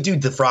knows. I mean,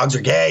 dude, the frogs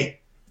are gay.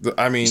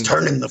 He's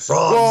turning the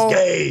frogs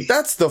gay.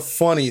 That's the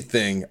funny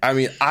thing. I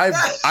mean,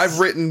 I've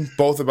written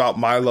both about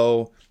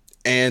Milo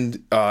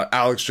and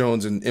Alex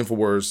Jones and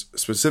InfoWars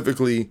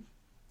specifically.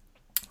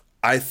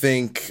 I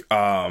think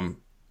InfoWars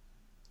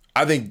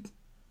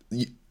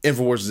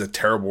is a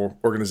terrible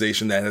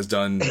organization that has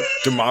done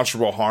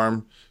demonstrable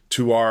harm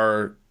to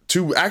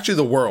actually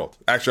the world.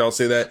 Actually, I'll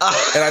say that.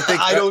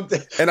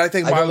 And I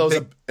think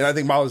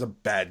Milo's a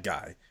bad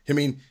guy. I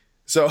mean,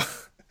 so.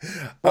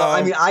 Well,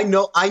 I mean, I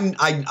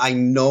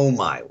know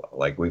Milo.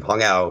 Like, we've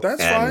hung out.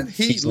 That's fine.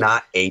 He's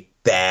not a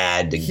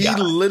bad guy.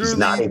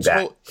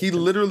 He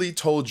literally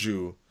told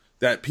you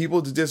that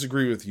people to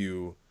disagree with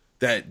you,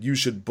 that you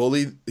should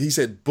bully. He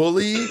said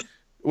bully.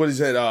 What he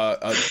said?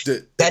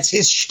 That's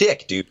his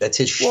shtick, dude. That's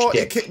his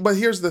shtick. But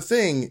here's the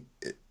thing: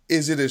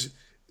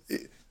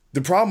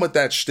 the problem with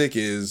that shtick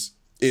is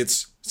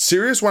it's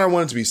serious when I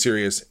want it to be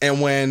serious,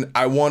 and when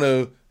I want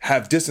to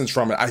have distance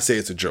from it, I say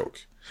it's a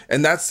joke.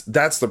 And that's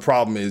the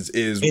problem. Is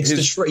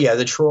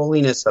the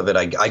trolliness of it.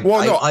 I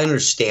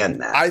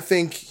understand that. I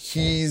think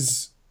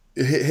his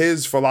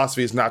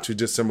philosophy is not too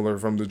dissimilar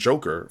from the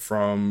Joker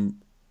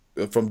from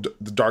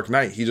The Dark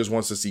Knight. He just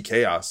wants to see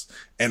chaos,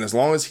 and as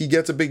long as he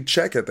gets a big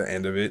check at the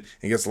end of it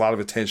and gets a lot of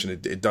attention,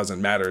 it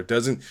doesn't matter. It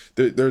doesn't.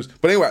 But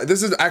anyway,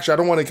 this is actually, I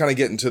don't want to kind of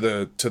get into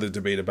the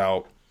debate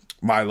about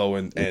Milo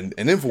and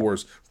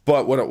InfoWars.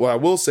 But what I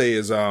will say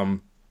is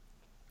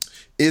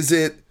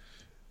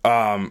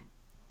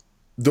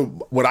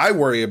what I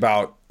worry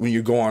about when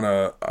you go on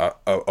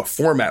a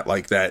format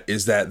like that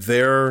is that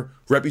their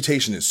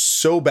reputation is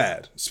so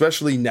bad,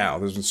 especially now.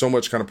 There's been so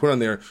much kind of put on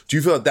there. Do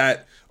you feel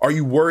that are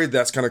you worried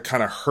that's going to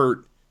kind of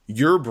hurt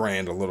your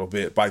brand a little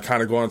bit by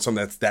kind of going on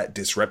something that's that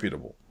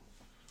disreputable?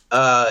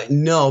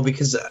 No,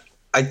 because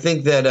I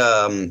think that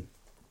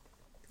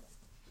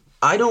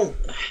I don't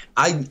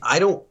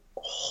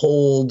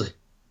hold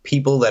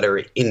people that are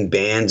in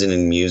bands and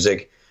in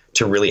music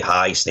to really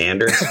high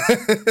standards.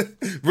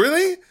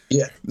 Really?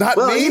 Yeah. Not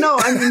me? You know,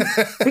 I mean,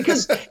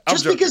 because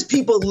because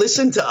people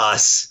listen to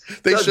us,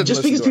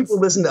 people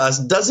listen to us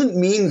doesn't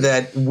mean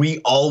that we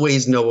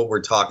always know what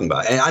we're talking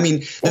about. And I mean,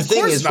 the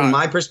thing is, from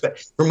my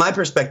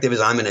perspective, is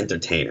I'm an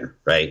entertainer,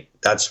 right?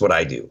 That's what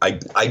I do.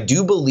 I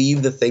do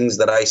believe the things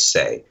that I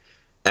say,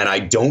 and I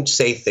don't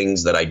say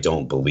things that I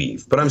don't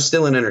believe, but I'm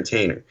still an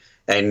entertainer.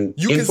 And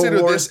you consider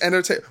this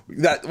entertainment?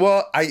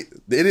 I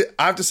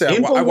have to say,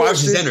 I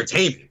watched it.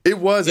 Entertainment. It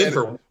was.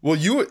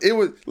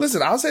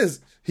 Listen, I'll say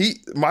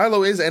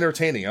Milo is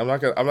entertaining. I'm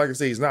not gonna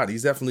say he's not.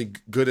 He's definitely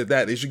good at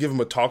that. They should give him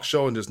a talk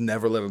show and just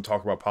never let him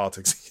talk about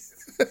politics.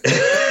 But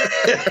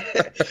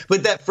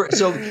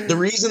the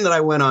reason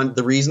I went on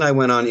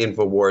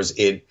InfoWars,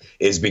 it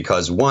is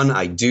because, one,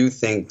 I do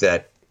think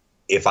that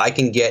if I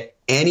can get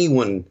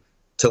anyone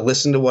to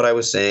listen to what I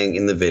was saying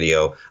in the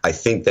video, I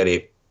think that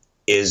it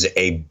is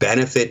a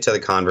benefit to the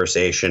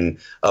conversation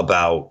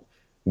about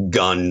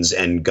guns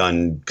and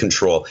gun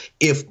control,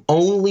 if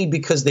only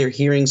because they're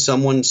hearing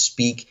someone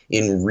speak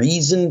in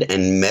reasoned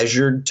and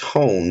measured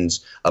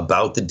tones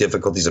about the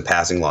difficulties of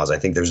passing laws. I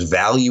think there's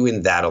value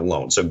in that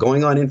alone. So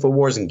going on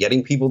InfoWars and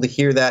getting people to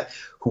hear that,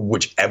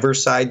 whichever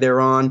side they're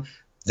on,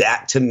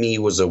 that to me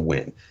was a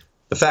win.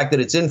 The fact that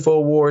it's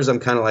InfoWars, I'm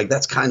kind of like,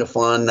 that's kind of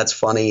fun. That's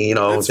funny. You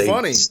know,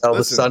 they sell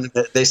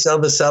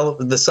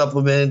the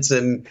supplements,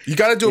 and you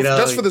got to do it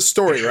just for the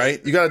story,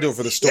 right? You got to do it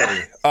for the story.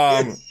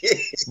 Yeah.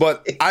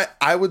 But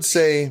I would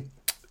say,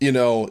 you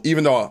know,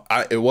 even though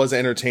it was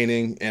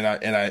entertaining, and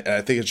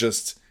I think it's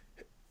just,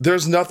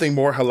 there's nothing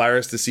more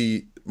hilarious to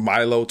see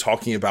Milo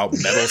talking about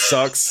metal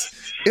sucks.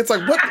 It's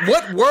like,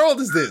 what world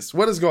is this?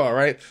 What is going on,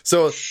 right?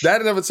 So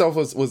that in of itself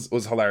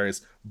was hilarious.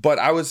 But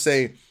I would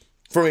say,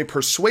 from a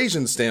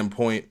persuasion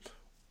standpoint,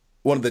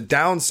 one of the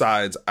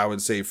downsides I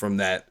would say from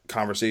that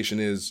conversation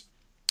is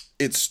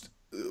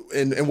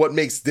and what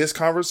makes this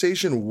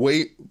conversation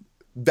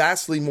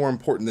vastly more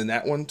important than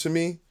that one to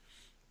me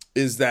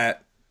is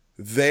that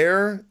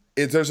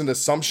there's an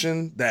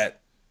assumption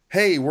that,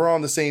 hey, we're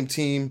on the same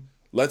team.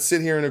 Let's sit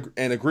here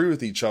and agree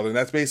with each other. And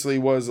that's basically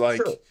was like,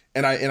 sure.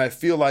 And I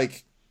feel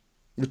like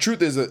the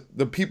truth is that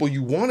the people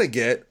you want to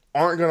get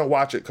aren't going to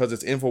watch it because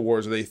it's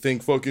InfoWars or they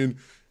think fucking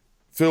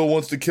Phil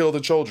wants to kill the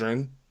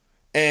children.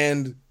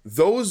 And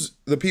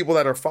the people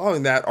that are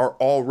following that are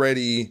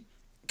already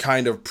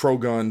kind of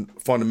pro-gun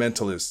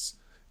fundamentalists.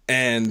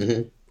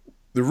 And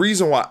the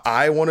reason why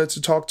I wanted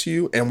to talk to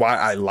you and why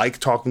I like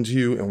talking to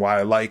you and why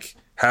I like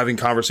having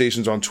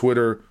conversations on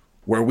Twitter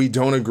where we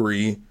don't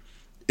agree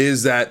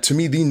is that, to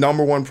me, the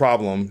number one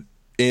problem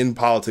in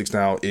politics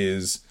now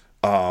is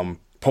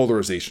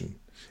polarization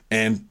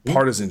and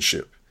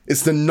partisanship.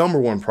 It's the number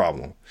one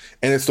problem.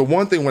 And it's the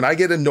one thing when I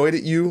get annoyed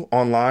at you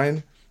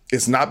online,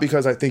 it's not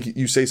because I think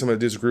you say something I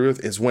disagree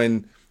with. It's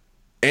when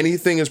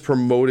anything is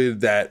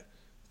promoted that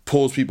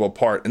pulls people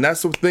apart. And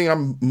that's the thing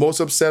I'm most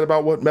upset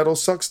about what Metal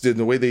Sucks did. And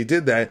the way they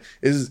did that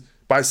is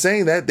by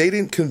saying that they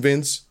didn't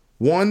convince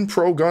one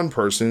pro-gun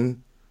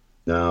person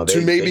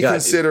to maybe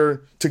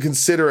consider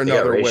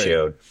another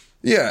way.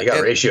 Yeah, they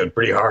got ratioed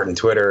pretty hard on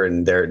Twitter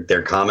and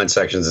their comment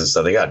sections and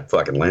stuff. They got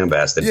fucking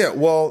lambasted. Yeah,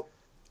 well,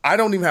 I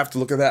don't even have to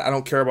look at that. I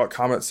don't care about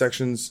comment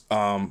sections.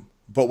 But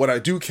what I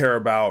do care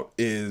about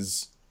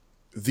is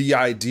the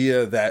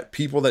idea that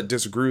people that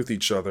disagree with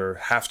each other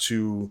have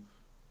to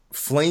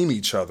flame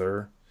each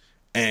other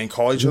and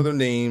call each other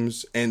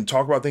names and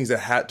talk about things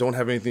that don't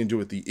have anything to do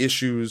with the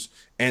issues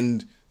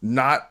and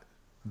not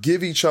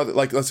give each other,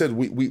 like I said,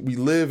 we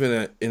live in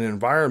an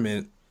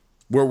environment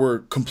where we're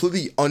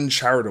completely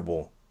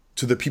uncharitable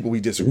to the people we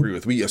disagree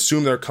with. We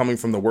assume they're coming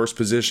from the worst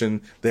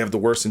position, they have the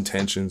worst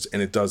intentions,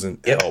 and it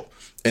doesn't help.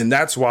 And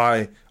that's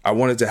why I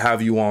wanted to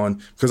have you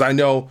on, because I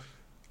know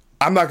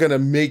I'm not going to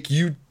make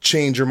you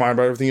change your mind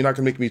about everything. You're not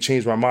going to make me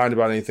change my mind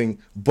about anything,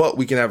 but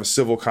we can have a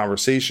civil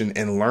conversation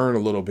and learn a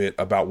little bit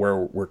about where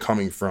we're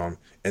coming from.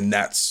 And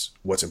that's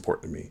what's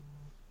important to me.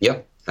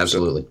 Yep,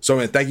 absolutely. So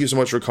man, thank you so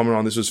much for coming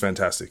on. This was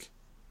fantastic.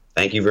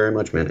 Thank you very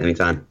much, man.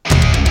 Anytime.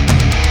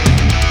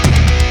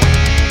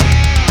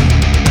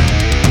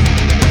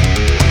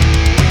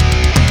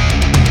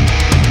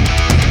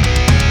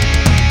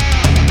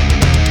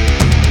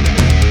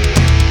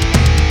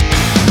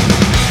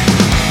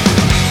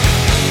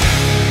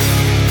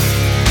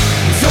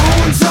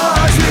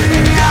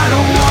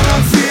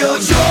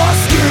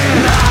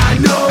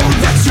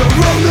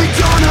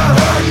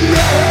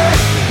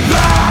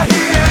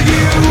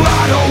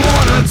 I don't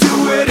wanna do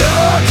it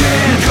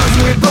again, 'cause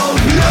we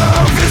both know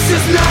this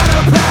is not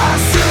about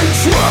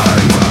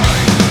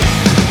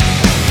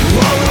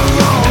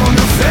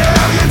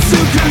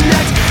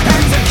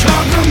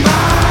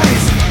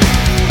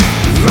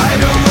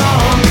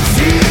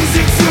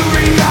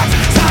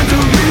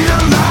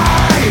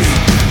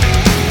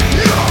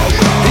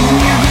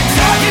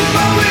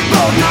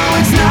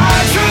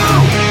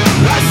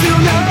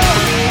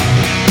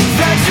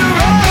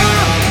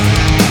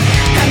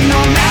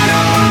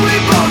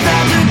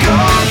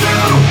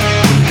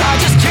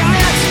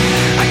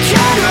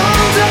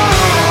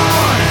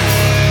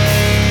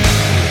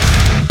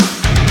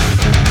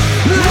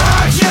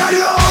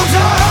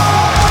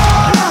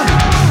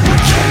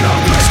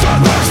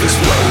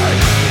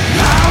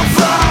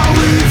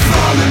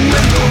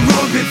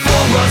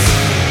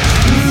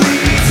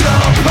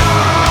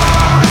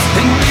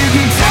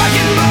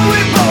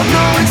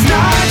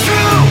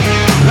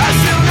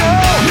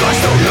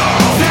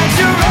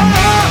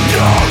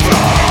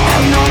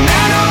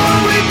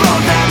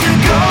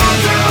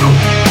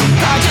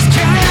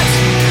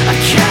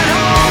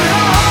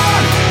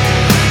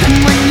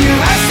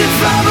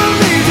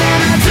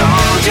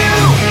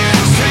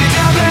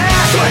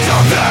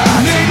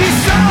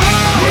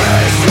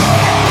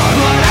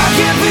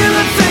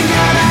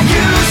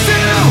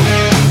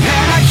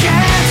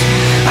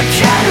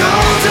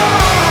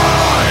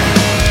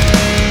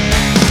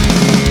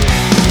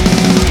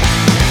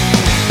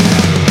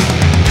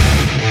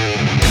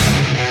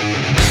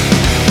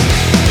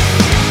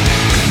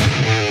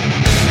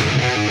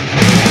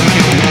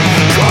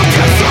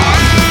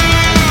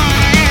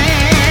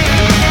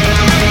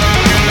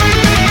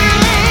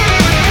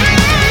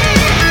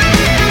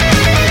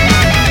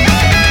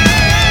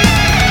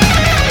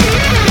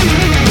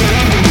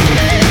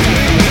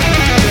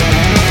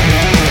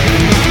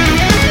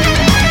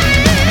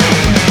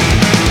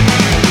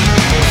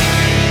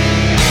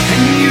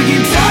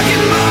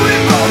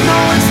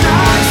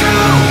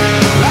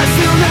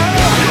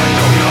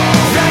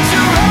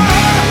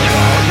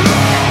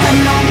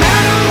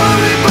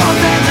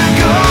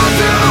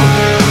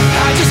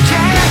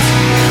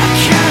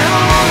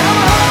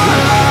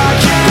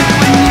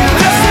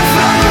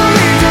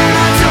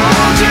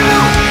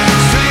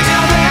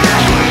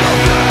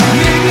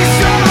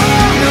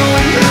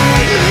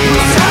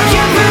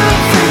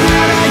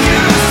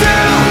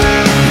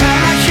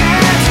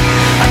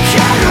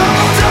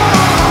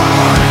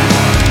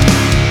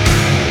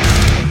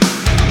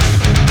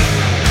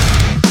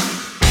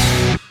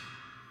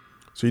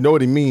So you know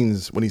what he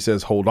means when he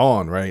says hold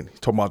on, right?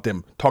 He's talking about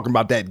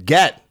that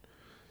gat.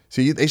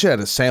 See, they should have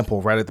a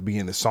sample right at the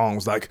beginning of the song.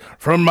 It's like,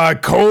 from my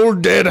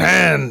cold dead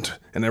hand.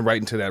 And then right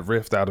into that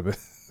riff out of it.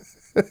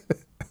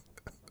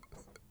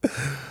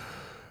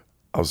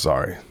 I'm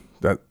sorry.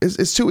 That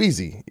it's too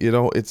easy.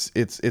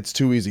 It's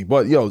too easy.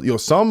 But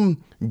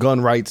some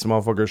gun rights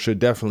motherfuckers should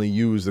definitely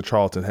use the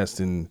Charlton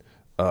Heston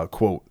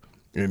quote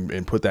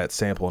and put that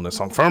sample in the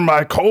song, from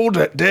my cold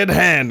dead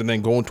hand, and then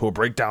go into a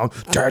breakdown.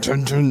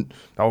 That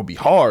would be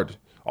hard.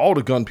 All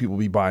the gun people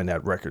be buying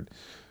that record.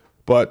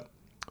 But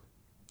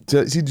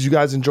did you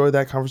guys enjoy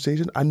that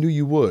conversation? I knew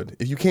you would.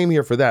 If you came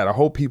here for that, I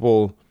hope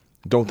people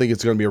don't think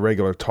it's going to be a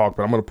regular talk,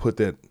 but I'm going to put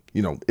that,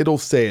 it'll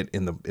say it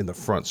in the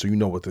front so you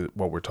know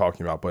what we're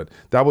talking about. But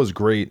that was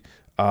great.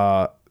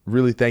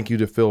 Really thank you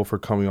to Phil for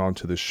coming on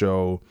to the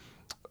show.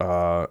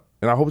 And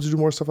I hope to do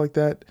more stuff like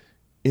that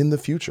in the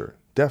future.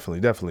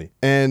 Definitely.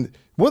 And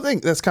one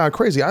thing that's kind of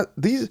crazy,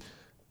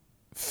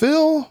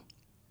 Phil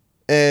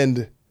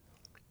and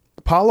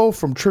Paulo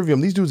from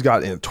Trivium, these dudes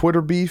got in Twitter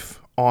beef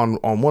on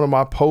one of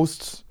my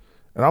posts.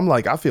 And I'm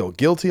like, I feel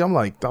guilty.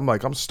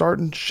 I'm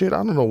starting shit. I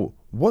don't know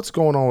what's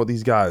going on with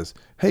these guys.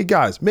 Hey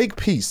guys, make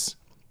peace.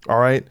 All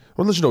right.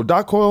 Well, let you know,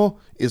 Doc Coyle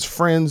is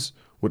friends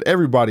with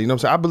everybody. You know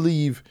what I'm saying? I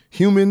believe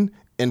human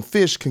and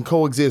fish can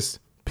coexist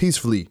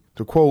peacefully,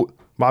 to quote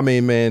my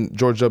main man,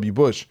 George W.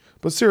 Bush.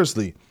 But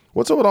seriously,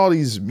 what's up with all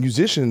these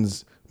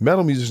musicians,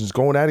 metal musicians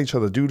going at each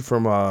other? Dude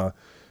from,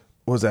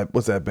 what's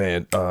that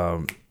band?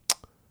 God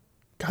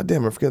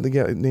damn, I forget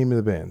the name of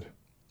the band.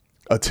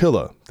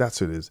 Attila, that's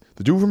who it is.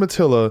 The dude from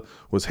Attila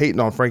was hating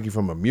on Frankie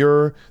from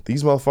Amur.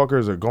 These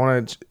motherfuckers are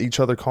going at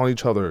each other, calling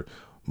each other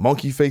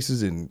monkey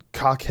faces and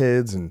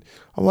cockheads. And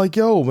I'm like,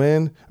 yo,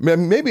 man,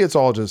 maybe it's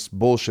all just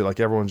bullshit. Like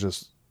everyone's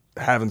just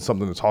having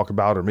something to talk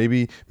about. Or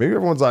maybe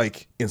everyone's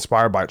like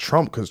inspired by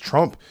Trump, because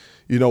Trump,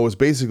 is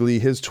basically,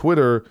 his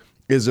Twitter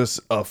is just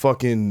a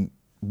fucking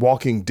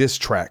walking diss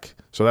track.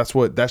 So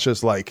that's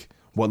just like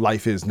what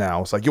life is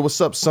now. It's like, yo,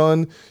 what's up,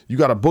 son? You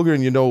got a booger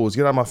in your nose.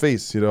 Get out of my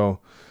face, That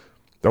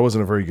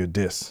wasn't a very good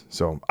diss.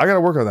 So I got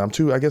to work on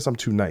that. I guess I'm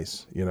too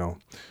nice,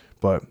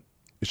 but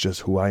it's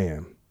just who I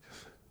am.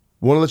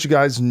 Want to let you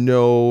guys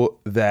know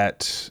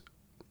that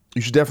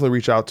you should definitely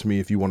reach out to me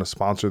if you want to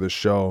sponsor this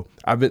show.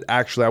 I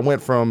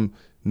went from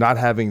not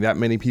having that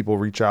many people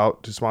reach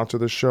out to sponsor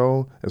this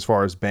show as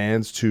far as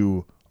bands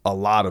to a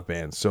lot of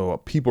bands. So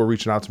people are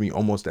reaching out to me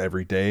almost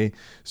every day.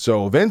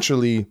 So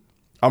eventually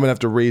I'm going to have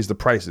to raise the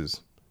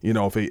prices.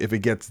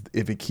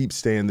 If it keeps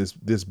staying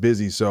this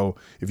busy. So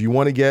if you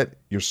want to get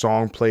your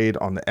song played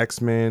on the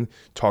X-Men,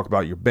 talk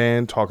about your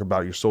band, talk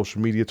about your social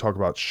media, talk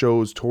about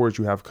shows, tours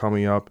you have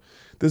coming up,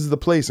 this is the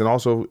place. And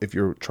also if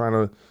you're trying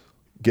to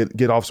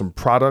get off some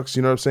products,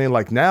 you know what I'm saying?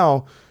 Like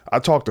now, I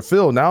talked to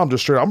Phil. Now I'm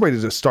ready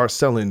to just start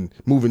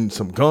moving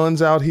some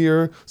guns out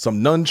here,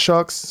 some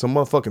nunchucks, some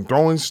motherfucking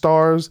throwing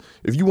stars.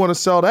 If you want to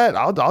sell that,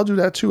 I'll do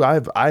that too.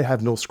 I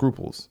have no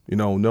scruples,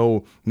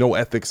 no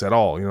ethics at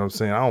all. You know what I'm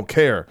saying? I don't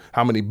care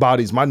how many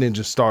bodies my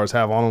ninja stars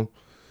have on them.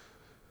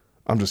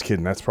 I'm just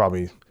kidding. That's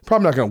probably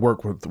not gonna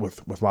work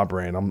with my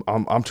brand.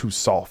 I'm too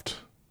soft.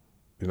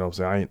 You know what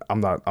I'm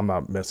saying? I'm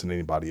not messing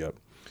anybody up.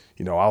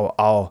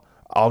 I'll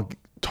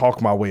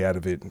talk my way out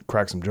of it and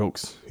crack some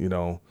jokes,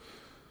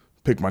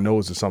 pick my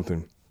nose or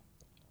something.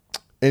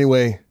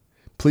 Anyway,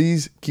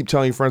 please keep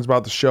telling your friends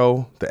about the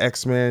show, the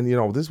X-Men.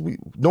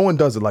 No one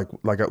does it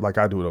like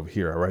I do it over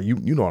here. All right, you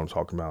know what I'm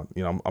talking about.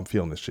 I'm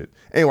feeling this shit.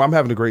 Anyway, I'm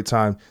having a great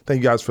time.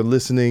 Thank you guys for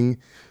listening.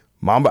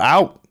 Mamba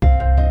out.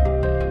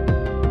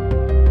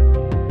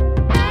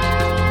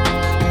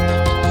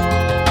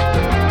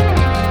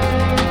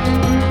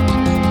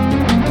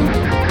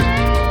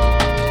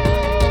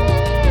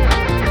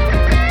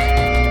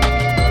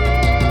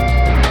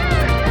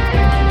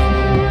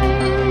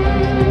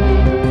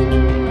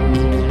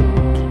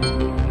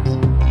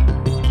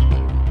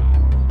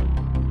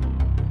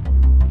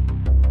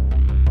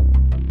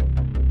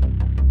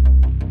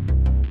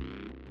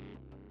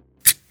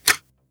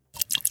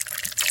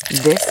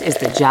 This is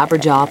the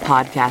Jabberjaw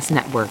Podcast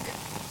Network.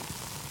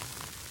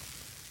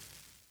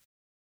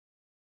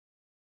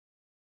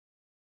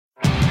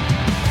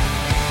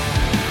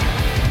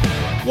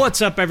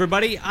 What's up,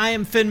 everybody? I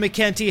am Finn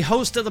McKenty,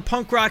 host of the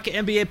Punk Rock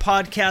NBA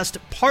podcast,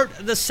 part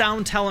of the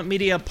Sound Talent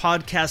Media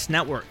Podcast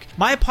Network.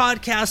 My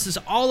podcast is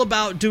all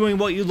about doing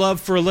what you love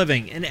for a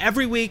living, and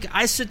every week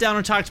I sit down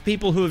and talk to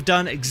people who have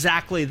done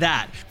exactly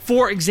that.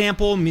 For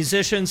example,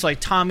 musicians like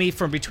Tommy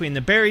from Between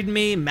the Buried and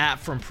Me, Matt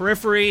from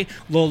Periphery,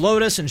 Lil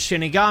Lotus and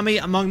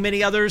Shinigami, among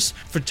many others,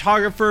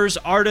 photographers,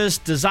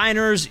 artists,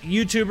 designers,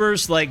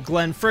 YouTubers like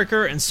Glenn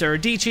Fricker and Sarah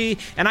Dici,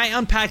 and I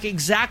unpack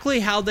exactly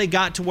how they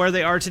got to where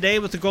they are today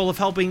with the goal of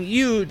helping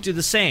you do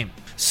the same.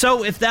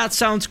 So if that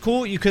sounds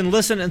cool, you can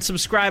listen and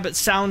subscribe at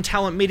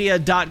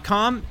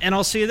soundtalentmedia.com, and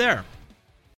I'll see you there.